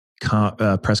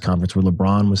press conference where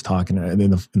LeBron was talking in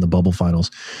the bubble finals,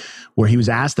 where he was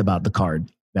asked about the card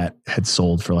that had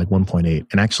sold for like 1.8.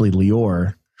 And actually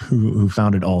Lior, who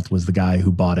founded Alt, was the guy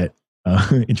who bought it,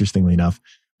 interestingly enough.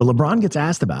 But LeBron gets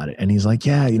asked about it. And he's like,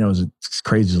 yeah, it's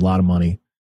crazy. It's a lot of money.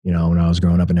 When I was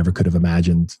growing up, I never could have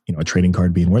imagined, a trading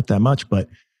card being worth that much. But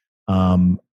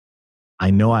I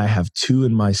know I have 2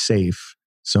 in my safe.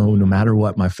 So no matter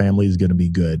what, my family is going to be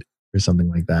good, or something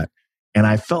like that. And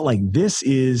I felt like this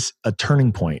is a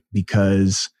turning point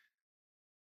because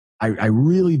I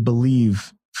really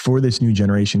believe for this new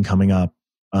generation coming up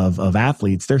of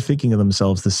athletes, they're thinking of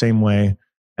themselves the same way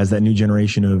as that new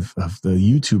generation of the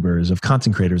YouTubers, of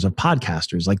content creators, of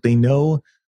podcasters. Like they know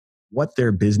what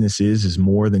their business is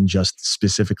more than just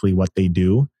specifically what they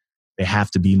do. They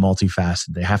have to be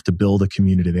multifaceted. They have to build a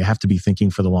community. They have to be thinking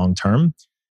for the long term.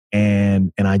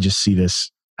 And I just see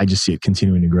it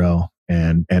continuing to grow.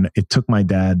 And it took my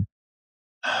dad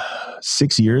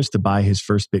 6 years to buy his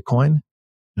first Bitcoin.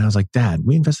 And I was like, Dad,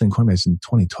 we invested in Coinbase in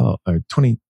 2012 or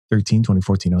 2013,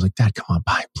 2014. I was like, Dad, come on,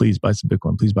 please buy some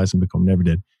Bitcoin. Please buy some Bitcoin. Never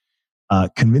did.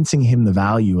 Convincing him the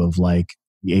value of like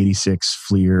the 86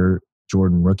 Fleer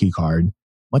Jordan rookie card,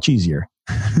 much easier,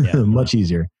 much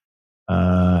easiger.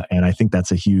 And I think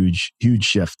that's a huge, huge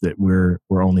shift that we're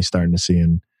only starting to see.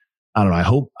 And I don't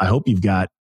know. I hope you've got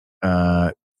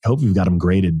them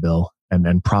graded, Bill,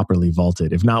 and properly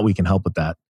vaulted. If not, we can help with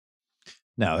that.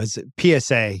 No, it's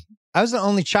PSA. I was the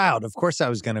only child. Of course I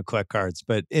was going to collect cards,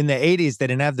 but in the 80s, they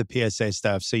didn't have the PSA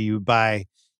stuff. So you'd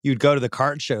go to the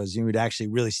card shows, you would actually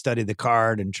really study the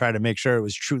card and try to make sure it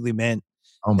was truly mint.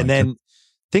 Oh my and then God.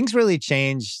 Things really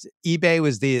changed. eBay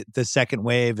was the second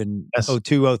wave in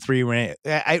 02, 03, earlier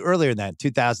than that,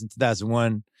 2000,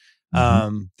 2001.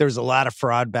 There was a lot of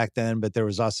fraud back then, but there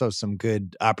was also some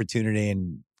good opportunity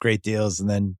and great deals. And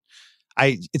then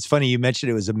it's funny, you mentioned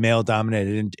it was a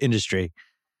male-dominated industry.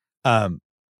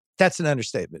 That's an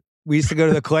understatement. We used to go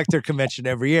to the collector convention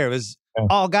every year. It was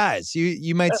all guys.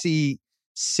 You might see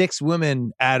 6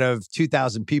 women out of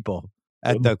 2,000 people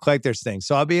at the collector's thing.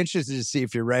 So I'll be interested to see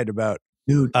if you're right about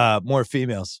more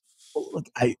females. Look,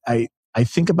 I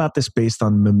think about this based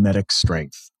on mimetic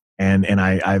strength. And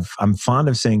I'm fond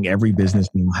of saying every business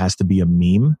meme has to be a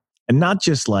meme, and not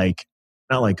like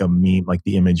a meme, like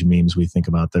the image memes we think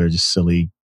about that are just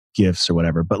silly GIFs or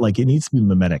whatever, but like it needs to be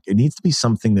mimetic. It needs to be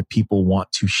something that people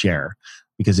want to share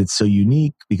because it's so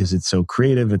unique, because it's so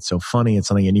creative, it's so funny, it's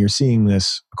something, and you're seeing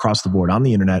this across the board on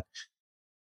the internet.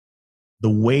 The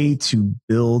way to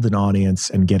build an audience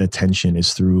and get attention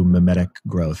is through mimetic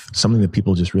growth, something that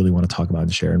people just really want to talk about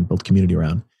and share and build community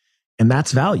around. And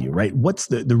that's value, right? What's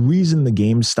the reason the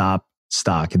GameStop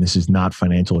stock, and this is not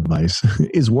financial advice,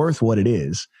 is worth what it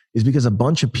is because a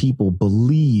bunch of people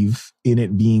believe in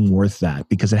it being worth that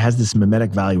because it has this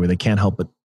mimetic value where they can't help but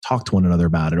talk to one another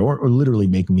about it or literally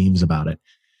make memes about it.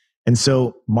 And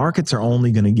so markets are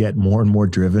only going to get more and more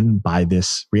driven by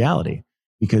this reality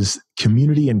because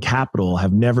community and capital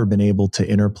have never been able to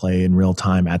interplay in real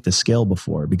time at this scale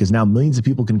before, because now millions of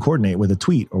people can coordinate with a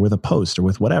tweet or with a post or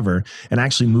with whatever and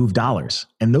actually move dollars.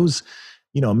 And those,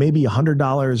 maybe $100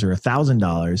 or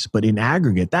 $1,000, but in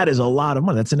aggregate, that is a lot of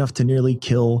money. That's enough to nearly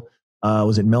kill,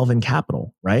 was it Melvin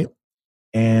Capital, right?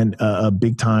 And a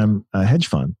big time hedge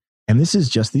fund. And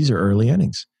these are early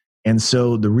innings. And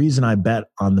so the reason I bet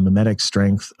on the mimetic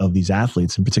strength of these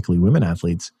athletes, and particularly women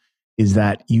athletes, is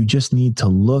that you just need to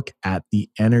look at the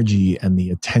energy and the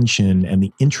attention and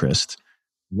the interest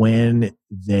when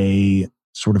they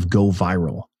sort of go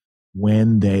viral.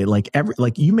 When they like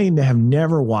you may have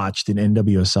never watched an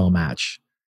NWSL match,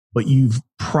 but you've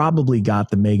probably got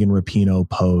the Megan Rapinoe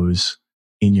pose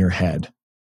in your head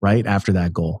right after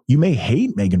that goal. You may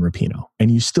hate Megan Rapinoe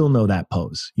and you still know that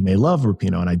pose. You may love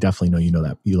Rapinoe, and I definitely know you know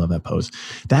that you love that pose.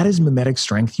 That is mimetic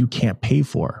strength you can't pay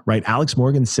for, right? Alex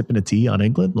Morgan sipping a tea on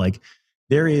England, like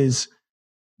there is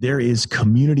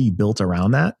community built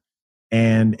around that,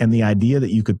 and the idea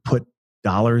that you could put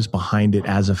dollars behind it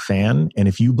as a fan, and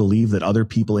if you believe that other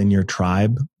people in your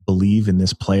tribe believe in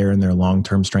this player and their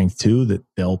long-term strength too, that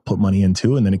they'll put money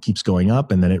into, and then it keeps going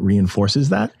up, and then it reinforces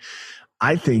that.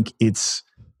 I think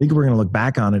we're going to look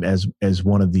back on it as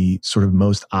one of the sort of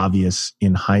most obvious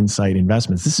in hindsight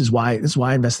investments. This is why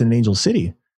I invested in Angel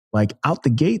City. Like out the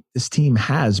gate, this team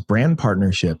has brand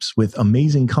partnerships with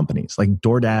amazing companies. Like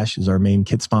DoorDash is our main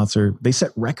kit sponsor. They set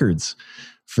records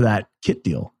for that kit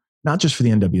deal, not just for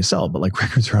the NWSL, but like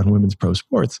records around women's pro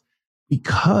sports,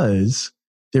 because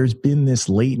there's been this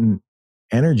latent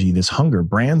energy, this hunger.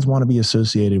 Brands want to be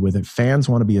associated with it. Fans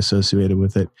want to be associated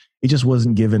with it. It just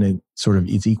wasn't given it sort of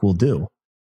its equal due.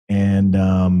 And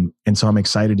so I'm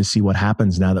excited to see what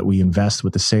happens now that we invest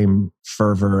with the same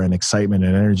fervor and excitement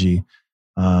and energy,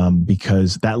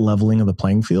 because that leveling of the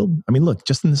playing field, I mean, look,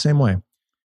 just in the same way,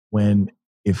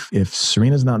 if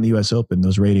Serena's not in the US Open,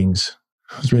 those ratings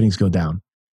go down,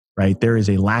 right? There is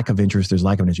a lack of interest. There's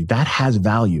lack of energy. That has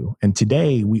value. And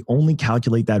today we only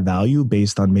calculate that value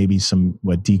based on maybe some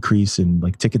decrease in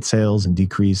like ticket sales and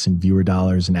decrease in viewer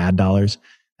dollars and ad dollars.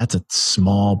 That's a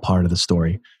small part of the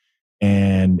story.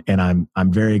 And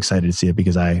I'm very excited to see it,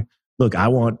 because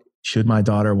should my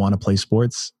daughter want to play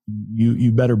sports,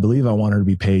 you better believe I want her to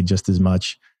be paid just as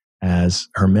much as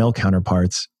her male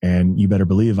counterparts. And you better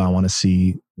believe I want to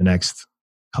see the next,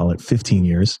 call it 15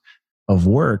 years of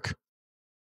work,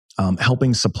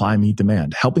 helping supply meet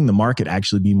demand, helping the market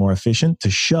actually be more efficient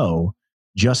to show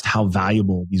just how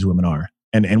valuable these women are.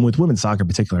 And with women's soccer in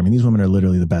particular, I mean, these women are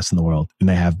literally the best in the world, and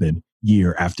they have been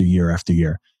year after year after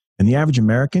year. And the average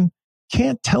American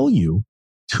can't tell you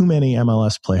too many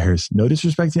MLS players. No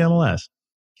disrespect to MLS.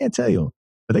 Can't tell you.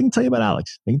 But they can tell you about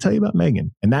Alex. They can tell you about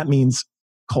Megan. And that means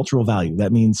cultural value.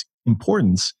 That means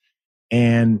importance.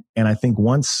 And I think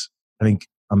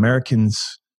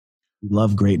Americans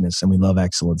love greatness and we love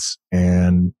excellence.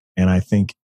 And I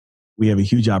think we have a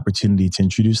huge opportunity to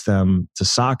introduce them to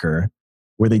soccer,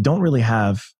 where they don't really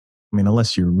have, I mean,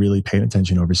 unless you're really paying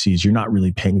attention overseas, you're not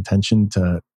really paying attention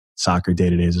to soccer day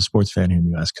to day as a sports fan here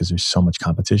in the US, because there's so much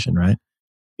competition, right?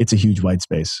 It's a huge white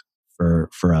space for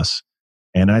us.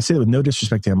 And I say that with no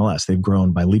disrespect to MLS. They've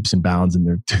grown by leaps and bounds and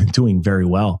they're doing very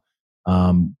well.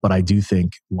 But I do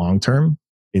think long term,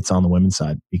 it's on the women's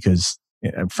side, because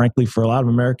frankly, for a lot of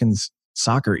Americans,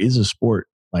 soccer is a sport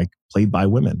like played by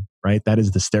women, right? That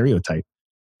is the stereotype.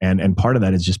 And part of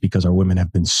that is just because our women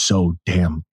have been so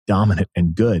damn dominant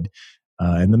and good.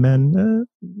 And the men,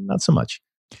 not so much.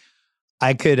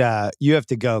 I could, you have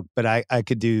to go, but I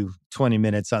could do 20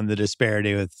 minutes on the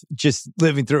disparity with just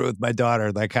living through it with my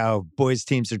daughter, like how boys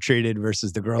teams are treated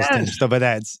versus the girls teams, stuff like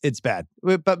that. It's bad,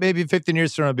 but maybe 15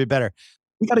 years from now it'll be better.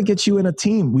 We got to get you in a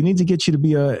team. We need to get you to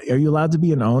be are you allowed to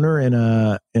be an owner in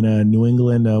a New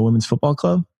England women's football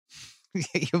club?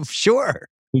 Sure.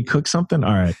 We cook something?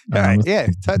 All right. All right. Yeah.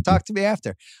 Talk to me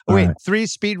after. Oh, wait, right. 3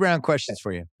 speed round questions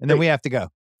for you. And then we have to go.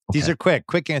 Okay. These are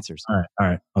quick answers. All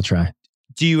right. I'll try.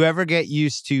 Do you ever get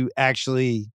used to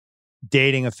actually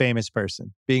dating a famous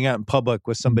person, being out in public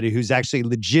with somebody who's actually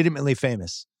legitimately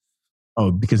famous?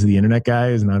 Oh, because the internet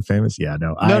guy is not famous? Yeah,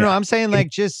 no. No, I'm saying like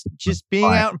just being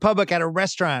out in public at a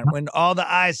restaurant when all the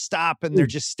eyes stop and they're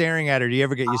just staring at her. Do you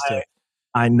ever get used to it?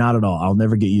 I not at all. I'll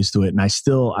never get used to it. And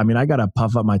I got to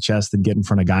puff up my chest and get in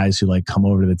front of guys who like come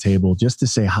over to the table just to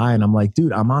say hi. And I'm like,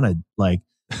 dude, I'm on a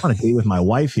date with my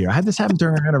wife here. I had this happen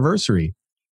during our anniversary.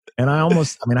 And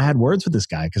I had words with this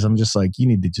guy because I'm just like, you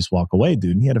need to just walk away,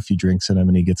 dude. And he had a few drinks in him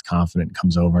and he gets confident and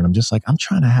comes over. And I'm just like, I'm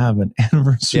trying to have an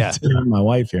anniversary dinner with my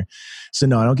wife here. So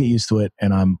no, I don't get used to it.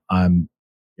 And I'm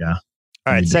All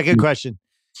right. Second question.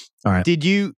 All right. Did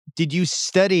you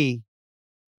study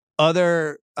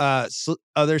other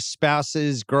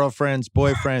spouses, girlfriends,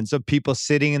 boyfriends of people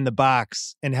sitting in the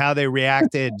box and how they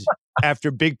reacted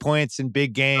after big points in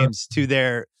big games to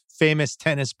their famous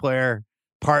tennis player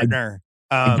partner?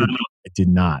 I did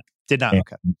not.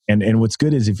 Okay. And what's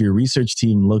good is if your research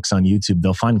team looks on YouTube,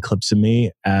 they'll find clips of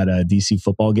me at DC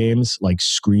football games, like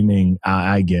screaming.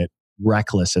 I get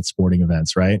reckless at sporting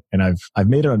events, right? And I've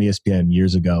made it on ESPN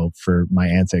years ago for my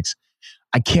antics.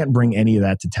 I can't bring any of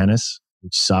that to tennis.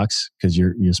 which sucks because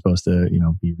you're supposed to,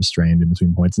 be restrained in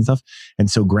between points and stuff. And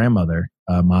so grandmother,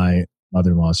 my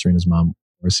mother-in-law, Serena's mom,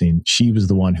 she was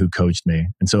the one who coached me.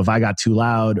 And so if I got too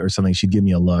loud or something, she'd give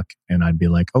me a look and I'd be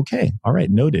like, okay, all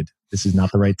right, noted. This is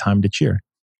not the right time to cheer.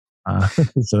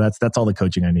 So that's all the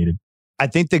coaching I needed. I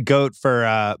think the GOAT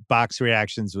for box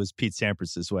reactions was Pete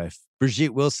Sampras's wife,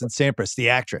 Brigitte Wilson Sampras, the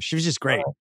actress. She was just great.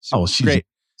 She's great.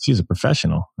 She's a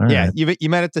professional. All yeah, right. you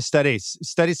might have to study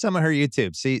some of her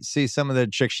YouTube. See some of the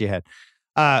tricks she had.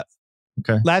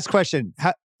 Okay. Last question.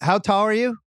 How tall are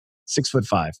you?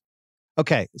 6'5".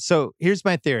 Okay, so here's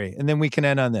my theory, and then we can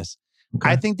end on this. Okay.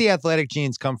 I think the athletic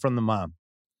genes come from the mom.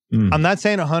 I'm not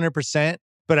saying 100%,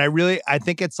 but I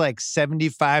think it's like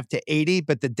 75 to 80,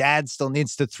 but the dad still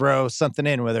needs to throw something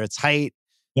in, whether it's height,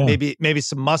 maybe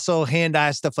some muscle,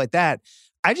 hand-eye, stuff like that.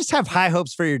 I just have high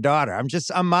hopes for your daughter.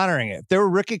 I'm monitoring it. If there were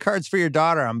rookie cards for your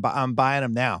daughter, I'm buying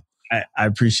them now. I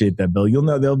appreciate that, Bill. You'll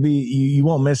know you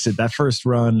won't miss it. That first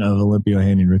run of Olympia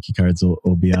Ohanian rookie cards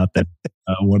will be out there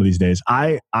one of these days.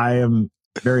 I am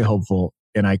very hopeful,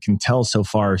 and I can tell so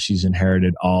far she's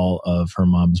inherited all of her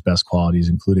mom's best qualities,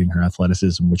 including her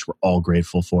athleticism, which we're all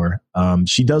grateful for.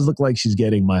 She does look like she's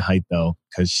getting my height though,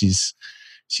 because she's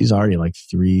already like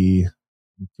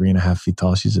 3.5 feet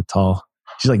tall.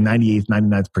 She's like 98th,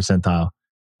 99th percentile.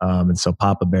 And so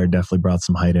Papa Bear definitely brought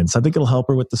some height in. So I think it'll help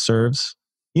her with the serves.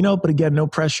 But again, no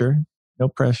pressure,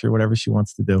 whatever she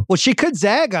wants to do. Well, she could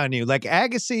zag on you. Like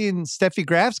Agassi and Steffi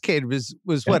Graf's kid was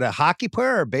what, a hockey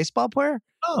player or a baseball player?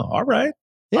 Oh, all right.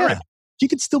 Yeah. All right. She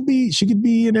could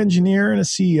be an engineer and a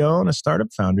CEO and a startup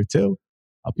founder too.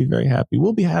 I'll be very happy.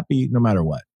 We'll be happy no matter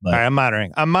what. But, all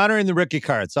right, I'm monitoring the rookie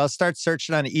cards. So I'll start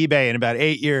searching on eBay in about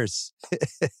 8 years.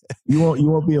 You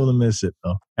won't be able to miss it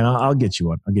though. And I'll get you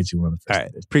one. I'll get you one of the first. All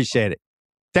right. Appreciate it.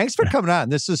 Thanks for coming on.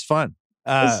 This was fun.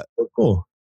 This is cool.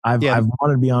 I've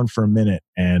wanted to be on for a minute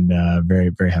and very,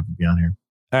 very happy to be on here.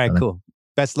 All right, cool.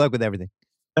 Best of luck with everything.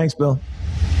 Thanks, Bill. All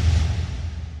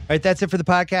right, that's it for the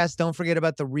podcast. Don't forget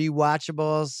about the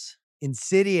rewatchables.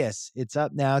 Insidious. It's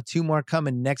up now. 2 more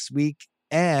coming next week.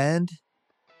 And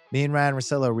me and Ryan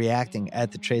Russillo reacting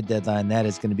at the trade deadline. That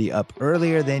is going to be up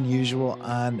earlier than usual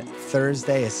on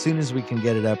Thursday, as soon as we can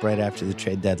get it up right after the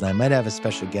trade deadline. Might have a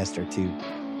special guest or two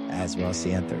as well.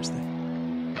 See you on Thursday.